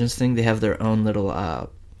intelligence thing. They have their own little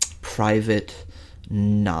private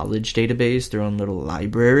knowledge database, their own little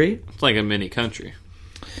library. It's like a mini country.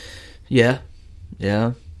 Yeah.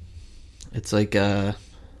 It's like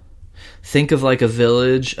think of like a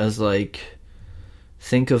village as like,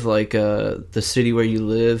 think of like the city where you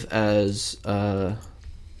live as I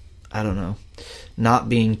don't know, not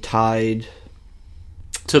being tied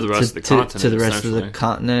to the rest of the continent. To the rest of the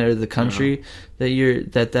continent or the country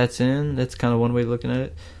that's in. That's kind of one way of looking at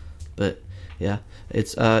it. But yeah,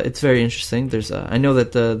 it's very interesting. There's I know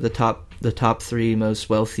that the top three most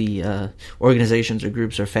wealthy organizations or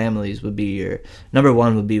groups or families would be your number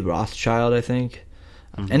one would be Rothschild, I think.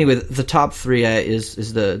 Mm-hmm. Anyway, the top three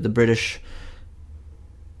is the British.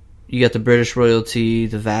 You got the British royalty,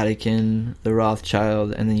 the Vatican, the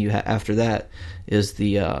Rothschild, and then you after that is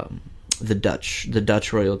the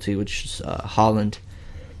Dutch royalty, which is Holland.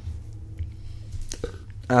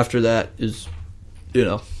 After that is,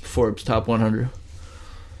 Forbes top 100.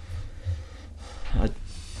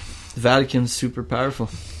 The Vatican's super powerful.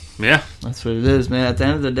 Yeah, that's what it is, man. At the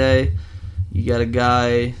end of the day, you got a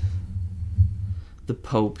guy, the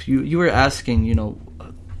Pope. You were asking,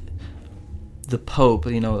 the Pope,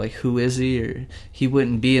 like who is he? Or he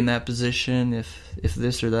wouldn't be in that position if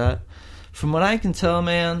this or that. From what I can tell,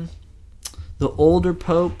 man, the older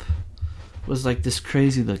Pope was like this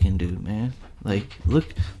crazy looking dude, man. Like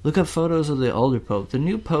look up photos of the older Pope. The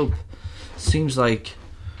new Pope seems like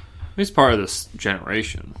he's part of this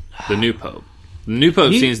generation. The new Pope. The new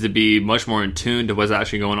Pope seems to be much more in tune to what's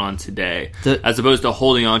actually going on today, as opposed to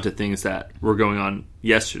holding on to things that were going on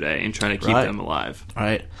yesterday and trying to keep them alive.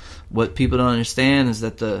 Right. What people don't understand is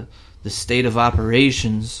that the state of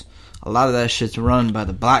operations, a lot of that shit's run by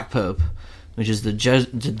the Black Pope, which is the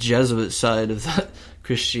Jesuit side of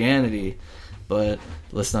Christianity. But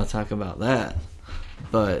let's not talk about that.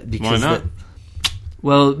 But because why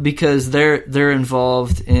not? Because they're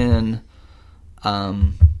involved in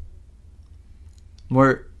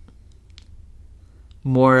more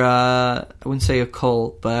I wouldn't say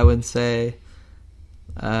occult, but I would say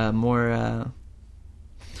more of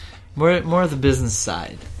the business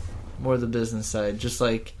side. More of the business side. Just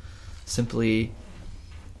like simply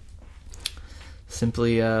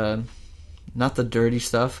not the dirty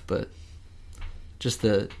stuff, but just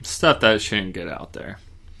the stuff that shouldn't get out there.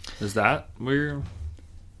 Is that where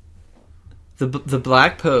the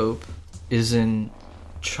Black Pope is in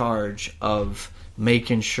charge of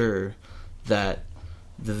making sure that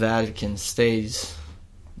the Vatican stays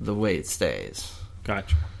the way it stays.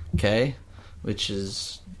 Gotcha. Okay, which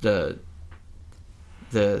is what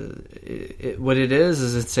it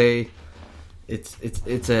is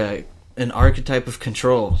it's an archetype of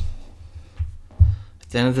control. At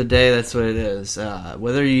the end of the day, that's what it is.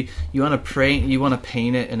 Whether you want to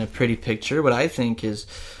paint it in a pretty picture, what I think is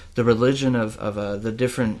the religion of the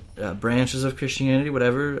different branches of Christianity,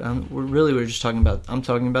 whatever. We're just talking about. I'm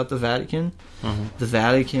talking about the Vatican. Mm-hmm. The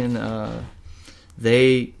Vatican,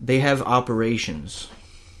 they have operations,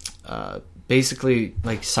 basically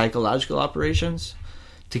like psychological operations,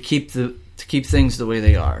 to keep things the way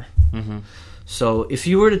they are. Mm-hmm. So if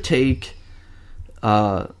you were to take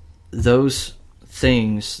those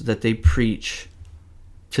things that they preach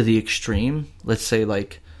to the extreme, let's say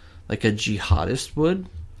like a jihadist would.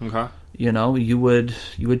 Okay. You would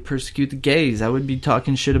persecute the gays. I would be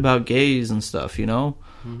talking shit about gays and stuff,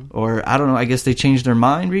 Mm-hmm. Or I don't know, I guess they changed their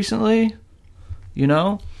mind recently,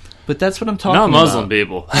 But that's what I'm talking about. Not Muslim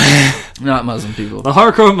people. Not Muslim people. The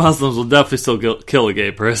hardcore Muslims will definitely still kill a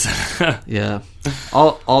gay person. Yeah.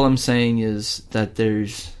 All I'm saying is that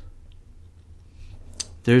there's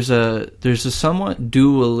a somewhat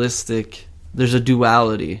dualistic, there's a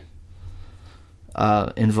duality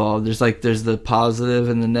involved. There's the positive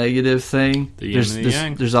and the negative thing. The yin and the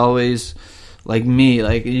yang. There's always, like me,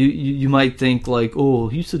 like you might think like, oh,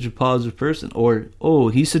 he's such a positive person, or oh,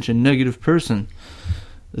 he's such a negative person.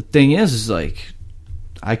 The thing is like,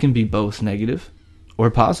 I can be both negative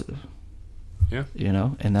or positive. Yeah.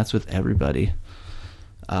 And that's with everybody.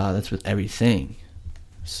 That's with everything.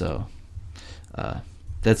 So,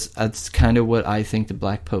 that's kind of what I think the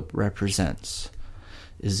Black Pope represents.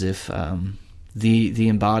 Is if the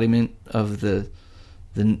embodiment of the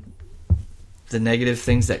negative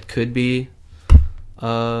things that could be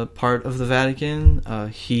part of the Vatican,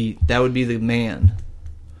 that would be the man,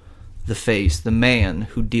 the face, the man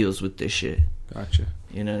who deals with this shit. Gotcha.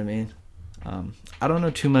 You know what I mean? I don't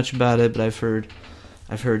know too much about it, but I've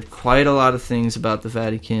heard quite a lot of things about the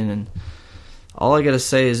Vatican, and all I gotta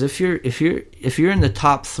say is if you're in the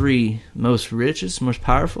top 3 most richest, most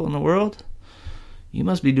powerful in the world, you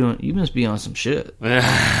must be on some shit.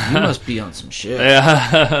 Yeah. You must be on some shit.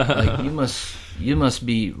 Yeah. Like you must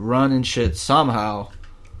be running shit somehow.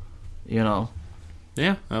 You know.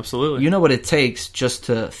 Yeah, absolutely. You know what it takes just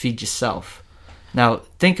to feed yourself. Now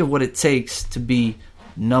think of what it takes to be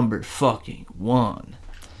number fucking one.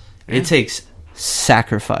 Yeah. It takes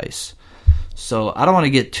sacrifice. So I don't want to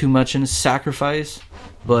get too much into sacrifice,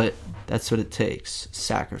 but that's what it takes.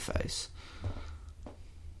 Sacrifice.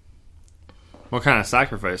 What kind of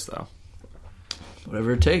sacrifice, though?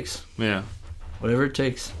 Whatever it takes. Yeah. Whatever it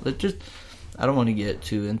takes. I don't want to get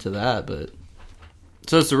too into that, but...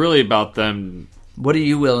 So it's really about them... What are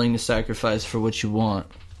you willing to sacrifice for what you want?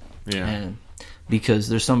 Yeah. And because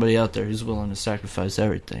there's somebody out there who's willing to sacrifice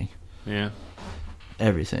everything. Yeah.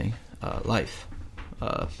 Everything. Life.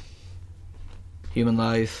 Human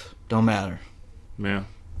life. Don't matter. Yeah.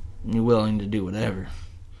 You're willing to do whatever.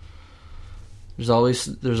 There's always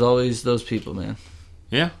those people, man.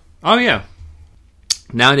 Yeah. Oh, yeah.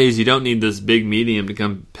 Nowadays, you don't need this big medium to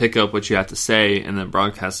come pick up what you have to say and then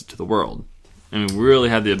broadcast it to the world. I mean, we really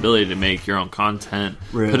have the ability to make your own content,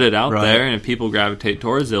 put it out there, and if people gravitate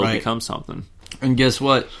towards it, it'll become something. And guess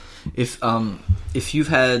what? If you've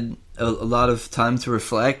had a lot of time to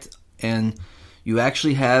reflect and you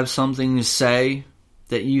actually have something to say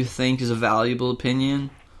that you think is a valuable opinion,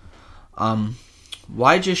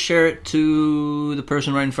 why just share it to the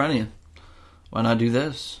person right in front of you? Why not do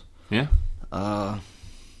this? Yeah.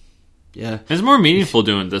 Yeah. It's more meaningful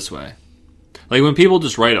doing it this way. Like when people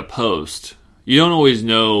just write a post, you don't always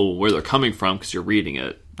know where they're coming from because you're reading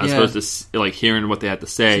it. As opposed to like hearing what they have to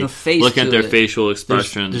say, looking at their facial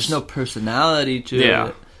expressions. There's no personality to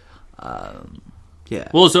it. Yeah.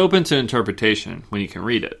 Well, it's open to interpretation when you can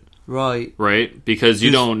read it. Right? Because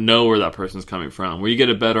you don't know where that person's coming from. Where you get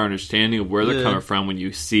a better understanding of where they're coming from when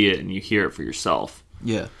you see it and you hear it for yourself.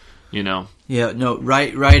 Yeah. You know? Yeah, no,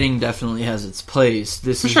 writing definitely has its place.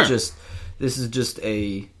 This is just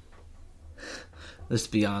a... Let's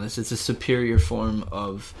be honest, it's a superior form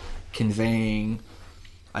of conveying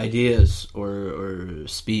ideas or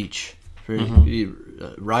speech.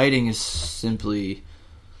 Writing is simply,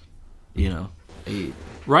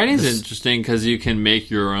 Writing's interesting because you can make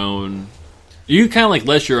your own... You kind of like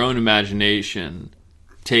let your own imagination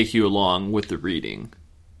take you along with the reading.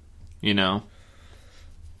 You know?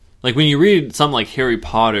 Like when you read something like Harry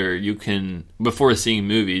Potter, you can, before seeing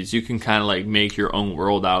movies, you can kind of like make your own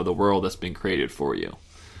world out of the world that's been created for you.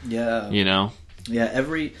 Yeah. You know? Yeah,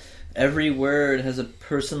 every word has a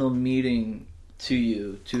personal meaning to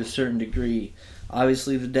you to a certain degree.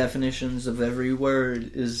 Obviously the definitions of every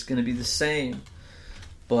word is going to be the same,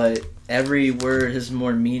 but every word has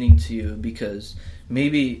more meaning to you because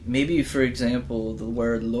maybe for example, the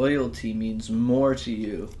word loyalty means more to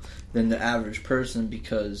you than the average person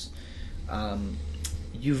because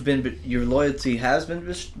your loyalty has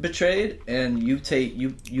been betrayed, and you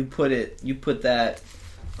put that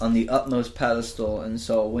on the utmost pedestal. And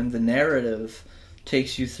so when the narrative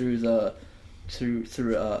takes you through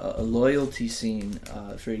a loyalty scene,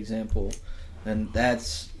 for example, and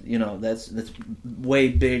that's way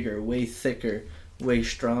bigger, way thicker, way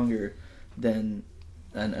stronger than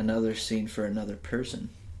another scene for another person,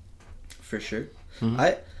 for sure. Mm-hmm.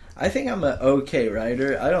 I think I'm an okay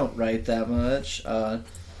writer. I don't write that much.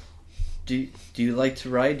 Do you like to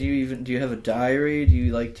write? Do you have a diary? Do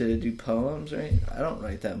you like to do poems? Right? I don't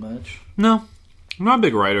write that much. No, I'm not a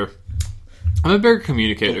big writer. I'm a bigger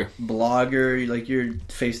communicator. Blogger, you're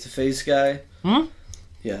face-to-face guy. Hmm?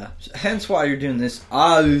 Yeah. Hence why you're doing this.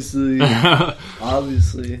 Obviously.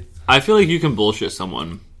 Obviously. I feel like you can bullshit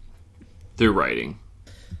someone through writing.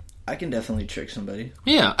 I can definitely trick somebody.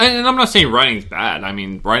 Yeah, and I'm not saying writing's bad. I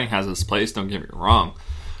mean, writing has its place, don't get me wrong.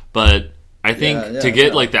 But I think to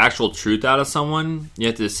get like the actual truth out of someone, you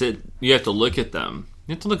have to look at them.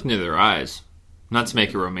 You have to look into their eyes. Not to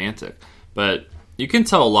make it romantic, but you can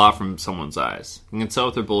tell a lot from someone's eyes. You can tell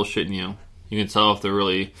if they're bullshitting you. You can tell if they're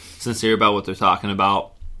really sincere about what they're talking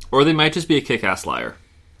about. Or they might just be a kick-ass liar.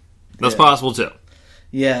 That's possible too.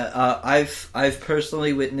 Yeah, I've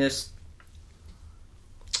personally witnessed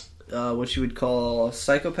what you would call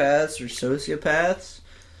psychopaths or sociopaths.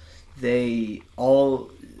 They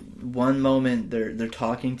all, one moment they're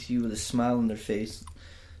talking to you with a smile on their face,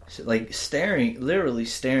 like literally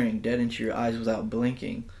staring dead into your eyes without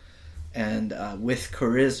blinking, and with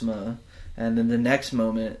charisma, and then the next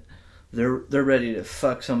moment they're ready to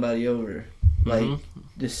fuck somebody over, like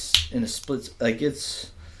just in a split. Like it's,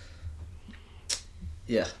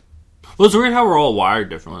 yeah. Well, it's weird how we're all wired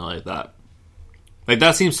differently like that. Like,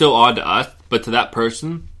 that seems so odd to us, but to that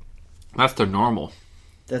person, that's their normal.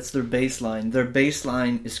 That's their baseline. Their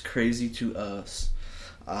baseline is crazy to us.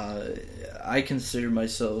 I consider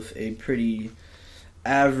myself a pretty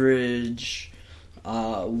average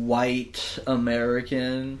white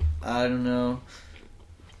American. I don't know.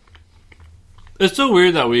 It's so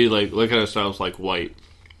weird that we like look at ourselves like white.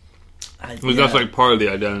 That's like part of the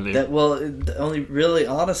identity.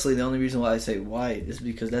 Honestly, the only reason why I say white is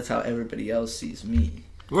because that's how everybody else sees me.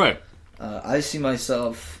 Right. I see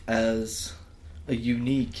myself as a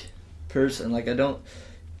unique person.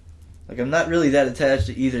 I'm not really that attached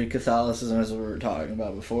to either Catholicism, as we were talking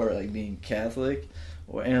about before, like being Catholic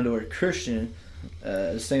or Christian.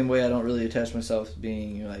 The same way I don't really attach myself to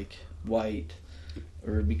being like white,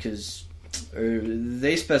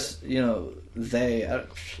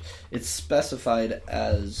 it's specified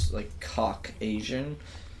as like Caucasian,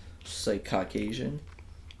 just like Caucasian.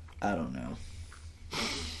 I don't know.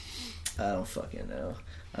 I don't fucking know.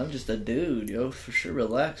 I'm just a dude, yo. For sure,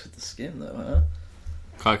 relax with the skin, though, huh?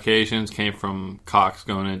 Caucasians came from cocks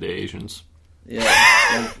going into Asians. Yeah,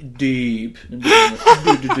 like deep. Deep.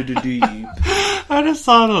 I just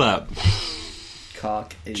thought of that.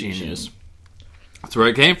 Caucasian. Genius. That's where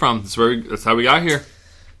it came from. That's how we got here.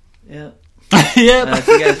 Yeah. Yeah. If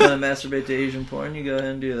you guys want to masturbate to Asian porn, you go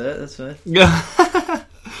ahead and do that. That's fine.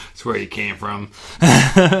 That's where you came from.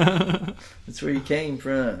 That's where you came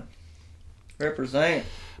from. Represent.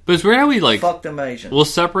 But it's weird how we like. Fuck them Asians. We'll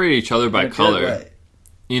separate each other by color.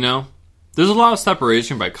 You know, there's a lot of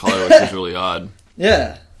separation by color, which is really odd.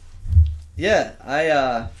 Yeah.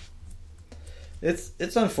 Yeah.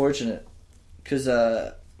 It's unfortunate because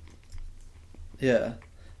yeah,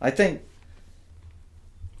 I think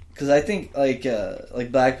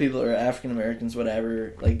like black people or African Americans,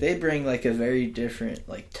 whatever, like they bring like a very different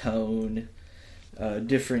like tone,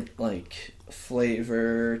 different like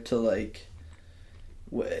flavor to like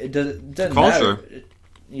it doesn't culture. Matter.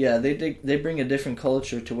 Yeah, they bring a different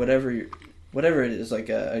culture to whatever it is, like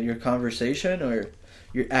your conversation or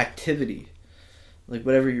your activity, like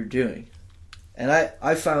whatever you're doing, and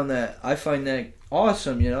I find that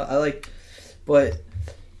awesome. You know, but.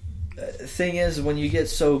 Thing is, when you get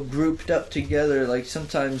so grouped up together, like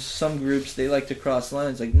sometimes some groups they like to cross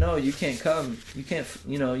lines. Like, no, you can't come. You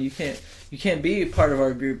can't be part of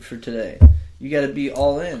our group for today. You got to be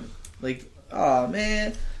all in. Like, oh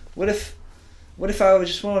man, what if I would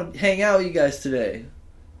just want to hang out with you guys today?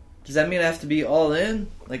 Does that mean I have to be all in?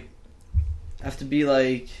 Like, I have to be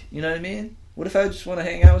like, you know what I mean? What if I just want to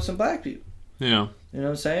hang out with some black people? Yeah. You know what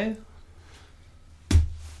I'm saying?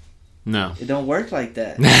 No. It don't work like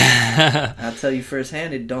that. I'll tell you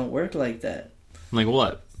firsthand, it don't work like that. Like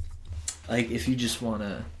what? Like if you just want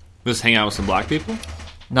to... Just hang out with some black people?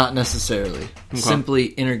 Not necessarily. Okay. Simply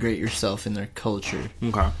integrate yourself in their culture.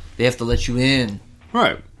 Okay. They have to let you in.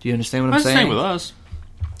 Right. Do you understand what I'm saying? That's the same with us.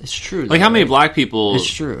 It's true. Like, how many black people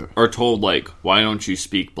it's true. Are told, like, why don't you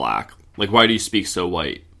speak black? Like, why do you speak so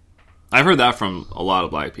white? I've heard that from a lot of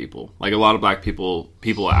black people. Like, a lot of black people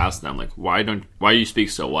ask them, like, why do you speak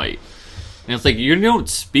so white? And it's like, you don't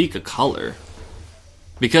speak a color.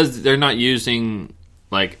 Because they're not using,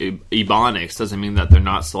 like, Ebonics doesn't mean that they're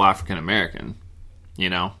not still African American. You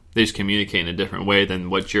know? They just communicate in a different way than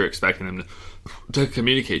what you're expecting them to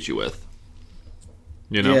communicate you with.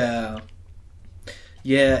 You know? Yeah.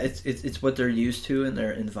 Yeah, it's what they're used to in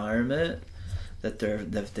their environment that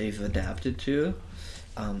they've adapted to.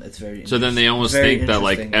 It's very so then they almost think that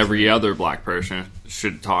like every other black person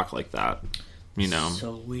should talk like that. You know,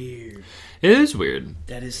 so weird. It is weird.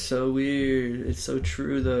 That is so weird. It's so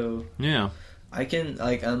true though. Yeah,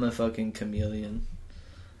 I'm a fucking chameleon.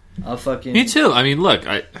 I'll fucking me too. I mean, look,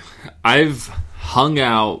 I've hung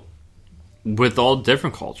out with all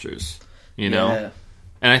different cultures. You know. Yeah.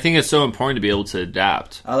 And I think it's so important to be able to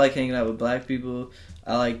adapt. I like hanging out with black people.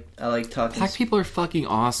 I like talking. Black people are fucking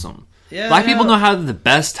awesome. Yeah, black people know how to have the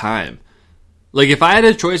best time. Like, if I had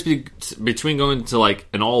a choice between going to, like,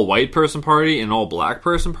 an all-white person party and an all-black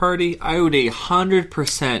person party, I would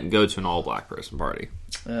 100% go to an all-black person party.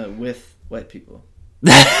 With white people.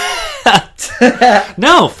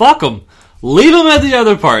 No, fuck them. Leave them at the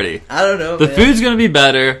other party. I don't know, The food's going to be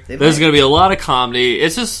better. There's going to be a lot of comedy.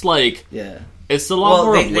 It's just, like... Yeah. It's a lot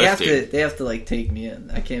more uplifting. They have to like take me in.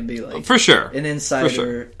 I can't be like for sure an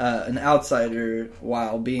insider, an outsider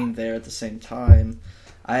while being there at the same time.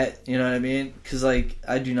 You know what I mean? Because like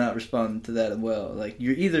I do not respond to that well. Like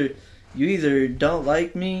you either don't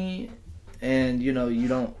like me, and you know you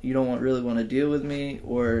don't really want to deal with me,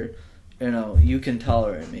 or you know you can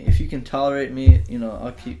tolerate me. If you can tolerate me, you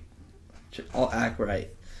know I'll act right.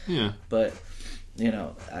 Yeah. But you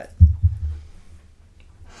know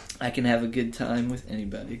I can have a good time with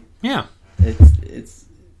anybody. Yeah. It's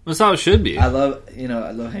That's how it should be. I love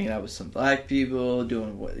hanging out with some black people,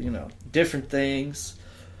 doing different things.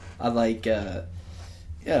 I like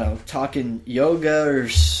talking yoga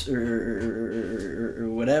or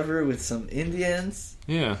whatever with some Indians.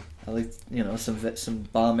 Yeah. I like some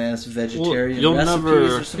bomb ass vegetarian recipes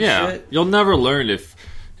or some shit. You'll never learn if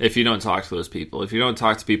you don't talk to those people. If you don't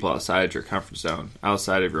talk to people outside your comfort zone,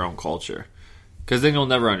 outside of your own culture, because then you'll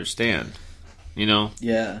never understand.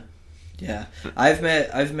 Yeah. I've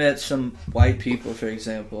met some white people, for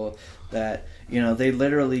example, that they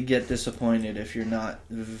literally get disappointed if you're not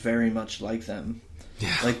very much like them.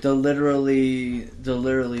 Yeah. Like they'll literally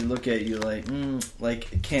look at you like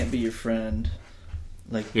it can't be your friend.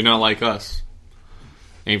 Like you're not like us.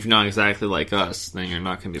 And if you're not exactly like us, then you're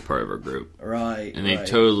not going to be part of our group. Right. And they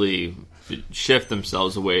totally shift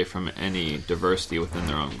themselves away from any diversity within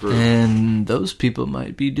their own group. And those people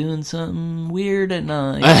might be doing something weird at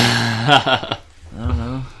night. I don't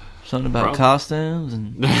know. Something about costumes.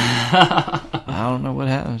 And I don't know what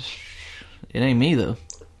happens. It ain't me, though.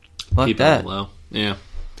 Fuck Keep that. it low. Yeah.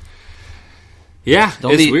 Yeah,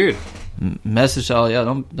 it's weird. Message all y'all.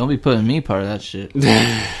 Don't be putting me part of that shit.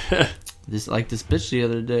 This bitch the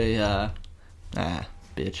other day.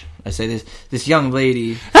 Bitch. I say this young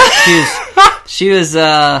lady. She was.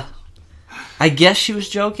 I guess she was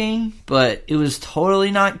joking, but it was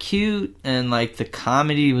totally not cute, and the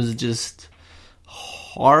comedy was just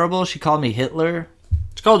horrible. She called me Hitler.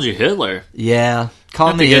 She called you Hitler. Yeah,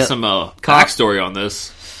 called me. Get some backstory on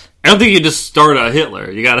this. I don't think you just start a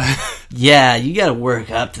Hitler. You gotta. Yeah, you gotta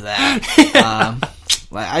work up to that.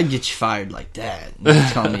 I'd get you fired like that. You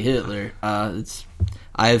call me Hitler. I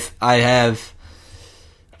have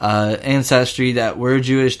ancestry that were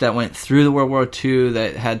Jewish that went through the World War II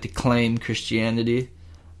that had to claim Christianity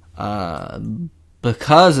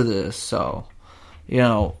because of this. So,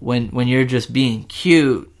 when you're just being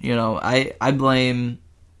cute, I blame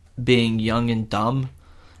being young and dumb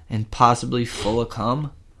and possibly full of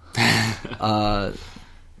cum.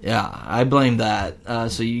 Yeah, I blame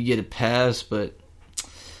that. So you get a pass, but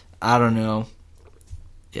I don't know.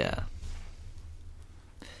 Yeah.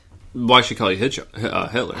 Why should she call you Hitler?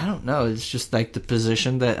 I don't know. It's just the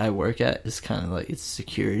position that I work at is kind of it's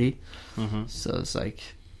security. Mm-hmm. So it's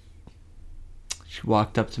she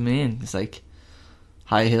walked up to me and it's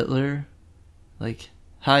hi Hitler.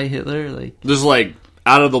 Hi Hitler. Just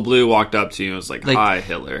out of the blue walked up to you and was hi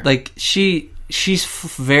Hitler. She's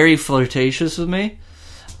very flirtatious with me.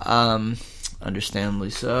 Understandably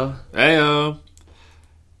so. Heyo.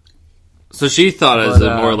 So she thought it was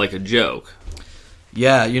more like a joke.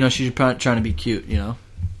 Yeah, she's trying to be cute,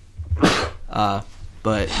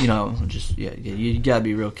 but you gotta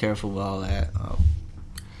be real careful with all that.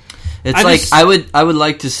 It's I would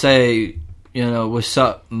like to say, what's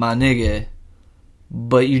up, my nigga,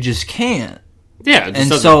 but you just can't. Yeah, it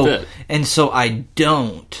just doesn't fit. And so I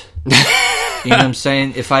don't. You know what I'm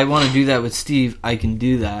saying? If I want to do that with Steve, I can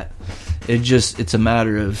do that. It's a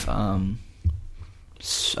matter of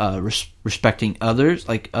respecting others,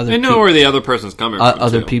 other. I know where the other person's coming from.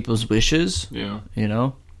 Other people's wishes. Yeah. You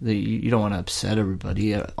don't want to upset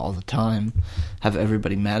everybody all the time. Have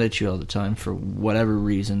everybody mad at you all the time for whatever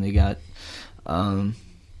reason they got.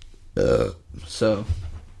 So,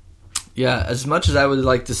 yeah. As much as I would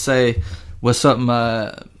like to say, "What's up,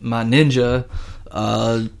 my ninja?"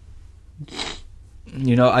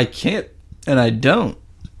 I can't, and I don't,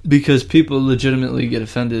 because people legitimately get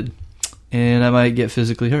offended, and I might get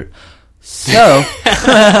physically hurt. So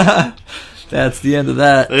that's the end of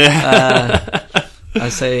that. I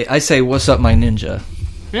say, "What's up, my ninja?"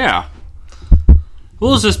 Yeah.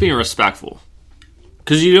 Well, it's just being respectful,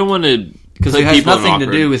 because you don't want to. Because it has nothing to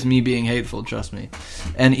do with me being hateful. Trust me.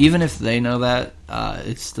 And even if they know that,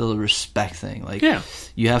 it's still a respect thing.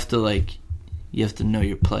 You have to You have to know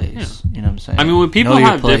your place. Yeah. You know what I'm saying? I mean, when people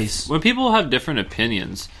have different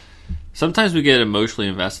opinions, sometimes we get emotionally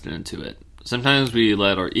invested into it. Sometimes we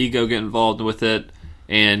let our ego get involved with it,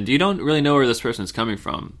 and you don't really know where this person's coming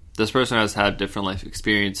from. This person has had different life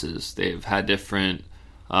experiences. They've had different,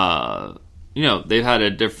 they've had a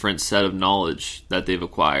different set of knowledge that they've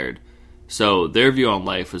acquired. So their view on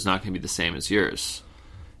life was not going to be the same as yours.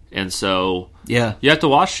 And so, yeah, you have to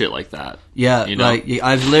watch shit like that. Yeah,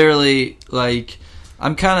 I've literally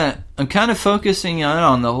I'm kind of focusing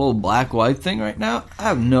on the whole black-white thing right now. I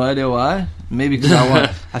have no idea why. Maybe because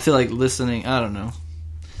I feel like listening. I don't know.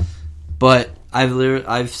 But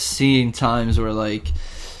I've seen times where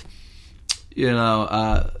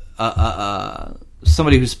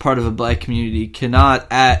somebody who's part of a black community cannot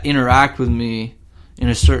interact with me in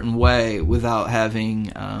a certain way without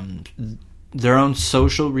having their own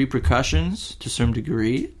social repercussions to some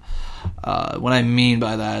degree. What I mean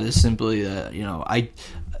by that is simply that,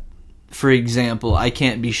 for example, I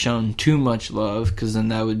can't be shown too much love because then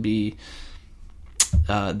that would be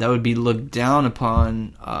looked down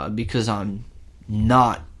upon because I'm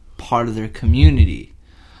not part of their community,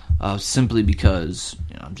 simply because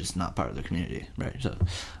I'm just not part of their community, right? So,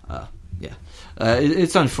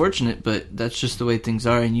 it's unfortunate, but that's just the way things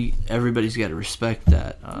are, and everybody's got to respect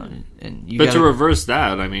that. To reverse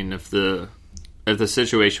that, I mean, if the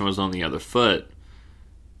situation was on the other foot,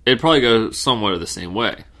 it'd probably go somewhat of the same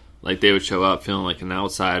way. Like, they would show up feeling like an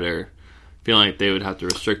outsider, feeling like they would have to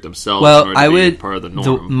restrict themselves in order to be part of the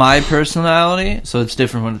norm. My personality, so it's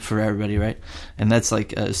different for everybody, right? And that's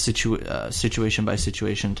like a situation by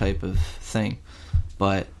situation type of thing.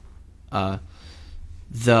 But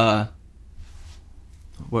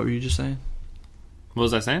what were you just saying? What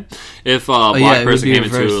was I saying? If a black person came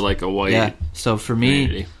into like a white so for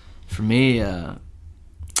community.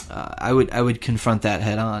 I would confront that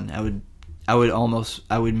head on.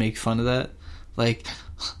 I would make fun of that. Like,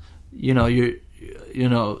 you're the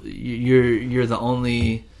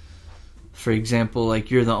only, for example, like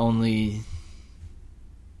you're the only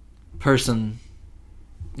person,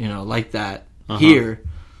 like that here,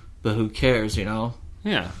 but who cares, Yeah.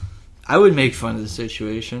 I would make fun of the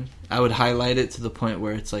situation. I would highlight it to the point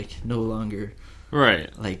where it's like no longer right.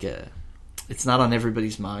 Like it's not on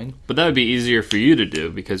everybody's mind. But that would be easier for you to do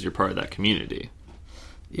because you're part of that community.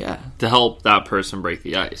 Yeah. To help that person break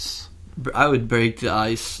the ice. I would break the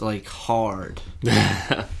ice like hard.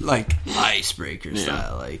 Like icebreaker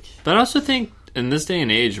style. Like. But I also think in this day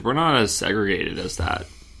and age, we're not as segregated as that.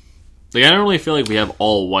 Like, I don't really feel like we have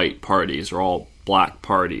all white parties or all black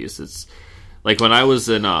parties. It's like when I was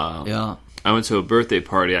in I went to a birthday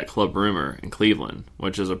party at Club Rumor in Cleveland,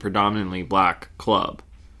 which is a predominantly black club.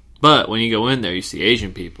 But when you go in there, you see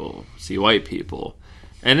Asian people, see white people.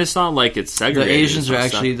 And it's not like it's segregated. The Asians are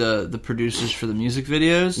actually the producers for the music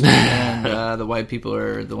videos, and the white people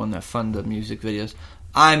are the one that fund the music videos.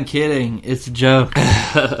 I'm kidding. It's a joke.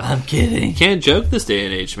 I'm kidding. You can't joke this day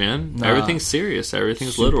and age, man. Nah. Everything's serious.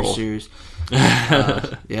 Everything's Super literal. serious.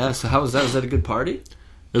 So how was that? Was that a good party? It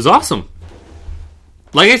was awesome.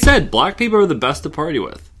 Like I said, black people are the best to party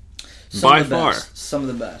with. By far. Some of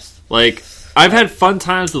the best. Like, I've had fun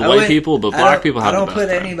times with white people, but black people have the best I don't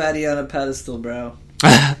put time. anybody on a pedestal, bro.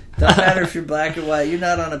 Doesn't matter if you're black or white. You're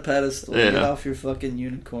not on a pedestal. Yeah. Get off your fucking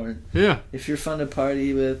unicorn. Yeah. If you're fun to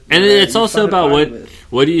party with. And it's also about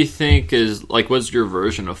what do you think is, like, what's your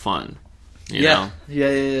version of fun? You know? Yeah,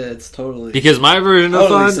 it's totally. Because my version of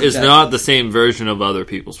fun is subjective. not the same version of other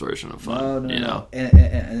people's version of fun. No.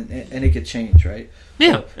 And it could change, right?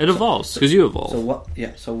 Yeah, it evolves because you evolve.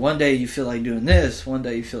 So one day you feel like doing this, one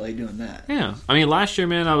day you feel like doing that. Yeah, I mean, last year,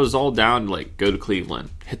 man, I was all down to like go to Cleveland,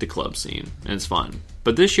 hit the club scene, and it's fun.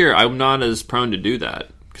 But this year, I'm not as prone to do that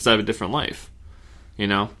because I have a different life.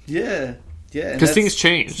 Yeah. Because things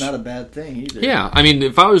change. It's not a bad thing either. Yeah, I mean,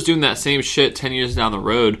 if I was doing that same shit 10 years down the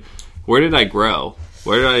road, where did I grow?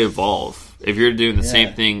 Where did I evolve? If you're doing the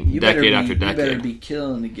same thing decade after decade, you better be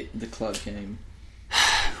killing the club game.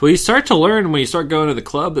 Well, you start to learn when you start going to the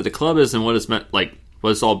club that the club isn't what it's meant, like what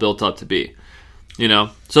it's all built up to be. So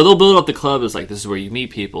they'll build up the club as like this is where you meet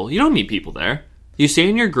people. You don't meet people there. You stay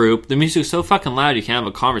in your group. The music's so fucking loud you can't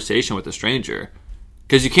have a conversation with a stranger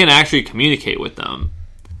because you can't actually communicate with them.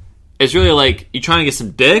 It's really like you trying to get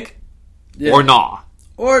some dick or nah.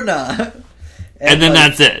 And then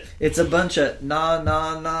that's it. It's a bunch of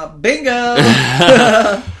nah, bingo.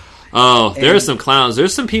 Oh, there are some clowns.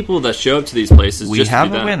 There's some people that show up to these places we just have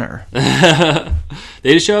to do a that. winner.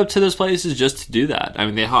 They just show up to those places just to do that. I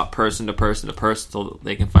mean, they hop person to person to person until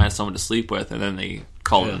they can find someone to sleep with, and then they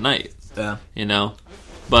call it a night. Yeah.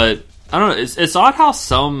 But I don't know. It's odd how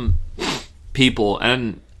some people,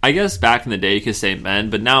 and I guess back in the day you could say men,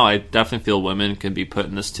 but now I definitely feel women can be put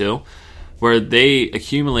in this too, where they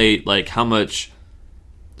accumulate like how much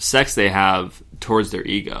sex they have towards their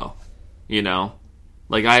ego.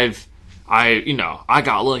 Like I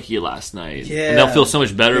got lucky last night. Yeah. And they'll feel so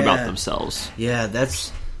much better about themselves. Yeah,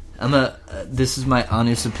 this is my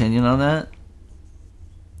honest opinion on that.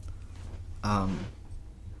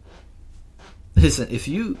 Listen, if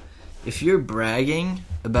you're bragging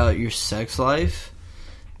about your sex life,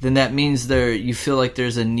 then that means you feel like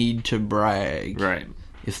there's a need to brag. Right.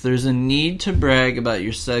 If there's a need to brag about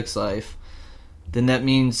your sex life, then that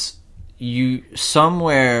means you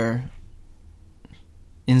somewhere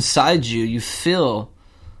inside you feel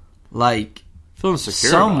like Feeling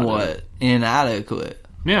secure somewhat about it. inadequate.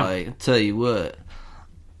 Yeah. Like, I'll tell you what,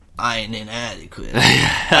 I ain't inadequate.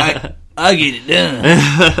 I get it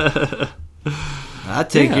done. I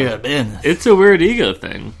take care of business. It's a weird ego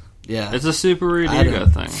thing. Yeah. It's a super weird ego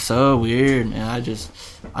thing. So weird, man.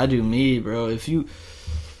 I do me, bro. If you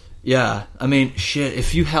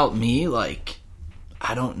help me, like,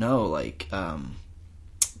 I don't know, like,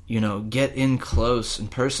 get in close and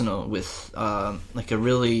personal with, like, a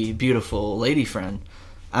really beautiful lady friend.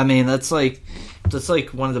 I mean, that's like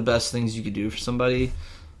one of the best things you could do for somebody.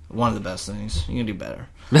 One of the best things. You can do better.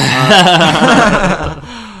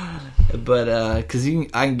 But, because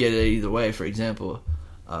I can get it either way, for example,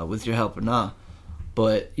 with your help or not.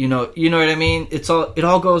 But, you know what I mean? It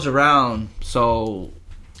all goes around, so...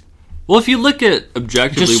 Well, if you look at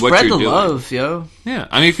objectively just what you're doing... spread the love, yo. Yeah,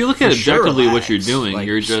 I mean, if you look at objectively what you're doing, like,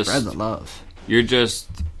 you're just... spread the love. You're just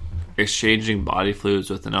exchanging body fluids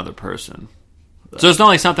with another person. So it's not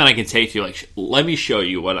like something I can take to you, like, let me show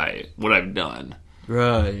you what I've done.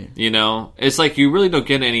 Right. It's like you really don't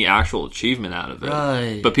get any actual achievement out of it.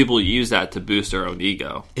 Right. But people use that to boost their own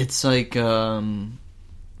ego. It's like, yeah.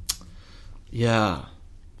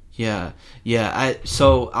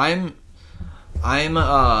 I'm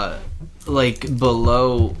like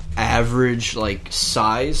below average, like,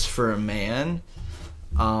 size for a man.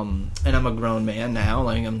 And I'm a grown man now,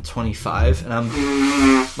 like I'm 25, and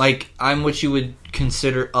I'm what you would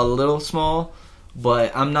consider a little small,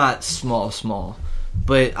 but I'm not small.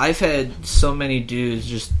 But I've had so many dudes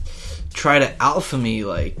just try to alpha me,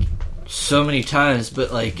 like, so many times,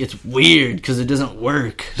 but, like, it's weird because it doesn't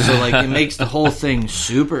work. So, like, it makes the whole thing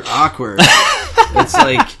super awkward.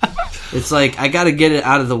 It's like I gotta get it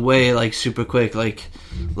out of the way, like, super quick. Like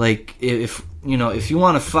if you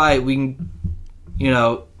want to fight, we can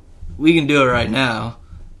do it right now.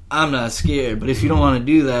 I'm not scared, but if you don't want to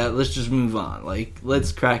do that, let's just move on. Like,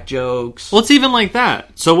 let's crack jokes. Well, it's even like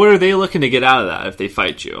that. So what are they looking to get out of that if they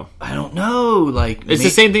fight you? I don't know. Like, it's the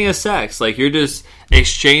same thing as sex. Like, you're just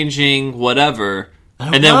exchanging whatever,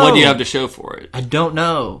 and then know. What do you have to show for it? I don't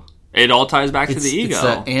know. It all ties back to the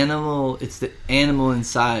ego. It's the animal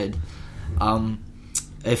inside.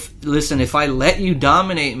 If I let you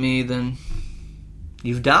dominate me, then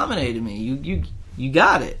you've dominated me. You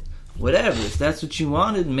got it. Whatever. If that's what you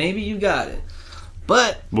wanted, maybe you got it.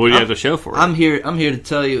 But what do you have to show for it? I'm here to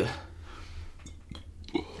tell you,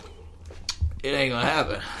 it ain't gonna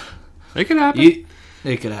happen. It could happen.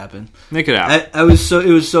 It could happen. It could happen. It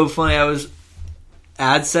was so funny. I was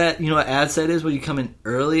ad set. You know what ad set is? When you come in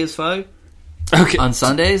early as fuck. Okay. On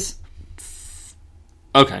Sundays.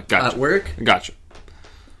 Okay, gotcha. At work. Gotcha.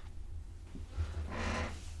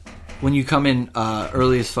 When you come in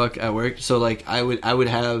early as fuck at work, so like I would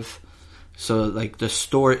have, so like the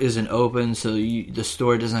store isn't open, so the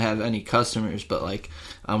store doesn't have any customers, but like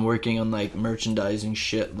I'm working on like merchandising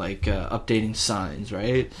shit, like updating signs,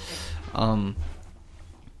 right?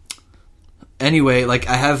 Anyway, like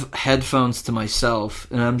I have headphones to myself,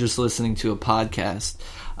 and I'm just listening to a podcast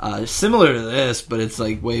similar to this, but it's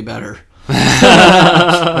like way better.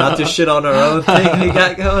 Not to shit on our own thing we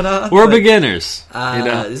got going on. We're beginners.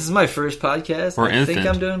 This is my first podcast. I think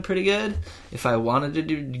I'm doing pretty good. If I wanted to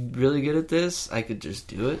do really good at this, I could just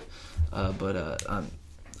do it. But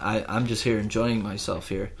I'm just here enjoying myself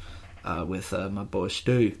here with my boy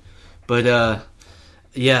Stu. But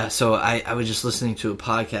yeah, so I was just listening to a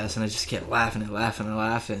podcast, and I just kept laughing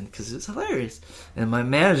because it's hilarious. And my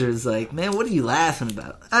manager is like, "Man, what are you laughing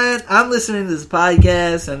about?" I'm listening to this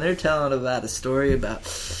podcast, and they're telling about a story about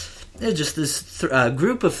just this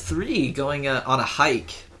group of three going on a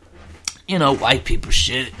hike. White people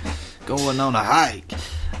shit, going on a hike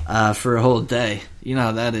for a whole day. You know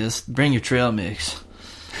how that is. Bring your trail mix.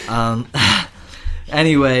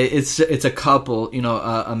 Anyway, it's a couple,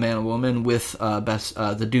 a man and woman with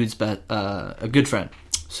the dude's a good friend.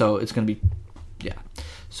 So it's gonna be, yeah.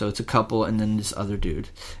 So it's a couple, and then this other dude,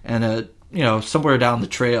 and somewhere down the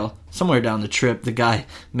trip, the guy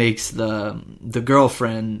makes the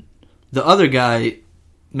girlfriend, the other guy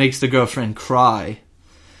makes the girlfriend cry,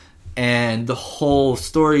 and the whole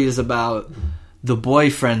story is about the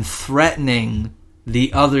boyfriend threatening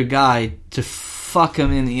the other guy to fuck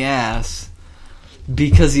him in the ass.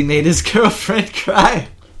 Because he made his girlfriend cry.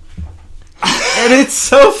 And it's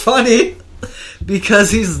so funny.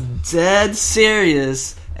 Because he's dead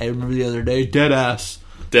serious. I remember the other day, dead ass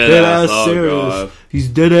serious. God. He's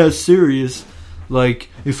dead ass serious. Like,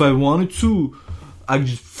 if I wanted to, I'd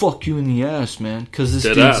just fuck you in the ass, man. Because this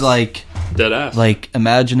dude's like... Dead ass. Like,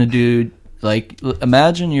 imagine a dude... Like,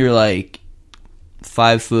 imagine you're like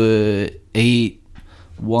 5'8",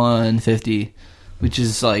 150, which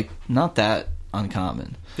is like not that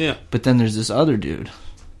uncommon. Yeah. But then there's this other dude.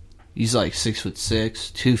 He's like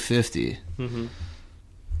 6'6", 250. Mm-hmm.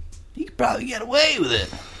 He could probably get away with it.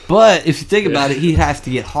 But if you think about it, he'd have to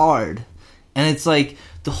get hard. And it's like,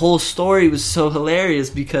 the whole story was so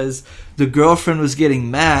hilarious because the girlfriend was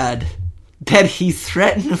getting mad that he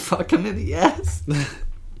threatened to fuck him in the ass.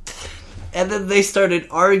 And then they started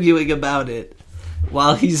arguing about it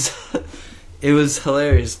while it was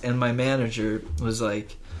hilarious. And my manager was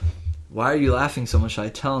like, why are you laughing so much? I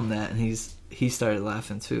tell him that, and he started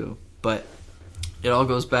laughing too. But it all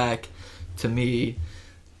goes back to me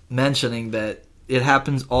mentioning that it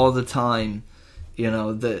happens all the time. You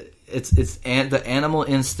know, the animal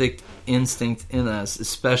instinct in us,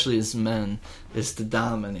 especially as men, is to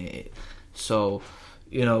dominate. So,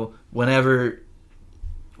 you know, whatever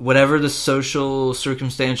the social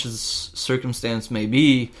circumstance may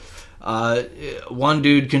be, one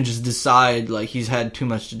dude can just decide like he's had too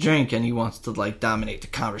much to drink and he wants to like dominate the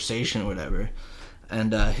conversation or whatever,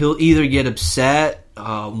 and he'll either get upset,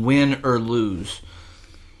 win or lose.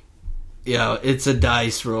 You know, it's a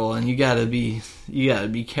dice roll, and you gotta be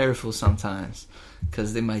careful sometimes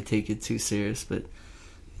because they might take it too serious. But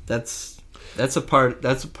that's a part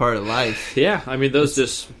of life. Yeah, I mean, those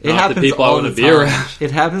just it not the people I want to be around.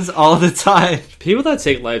 It happens all the time. People that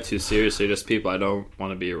take life too seriously are just people I don't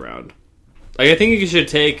want to be around. Like, I think you should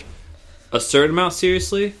take a certain amount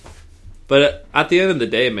seriously, but at the end of the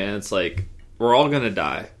day, man, it's like we're all gonna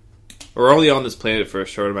die. We're only on this planet for a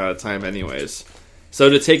short amount of time, anyways. So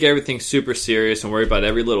to take everything super serious and worry about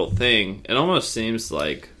every little thing, it almost seems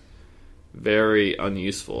like very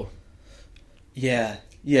unuseful. Yeah.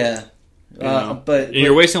 But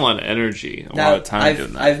you're wasting a lot of energy, a lot of time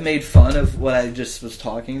doing that. I've made fun of what I just was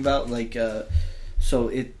talking about. Like, so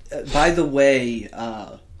it. By the way,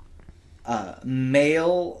 like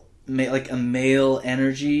a male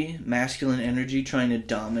energy, masculine energy, trying to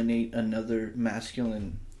dominate another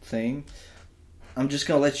masculine thing. I'm just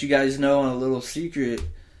gonna let you guys know on a little secret.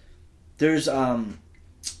 There's a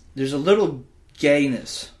little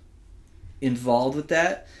gayness involved with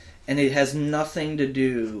that, and it has nothing to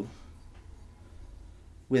do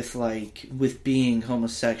with being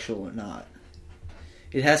homosexual or not.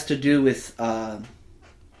 It has to do with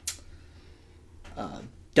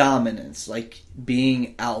dominance, like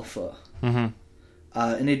being alpha. Mm-hmm.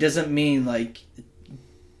 And it doesn't mean like,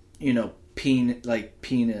 you know,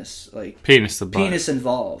 penis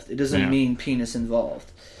involved. It doesn't mean penis involved.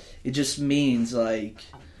 It just means like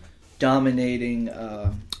dominating.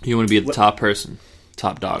 You want to be the top person,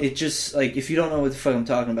 top dog. It just like, if you don't know what the fuck I'm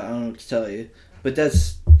talking about, I don't know what to tell you. But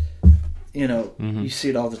that's, you know, you see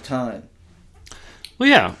it all the time. Well,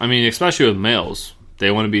 yeah, I mean, especially with males, they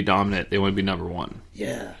want to be dominant. They want to be number one.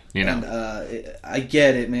 Yeah, you know. And, I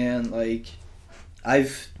get it, man. Like,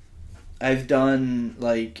 I've done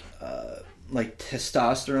like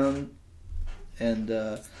testosterone,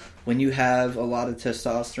 and when you have a lot of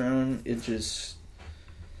testosterone,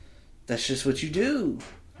 that's just what you do.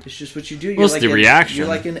 It's just what you do. What's the reaction? You're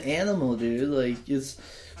like an animal, dude. Like,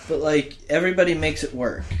 but like everybody makes it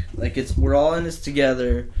work. Like, we're all in this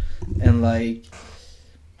together, and like,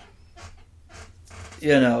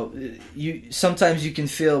 you know, sometimes you can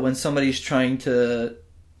feel when somebody's trying to,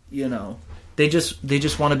 you know, they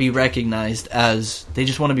just want to be recognized as, they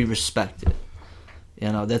just want to be respected.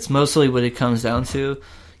 You know, that's mostly what it comes down to.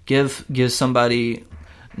 Give somebody,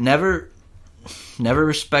 never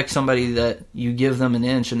respect somebody that you give them an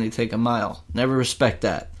inch and they take a mile. Never respect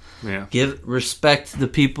that. Yeah. Respect the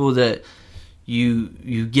people that you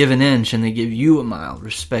give an inch and they give you a mile.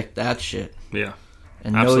 Respect that shit. Yeah.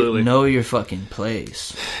 And absolutely. know your fucking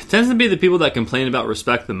place. It tends to be the people that complain about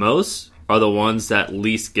respect the most are the ones that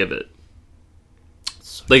least give it.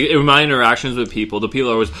 Like, in my interactions with people, the people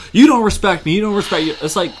are always, you don't respect me, you don't respect you.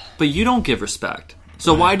 It's like, but you don't give respect.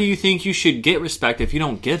 So why do you think you should get respect if you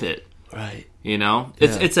don't give it? Right. You know?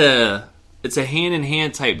 Yeah. It's a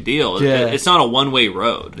hand-in-hand type deal. Yeah. It's not a one-way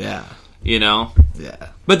road. Yeah. You know? Yeah.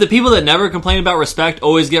 But the people that never complain about respect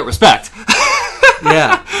always get respect.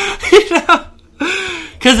 Yeah. You know?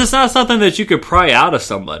 Because it's not something that you could pry out of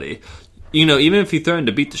somebody. You know, even if you threaten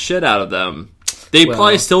to beat the shit out of them, they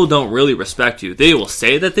probably still don't really respect you. They will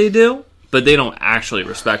say that they do, but they don't actually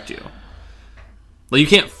respect you. Like, you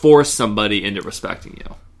can't force somebody into respecting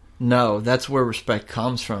you. No, that's where respect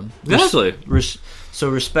comes from. Exactly. So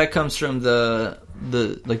respect comes from the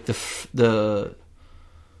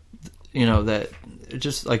you know, that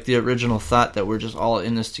just like the original thought that we're just all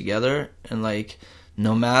in this together, and like,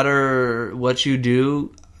 no matter what you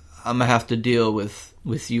do, I'm gonna have to deal with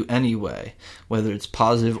you anyway, whether it's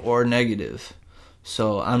positive or negative.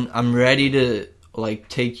 So I'm ready to like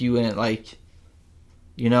take you in, like,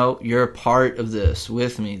 you know, you're a part of this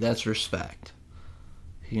with me. That's respect.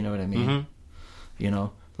 You know what I mean? Mm-hmm. You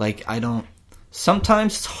know, like, I don't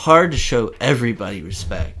sometimes it's hard to show everybody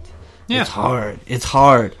respect. Yeah. It's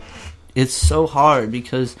hard. It's so hard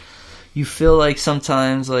because you feel like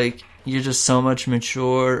sometimes like you're just so much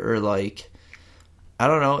mature or like, I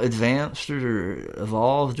don't know, advanced or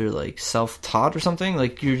evolved or like self-taught or something.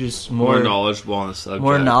 Like you're just more knowledgeable on the subject.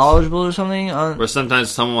 More knowledgeable or something. Where sometimes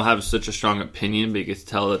someone will have such a strong opinion, but you can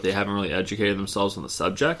tell that they haven't really educated themselves on the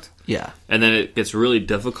subject. Yeah. And then it gets really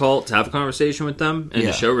difficult to have a conversation with them and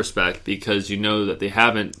Yeah. to show respect because you know that they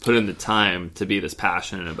haven't put in the time to be this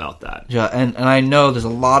passionate about that. Yeah, and I know there's a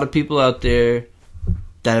lot of people out there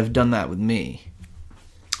that have done that with me.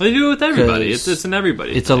 They do it with everybody. It's an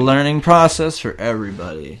everybody. It's thing. a learning process for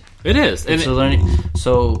everybody. It is. It's a learning.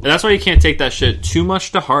 And that's why you can't take that shit too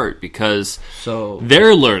much to heart because so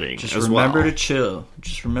they're learning just as remember well. to chill.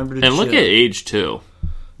 Just remember to and chill. look at age too.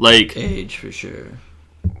 Like age for sure.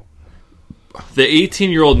 The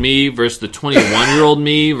 18-year-old me versus the 21-year-old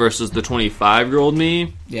me versus the 25-year-old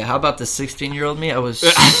me. Yeah, how about the 16-year-old me? I was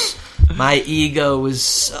my ego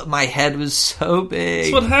was my head was so big.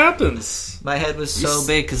 That's what happens. My head was so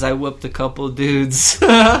big because I whooped a couple dudes.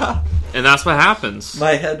 And that's what happens.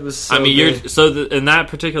 My head was so big. big. In that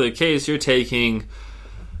particular case, you're taking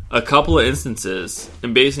a couple of instances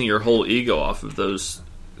and basing your whole ego off of those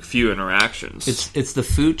few interactions. It's the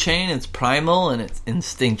food chain, it's primal, and it's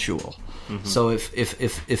instinctual. Mm-hmm. So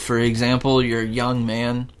if for example, you're a young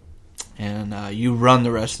man and you run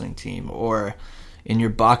the wrestling team, or in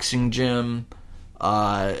your boxing gym,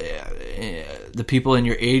 the people in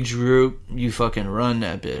your age group, you fucking run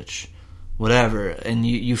that bitch. Whatever. And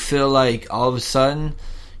you feel like all of a sudden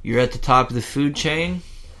you're at the top of the food chain.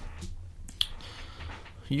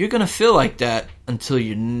 You're going to feel like that until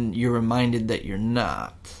you're reminded that you're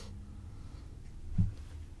not.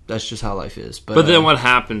 That's just how life is. But then what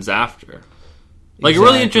happens after? Like, exactly. A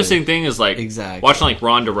really interesting thing is, like, watching, like,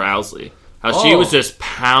 Ronda Rousey. How she was just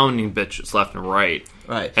pounding bitches left and right.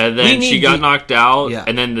 Right. And then she got knocked out. Yeah.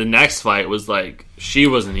 And then the next fight was, like, she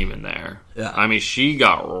wasn't even there. Yeah. I mean, she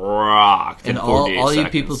got rocked in 48 all seconds.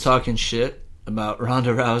 you people talking shit about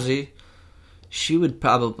Ronda Rousey, she would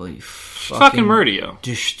probably fucking murder you.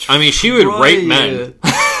 I mean, she would rape men.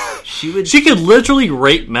 She could literally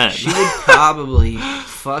rape men. She would probably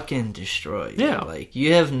fucking destroy you. Yeah. Like,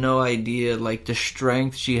 you have no idea, like, the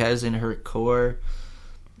strength she has in her core.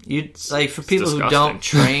 For people who don't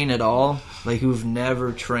train at all, like, who've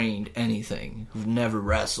never trained anything, who've never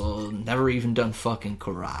wrestled, never even done fucking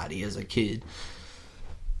karate as a kid,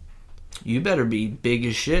 you better be big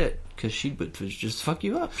as shit. Because she would just fuck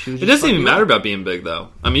you up. It doesn't even matter about being big, though.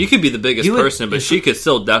 I mean, you could be the biggest person, but she could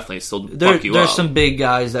still definitely fuck you up. There's some big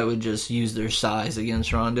guys that would just use their size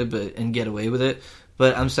against Ronda and get away with it.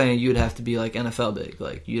 But I'm saying you'd have to be, like, NFL big.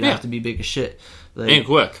 Like, you'd have to be big as shit. Like, and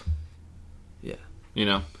quick. Yeah. You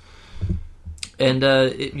know? And,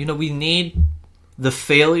 we need the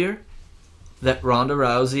failure that Ronda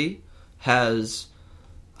Rousey has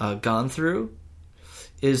gone through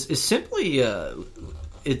is simply...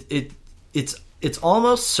 It's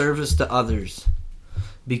almost service to others,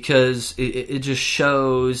 because it just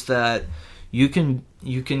shows that you can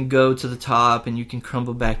go to the top and you can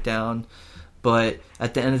crumble back down, but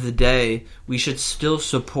at the end of the day, we should still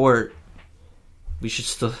support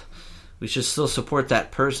that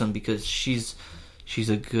person, because she's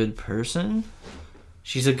a good person.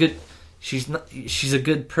 She's a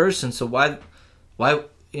good person. So why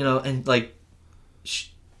and like.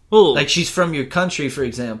 Like, she's from your country, for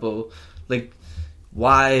example. Like,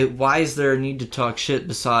 why is there a need to talk shit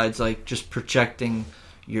besides, like, just projecting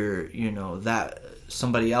your, that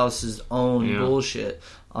somebody else's own bullshit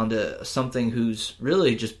onto something who's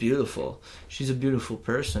really just beautiful. She's a beautiful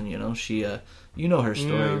person, She, you know her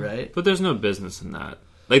story, right? But there's no business in that.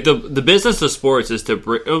 Like, the business of sports is to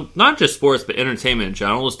bring, not just sports, but entertainment in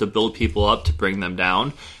general, is to build people up, to bring them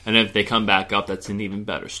down. And if they come back up, that's an even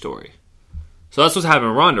better story. So that's what's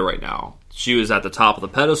happening to Ronda right now. She was at the top of the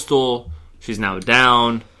pedestal. She's now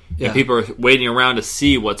down. Yeah. And people are waiting around to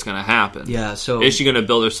see what's going to happen. Yeah, so... Is she going to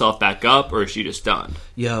build herself back up, or is she just done?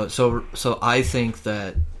 Yeah, so I think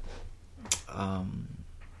that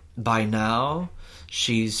by now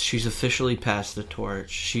she's officially passed the torch.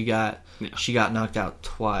 She got knocked out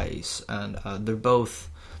twice, and they're both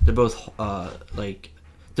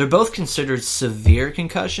considered severe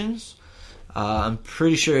concussions. I'm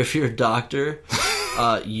pretty sure if you're a doctor,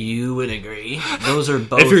 you would agree. Those are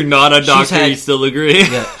both. If you're not a doctor, you still agree.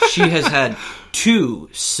 Yeah, she has had 2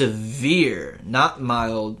 severe, not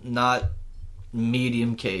mild, not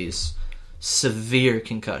medium case, severe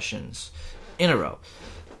concussions in a row.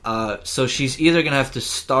 So she's either going to have to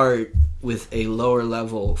start with a lower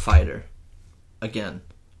level fighter again,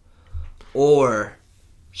 or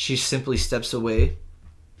she simply steps away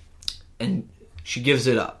and she gives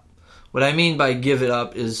it up. What I mean by give it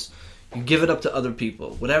up is you give it up to other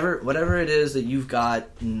people. Whatever it is that you've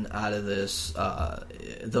gotten out of this,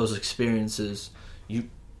 those experiences, you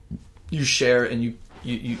share and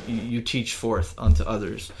you teach forth onto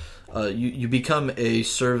others. You become a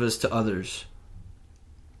service to others.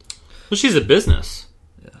 Well, she's a business.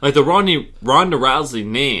 Yeah. Like the Ronda Rousey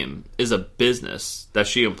name is a business that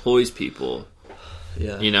she employs people.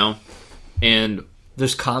 Yeah. You know? And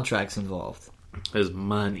there's contracts involved. There's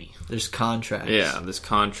money. There's contracts. Yeah, there's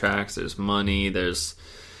contracts, there's money, there's...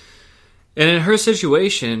 And in her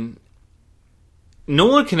situation, no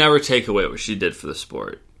one can ever take away what she did for the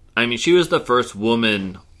sport. I mean, she was the first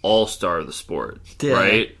woman all-star of the sport,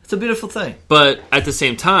 right? It's a beautiful thing. But at the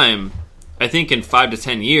same time, I think in 5 to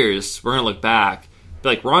 10 years, we're going to look back, be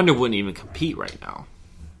like, Ronda wouldn't even compete right now.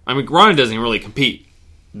 I mean, Ronda doesn't really compete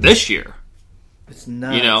this year. It's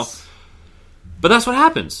nuts. You know? But that's what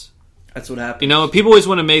happens. That's what happens. You know, people always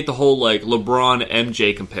want to make the whole, like,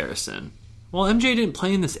 LeBron-MJ comparison. Well, MJ didn't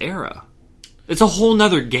play in this era. It's a whole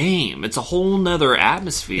nother game. It's a whole nother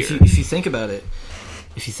atmosphere. If you think about it,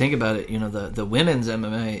 you know, the women's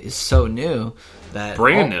MMA is so new that...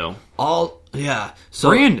 Brand new.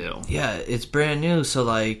 Brand new. Yeah, it's brand new. So,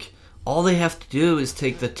 like, all they have to do is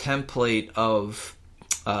take the template of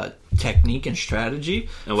technique and strategy.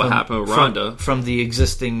 And what happened with Ronda? From the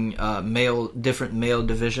existing different male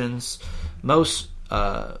divisions.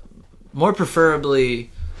 More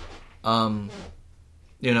preferably, you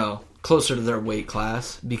know, closer to their weight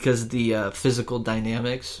class because the physical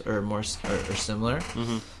dynamics are similar.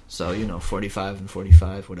 Mm-hmm. So, you know, 45 and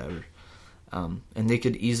 45, whatever. And they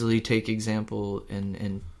could easily take example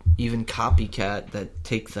and even copycat that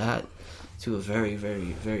take that to a very, very,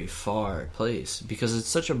 very far place because it's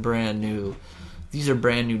such a brand new... These are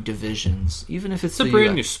brand new divisions. Even if it's a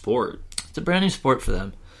brand new sport. It's a brand new sport for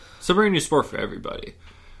them. It's a brand new sport for everybody.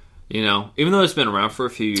 You know? Even though it's been around for a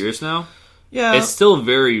few years now, yeah, it's still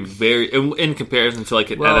very, very... In comparison to like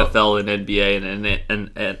an NFL and NBA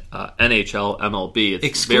and NHL, MLB,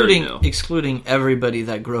 it's very new. Excluding everybody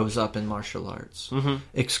that grows up in martial arts. Mm-hmm.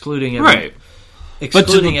 Excluding right. But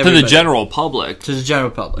to the general public. To the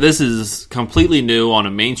general public. This is completely new on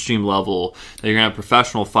a mainstream level. That you're going to have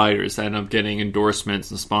professional fighters that end up getting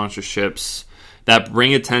endorsements and sponsorships that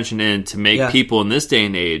bring attention in to make people in this day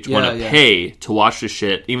and age want to pay to watch the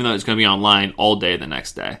shit, even though it's going to be online all day the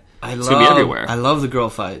next day. It's going to be everywhere. I love the girl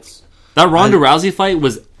fights. That Ronda Rousey fight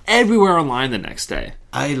was everywhere online the next day.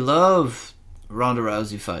 I love Ronda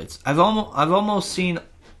Rousey fights. I've almost seen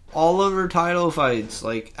all of her title fights,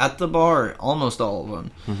 like, at the bar. Almost all of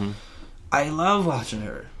them. Mm-hmm. I love watching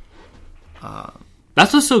her.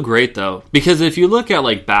 That's what's so great, though. Because if you look at,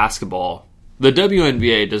 like, basketball, the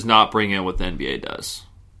WNBA does not bring in what the NBA does.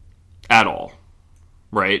 At all.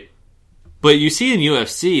 Right? But you see in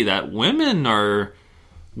UFC that women are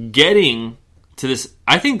getting to this...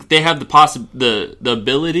 I think they have the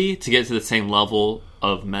ability to get to the same level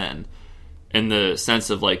of men. In the sense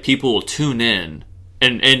of, like, people will tune in.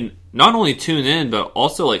 And not only tune in, but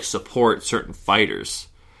also, like, support certain fighters,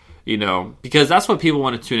 you know, because that's what people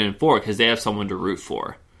want to tune in for, because they have someone to root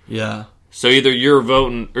for. Yeah. So either you're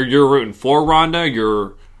rooting for Ronda,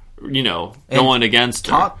 you're, you know, going against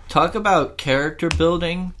her. Talk about character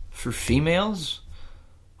building for females.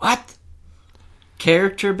 What?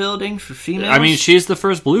 Character building for females? I mean, she's the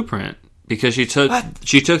first blueprint, because she took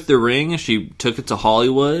the ring, she took it to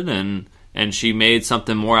Hollywood, and she made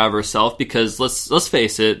something more out of herself, because let's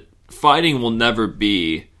face it, fighting will never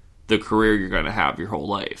be the career you're going to have your whole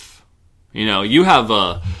life. You know, you have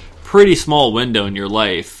a pretty small window in your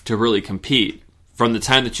life to really compete from the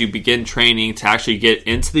time that you begin training to actually get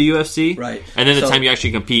into the UFC, right? And then the time you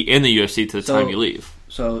actually compete in the UFC to the time you leave.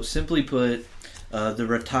 So, simply put, the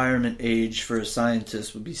retirement age for a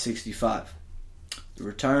scientist would be 65. The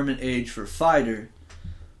retirement age for a fighter,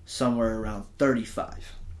 somewhere around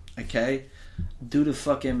 35. Okay? Do the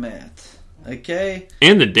fucking math. Okay?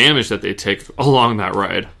 And the damage that they take along that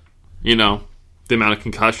ride. You know, the amount of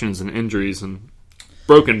concussions and injuries and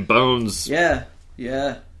broken bones. Yeah.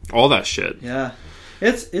 All that shit. Yeah.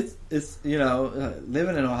 It's you know,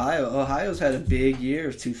 living in Ohio's had a big year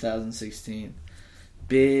of 2016.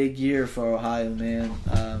 Big year for Ohio,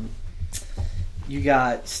 man. You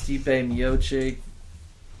got Stipe Miocic.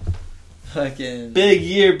 Fucking big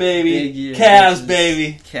year, baby. Big year. Cavs,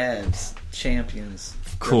 baby. Cavs. Champions.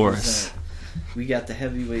 Of course. Represent. We got the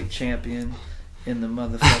heavyweight champion in the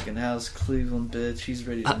motherfucking house, Cleveland bitch. He's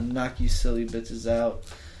ready to knock you silly bitches out.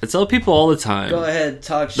 I tell people all the time. Go ahead,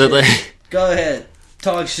 talk shit. Go ahead,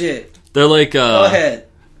 talk shit. They're like, go ahead.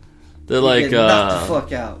 They're like, get knocked the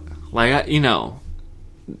fuck out. Like, you know,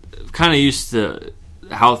 kind of used to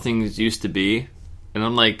how things used to be, and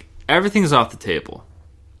I'm like, everything's off the table.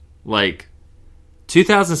 Like,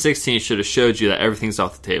 2016 should have showed you that everything's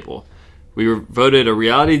off the table. We were voted a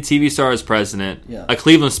reality TV star as president. Yeah. A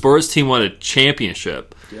Cleveland sports team won a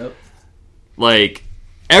championship. Yep. Like,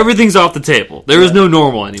 everything's off the table. There is no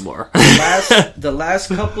normal anymore. The last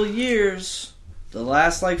couple years, the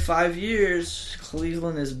last like 5 years,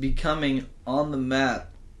 Cleveland is becoming on the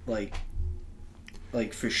map, like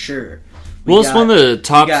for sure. It's one of the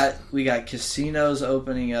top. We got casinos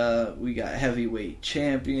opening up. We got heavyweight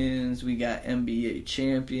champions. We got NBA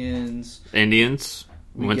champions. Indians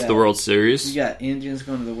went to the World Series. We got Indians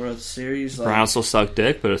going to the World Series. Like, Browns will suck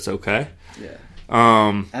dick, but it's okay. Yeah.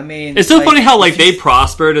 I mean, it's so funny how like they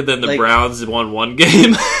prospered and then the Browns won one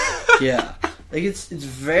game. Yeah, like it's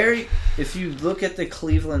very. If you look at the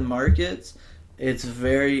Cleveland markets, it's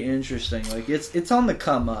very interesting. Like it's on the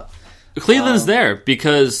come up. Cleveland's there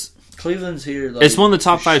because Cleveland's here. Like, it's one of the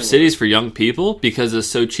top 5 cities for young people because it's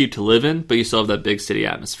so cheap to live in, but you still have that big city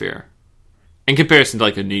atmosphere. In comparison to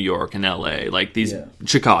like a New York and LA, like these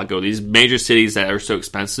Chicago, these major cities that are so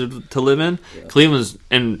expensive to live in, Cleveland's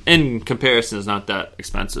in comparison is not that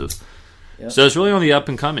expensive. So it's really on the up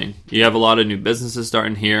and coming. You have a lot of new businesses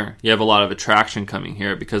starting here. You have a lot of attraction coming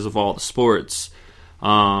here because of all the sports.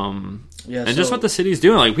 And just what the city's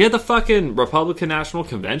doing. Like we had the fucking Republican National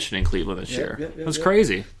Convention in Cleveland this year. It was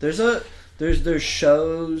crazy. There's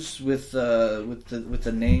shows with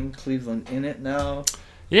the name Cleveland in it now.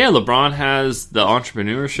 Yeah, LeBron has the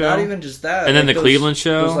Entrepreneur Show. Not even just that. And then the Cleveland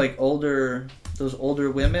Show. Those like older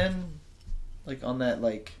women, like on that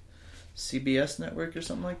like CBS network or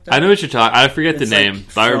something like that. I know what you're talking. I forget the name,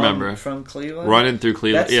 like but I remember from Cleveland. Running through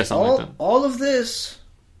Cleveland. That's something like that. All of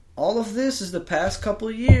this is the past couple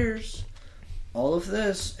of years. All of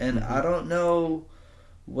this, and I don't know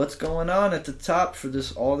what's going on at the top for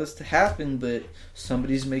all this to happen, but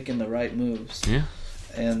somebody's making the right moves. Yeah.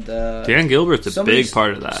 And Dan Gilbert's a big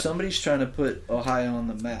part of that. Somebody's trying to put Ohio on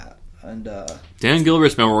the map. And Dan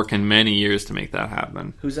Gilbert's been working many years to make that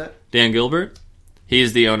happen. Who's that? Dan Gilbert.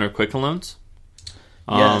 He's the owner of Quicken Loans.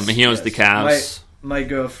 And he owns the Cavs. My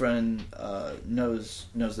girlfriend knows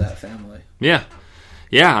that family. Yeah.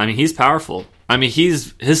 Yeah, I mean, he's powerful. I mean,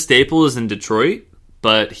 his staple is in Detroit,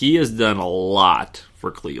 but he has done a lot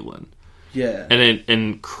for Cleveland. Yeah, and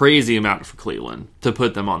a crazy amount for Cleveland to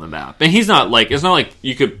put them on the map. And he's not like it's not like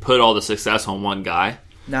you could put all the success on one guy.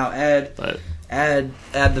 Now add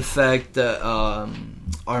the fact that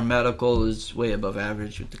our medical is way above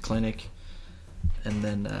average with the clinic, and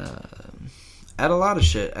then add a lot of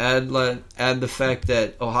shit. Add the fact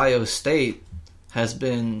that Ohio State has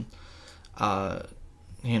been, top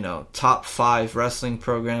 5 wrestling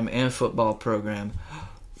program and football program.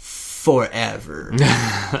 Forever.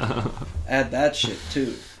 Add that shit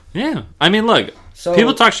too. Yeah, I mean, look. So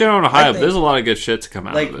people talk shit on Ohio, but there's a lot of good shit to come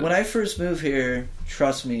out of it. Like when I first moved here,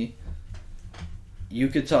 trust me, you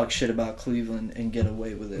could talk shit about Cleveland and get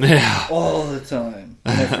away with it all the time.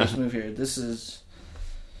 When I first moved here, this is,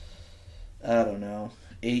 I don't know,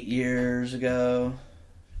 8 years ago,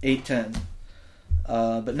 10.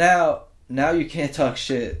 But now you can't talk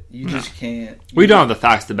shit. You just can't. We don't have the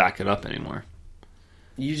facts to back it up anymore.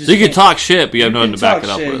 You can talk shit, but you have nothing to back it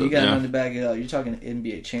up with. You got nothing to back it up. You're talking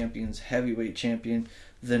NBA champions, heavyweight champion,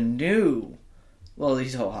 he's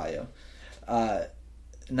Ohio.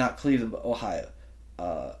 Not Cleveland, but Ohio.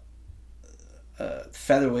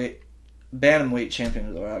 Featherweight, bantamweight champion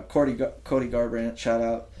of the world. Cody Garbrandt, shout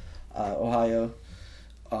out, Ohio.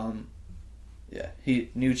 He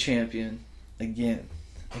new champion again,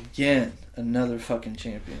 another fucking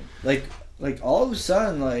champion. Like all of a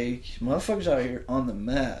sudden, like motherfuckers out here on the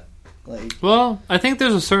map. Like, well, I think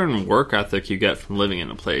there's a certain work ethic you get from living in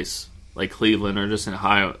a place like Cleveland or just in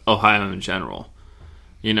Ohio in general.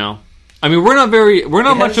 You know, I mean, we're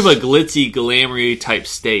not much of a glitzy, glamoury type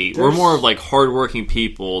state. We're more of like hardworking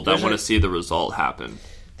people that want to see the result happen.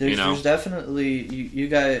 There's definitely you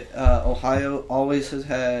got Ohio always has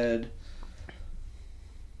had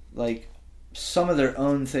like some of their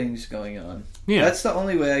own things going on. Yeah, that's the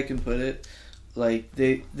only way I can put it. Like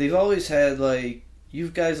they've always had like you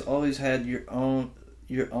guys always had your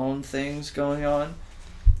own things going on,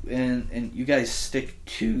 and you guys stick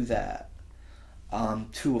to that,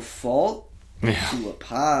 to a fault, to a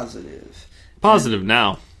positive. Positive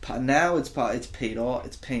now. Now it's paid off.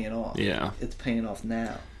 It's paying off. Yeah, it's paying off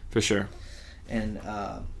now for sure. And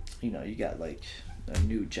you got like a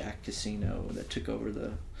new Jack Casino that took over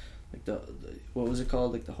the what was it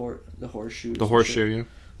called? Like the horseshoe. The horseshoe, yeah.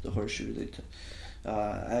 The horseshoe.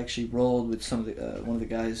 I actually rolled with some of the one of the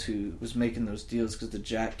guys who was making those deals because the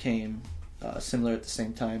jack came similar at the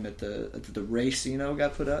same time at the race,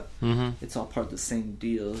 got put up. Mm-hmm. It's all part of the same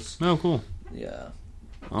deals. Oh, cool. Yeah.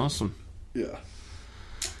 Awesome. Yeah.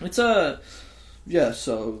 It's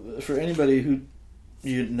so for anybody who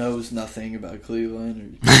knows nothing about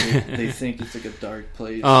Cleveland or they think it's like a dark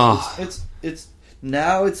place. Oh. It's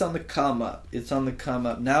now it's on the come up. It's on the come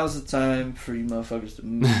up. Now's the time for you motherfuckers to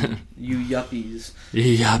move, you yuppies.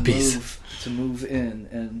 To move in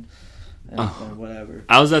and whatever.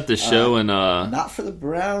 I was at the show and not for the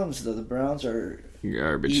Browns though. The Browns are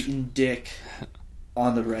garbage. Eating dick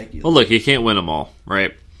on the regular. Well, look, you can't win them all,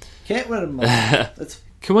 right? Can't win them all.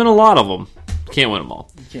 Can win a lot of them. Can't win them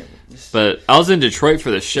all. You can't win. But I was in Detroit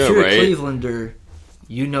for the show, if you're right? a Clevelander,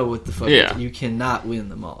 you know what the fuck. Yeah. You cannot win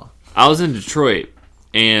them all. I was in Detroit,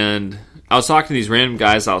 and I was talking to these random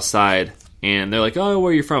guys outside, and they're like, "Oh,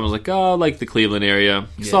 where are you from?" I was like, "Oh, like the Cleveland area."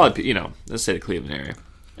 Solid, let's say the Cleveland area.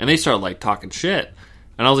 And they started like talking shit,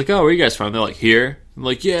 and I was like, "Oh, where are you guys from?" They're like, "Here." I'm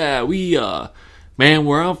like, "Yeah, we, man,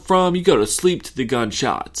 where I'm from, you go to sleep to the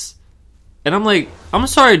gunshots." And I'm like, "I'm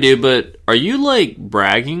sorry, dude, but are you like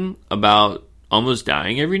bragging about almost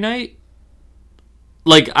dying every night?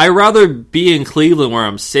 Like, I'd rather be in Cleveland where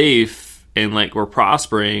I'm safe." And like we're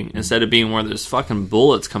prospering instead of being where there's fucking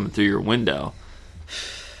bullets coming through your window.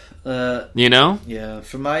 Yeah,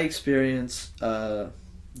 from my experience,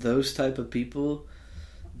 those type of people,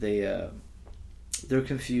 they're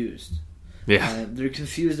confused. Yeah, they're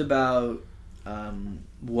confused about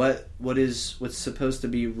what's supposed to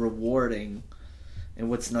be rewarding and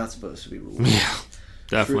what's not supposed to be rewarding. Yeah,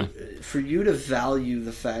 definitely. For you to value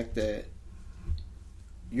the fact that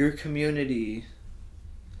your community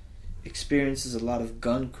experiences a lot of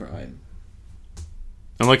gun crime.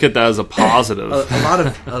 And look at that as a positive. a lot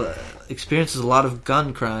of experiences a lot of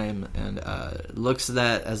gun crime and looks at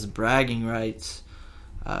that as bragging rights,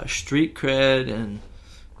 street cred, and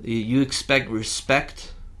you expect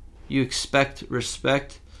respect. You expect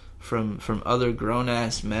respect from other grown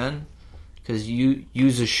ass men because you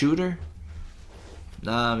use a shooter.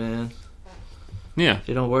 Nah, man. Yeah,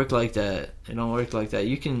 it don't work like that. It don't work like that.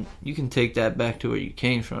 You can take that back to where you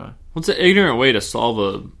came from. What's an ignorant way to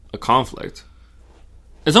solve a conflict?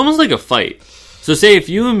 It's almost like a fight. So say if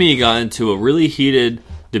you and me got into a really heated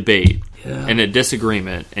debate and a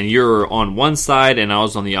disagreement, and you're on one side and I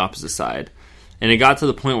was on the opposite side, and it got to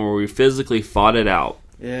the point where we physically fought it out.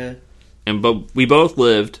 Yeah. But we both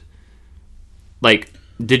lived. Like,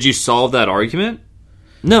 did you solve that argument?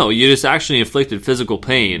 No, you just actually inflicted physical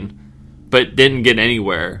pain, but didn't get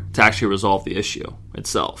anywhere to actually resolve the issue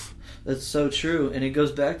itself. That's so true, and it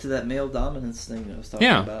goes back to that male dominance thing that I was talking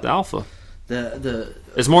about. Yeah, the alpha.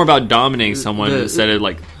 It's more about dominating someone instead of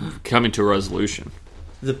like coming to a resolution.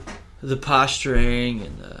 The posturing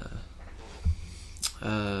and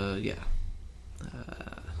yeah,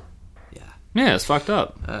 it's fucked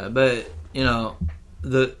up. But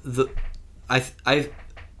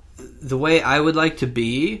the way I would like to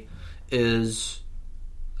be is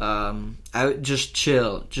I would just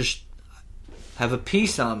chill, just have a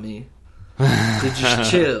piece on me to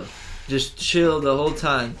just chill the whole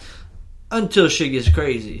time until shit gets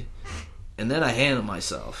crazy, and then I handle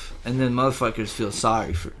myself, and then motherfuckers feel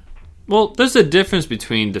sorry for. Well, there's a difference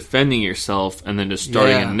between defending yourself and then just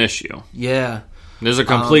starting an issue. Yeah, there's a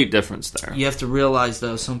complete difference there. You have to realize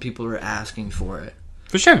though, some people are asking for it.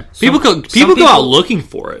 For sure, people go out looking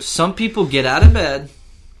for it. Some people get out of bed.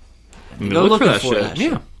 They go looking for that shit.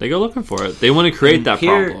 Yeah, they go looking for it. They want to create that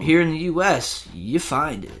problem. Here in the U.S., you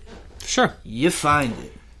find it. Sure. You find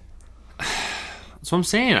it. That's what I'm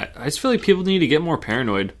saying. I just feel like people need to get more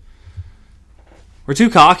paranoid. We're too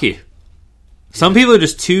cocky. Some people are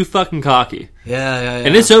just too fucking cocky. Yeah.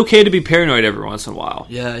 And it's okay to be paranoid every once in a while.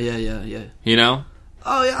 Yeah. You know?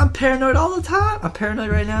 Oh, yeah, I'm paranoid all the time. I'm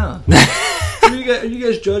paranoid right now. Are you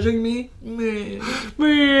guys judging me? Me.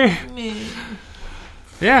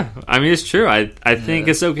 Yeah, I mean, it's true. I think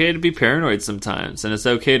it's okay to be paranoid sometimes, and it's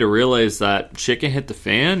okay to realize that shit can hit the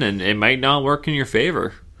fan, and it might not work in your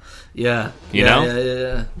favor. Yeah. You know?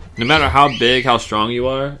 Yeah. No matter how big, how strong you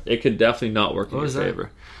are, it could definitely not work in your favor.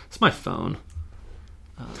 That? It's my phone.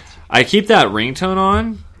 Oh, I keep that ringtone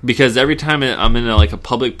on because every time I'm in a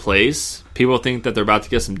public place, people think that they're about to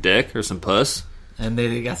get some dick or some puss. And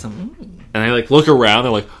they got some... And they look around,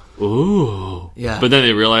 they're like, ooh. Yeah. But then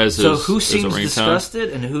they realize so who seems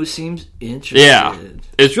disgusted and who seems interested? Yeah.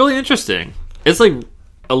 It's really interesting. It's like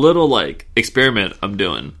a little experiment I'm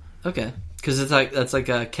doing. Okay. Because that's like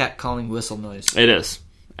a cat calling whistle noise. It is.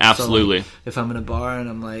 Absolutely. So if I'm in a bar and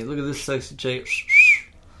I'm like, look at this sexy chick.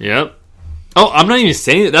 Yep. Oh, I'm not even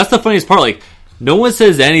saying it. That's the funniest part. No one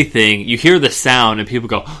says anything. You hear the sound, and people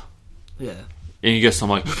go, yeah. And you get some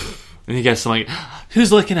like,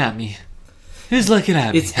 who's looking at me? Who's looking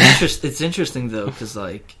at me? It's interesting though, because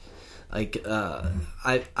I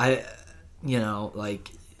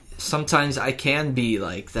sometimes I can be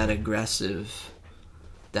like that aggressive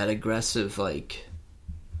like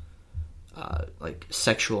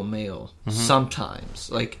sexual male. Sometimes,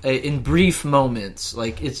 like in brief moments,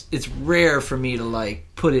 like it's rare for me to like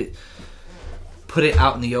put it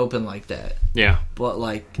out in the open like that. Yeah, but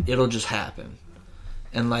like it'll just happen,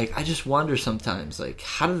 and like I just wonder sometimes, like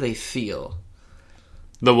how do they feel?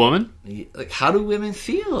 The woman? Like, how do women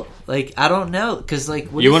feel? Like, I don't know, because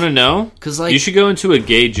like, you want to know? Because like, you should go into a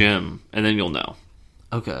gay gym, and then you'll know.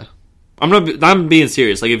 Okay. I'm being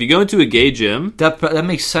serious. Like, if you go into a gay gym, that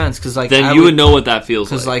makes sense, because like, then you would know what that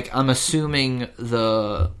feels like. Because like, I'm assuming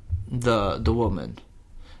the woman,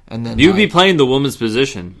 and then you would be playing the woman's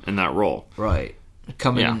position in that role, right?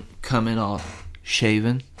 Coming off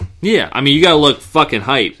shaven. Yeah, I mean, you gotta look fucking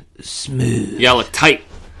hype, smooth. You gotta look tight.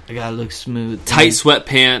 I gotta look smooth. Tight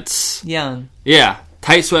sweatpants. Young. Yeah,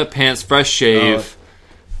 tight sweatpants, fresh shave.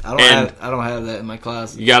 I don't have that in my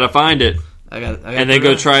closet. You gotta find it. I got and then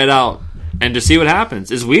go try it out and just see what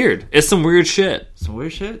happens. It's weird. It's some weird shit. Some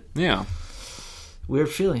weird shit. Yeah. Weird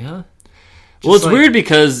feeling, huh? Well, it's like, weird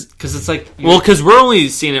because it's like because we're only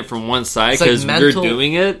seeing it from one side because like you're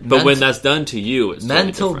doing it, but when that's done to you, it's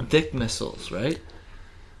mental totally dick missiles, right?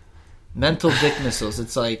 Mental dick missiles.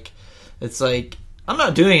 It's like I'm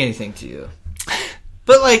not doing anything to you,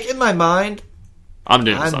 but like in my mind, I'm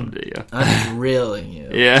doing something to you. I'm drilling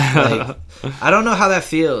you. Yeah, like, I don't know how that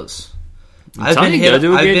feels. I've been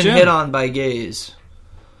hit on by gays.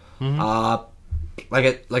 Mm-hmm.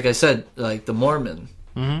 Like I said, like the Mormon.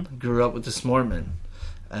 Mm-hmm. Grew up with this Mormon,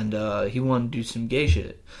 and he wanted to do some gay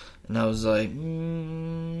shit, and I was like, nah.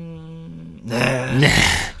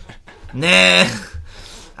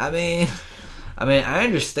 I mean, I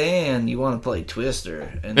understand you want to play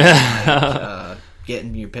Twister and like, get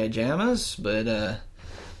in your pajamas, but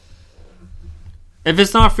if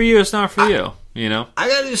it's not for you, it's not for you. You know, I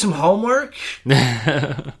gotta do some homework.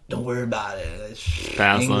 Don't worry about it. It's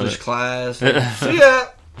English class. See ya.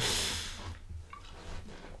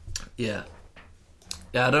 Yeah.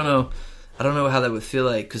 I don't know how that would feel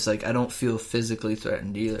like, because like I don't feel physically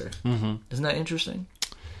threatened either. Mm-hmm. Isn't that interesting?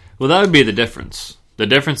 Well, that would be the difference. The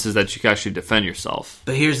difference is that you can actually defend yourself.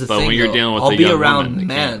 But here's the thing, when you're dealing with I'll a be young around woman,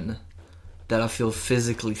 men that I feel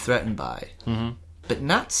physically threatened by, but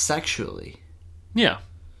not sexually. Yeah.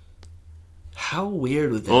 How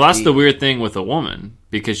weird would that be? Well, that's the weird thing with a woman,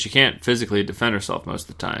 because she can't physically defend herself most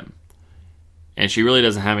of the time. And she really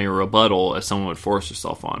doesn't have any rebuttal if someone would force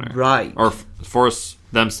herself on her. Right. Or force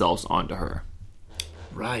themselves onto her.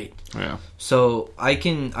 Right. Yeah. So I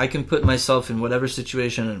can put myself in whatever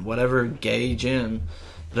situation, in whatever gay gym,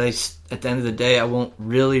 but at the end of the day, I won't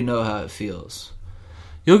really know how it feels.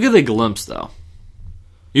 You'll get a glimpse, though.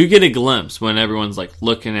 You get a glimpse when everyone's like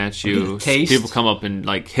looking at you. People come up and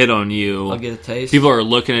like hit on you. I'll get a taste. People are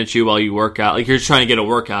looking at you while you work out. Like you're trying to get a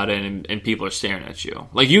workout in, and people are staring at you.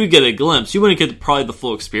 Like you would get a glimpse. You wouldn't get probably the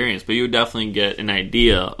full experience, but you would definitely get an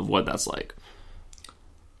idea of what that's like.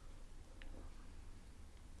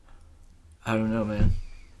 I don't know, man.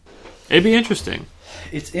 It'd be interesting.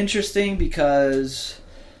 It's interesting because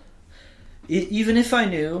even if I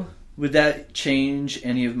knew, would that change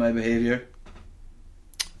any of my behavior?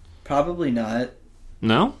 Probably not.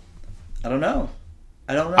 No? I don't know.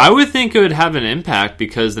 I would think it would have an impact,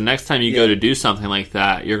 because the next time you go to do something like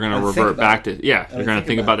that, you're going to revert back to... Yeah, you're going to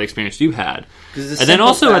think about the experience you had. And then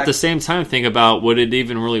also at the same time think about, would it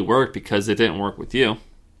even really work because it didn't work with you?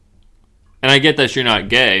 And I get that you're not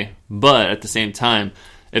gay, but at the same time,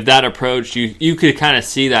 if that approach, you could kind of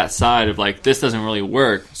see that side of like, this doesn't really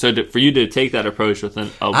work. So for you to take that approach with a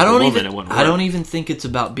woman, it wouldn't work. I don't even think it's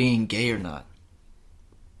about being gay or not.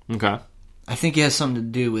 Okay. I think it has something to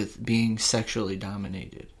do with being sexually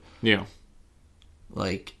dominated. Yeah.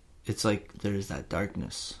 Like, it's like there's that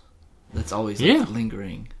darkness that's always like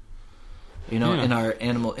lingering. You know, in our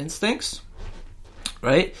animal instincts,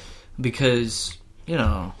 right? Because, you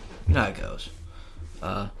know how it goes.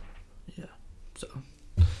 Yeah. So,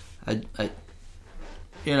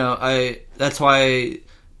 that's why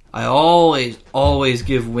I always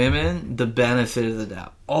give women the benefit of the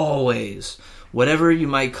doubt. Always. Whatever you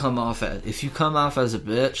might come off as. If you come off as a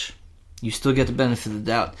bitch, you still get the benefit of the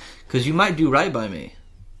doubt. Because you might do right by me.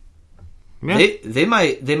 Yeah. They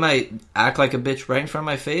might act like a bitch right in front of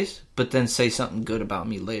my face, but then say something good about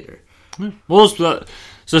me later. Yeah. Well,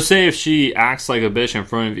 so say if she acts like a bitch in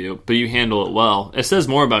front of you, but you handle it well, it says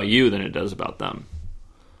more about you than it does about them.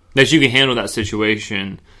 that you can handle that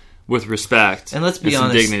situation with respect And let's be some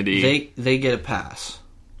honest, dignity. they get a pass.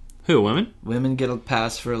 Who, women? Women get a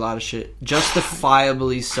pass for a lot of shit.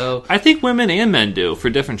 Justifiably so. I think women and men do for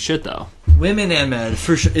different shit, though. Women and men,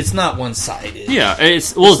 for sure. It's not one-sided. Yeah,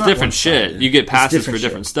 it's not different shit. one-sided. You get passes different for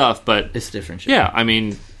different shit. stuff, but It's different shit. yeah, I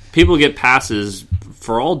mean, people get passes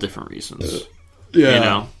for all different reasons. Yeah. You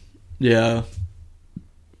know? Yeah.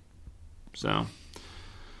 So,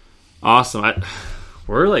 awesome.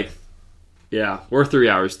 We're 3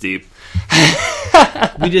 hours deep.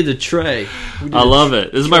 We did the tray. I love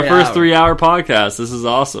it. This is my Tray first hour. 3 hour podcast. This is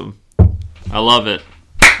awesome. I love it.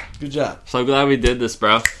 Good job. So glad we did this,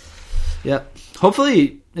 bro. Yep.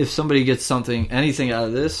 Hopefully, if somebody gets anything out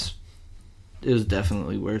of this, it was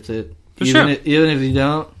definitely worth it. For sure. Even if you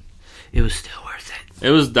don't, it was still worth it. It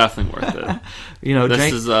was definitely worth it. You know,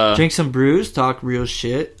 This drink some brews, talk real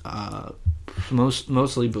shit.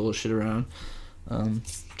 Mostly bullshit around.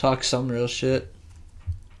 Talk some real shit.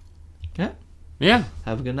 Yeah. Yeah.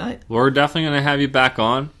 Have a good night. We're definitely going to have you back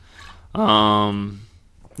on.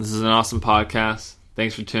 This is an awesome podcast.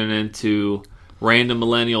 Thanks for tuning in to Random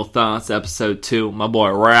Millennial Thoughts, Episode 2. My boy,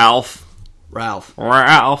 Ralph.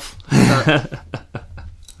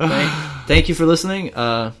 Thank you for listening.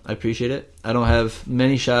 I appreciate it. I don't have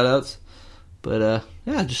many shout-outs. But,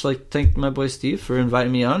 I'd just like to thank my boy Steve for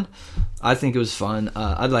inviting me on. I think it was fun.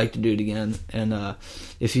 I'd like to do it again. And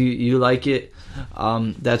if you like it,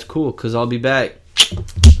 that's cool, because I'll be back.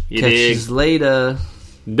 You Catch dig? you later.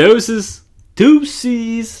 Doses.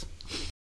 Deuces.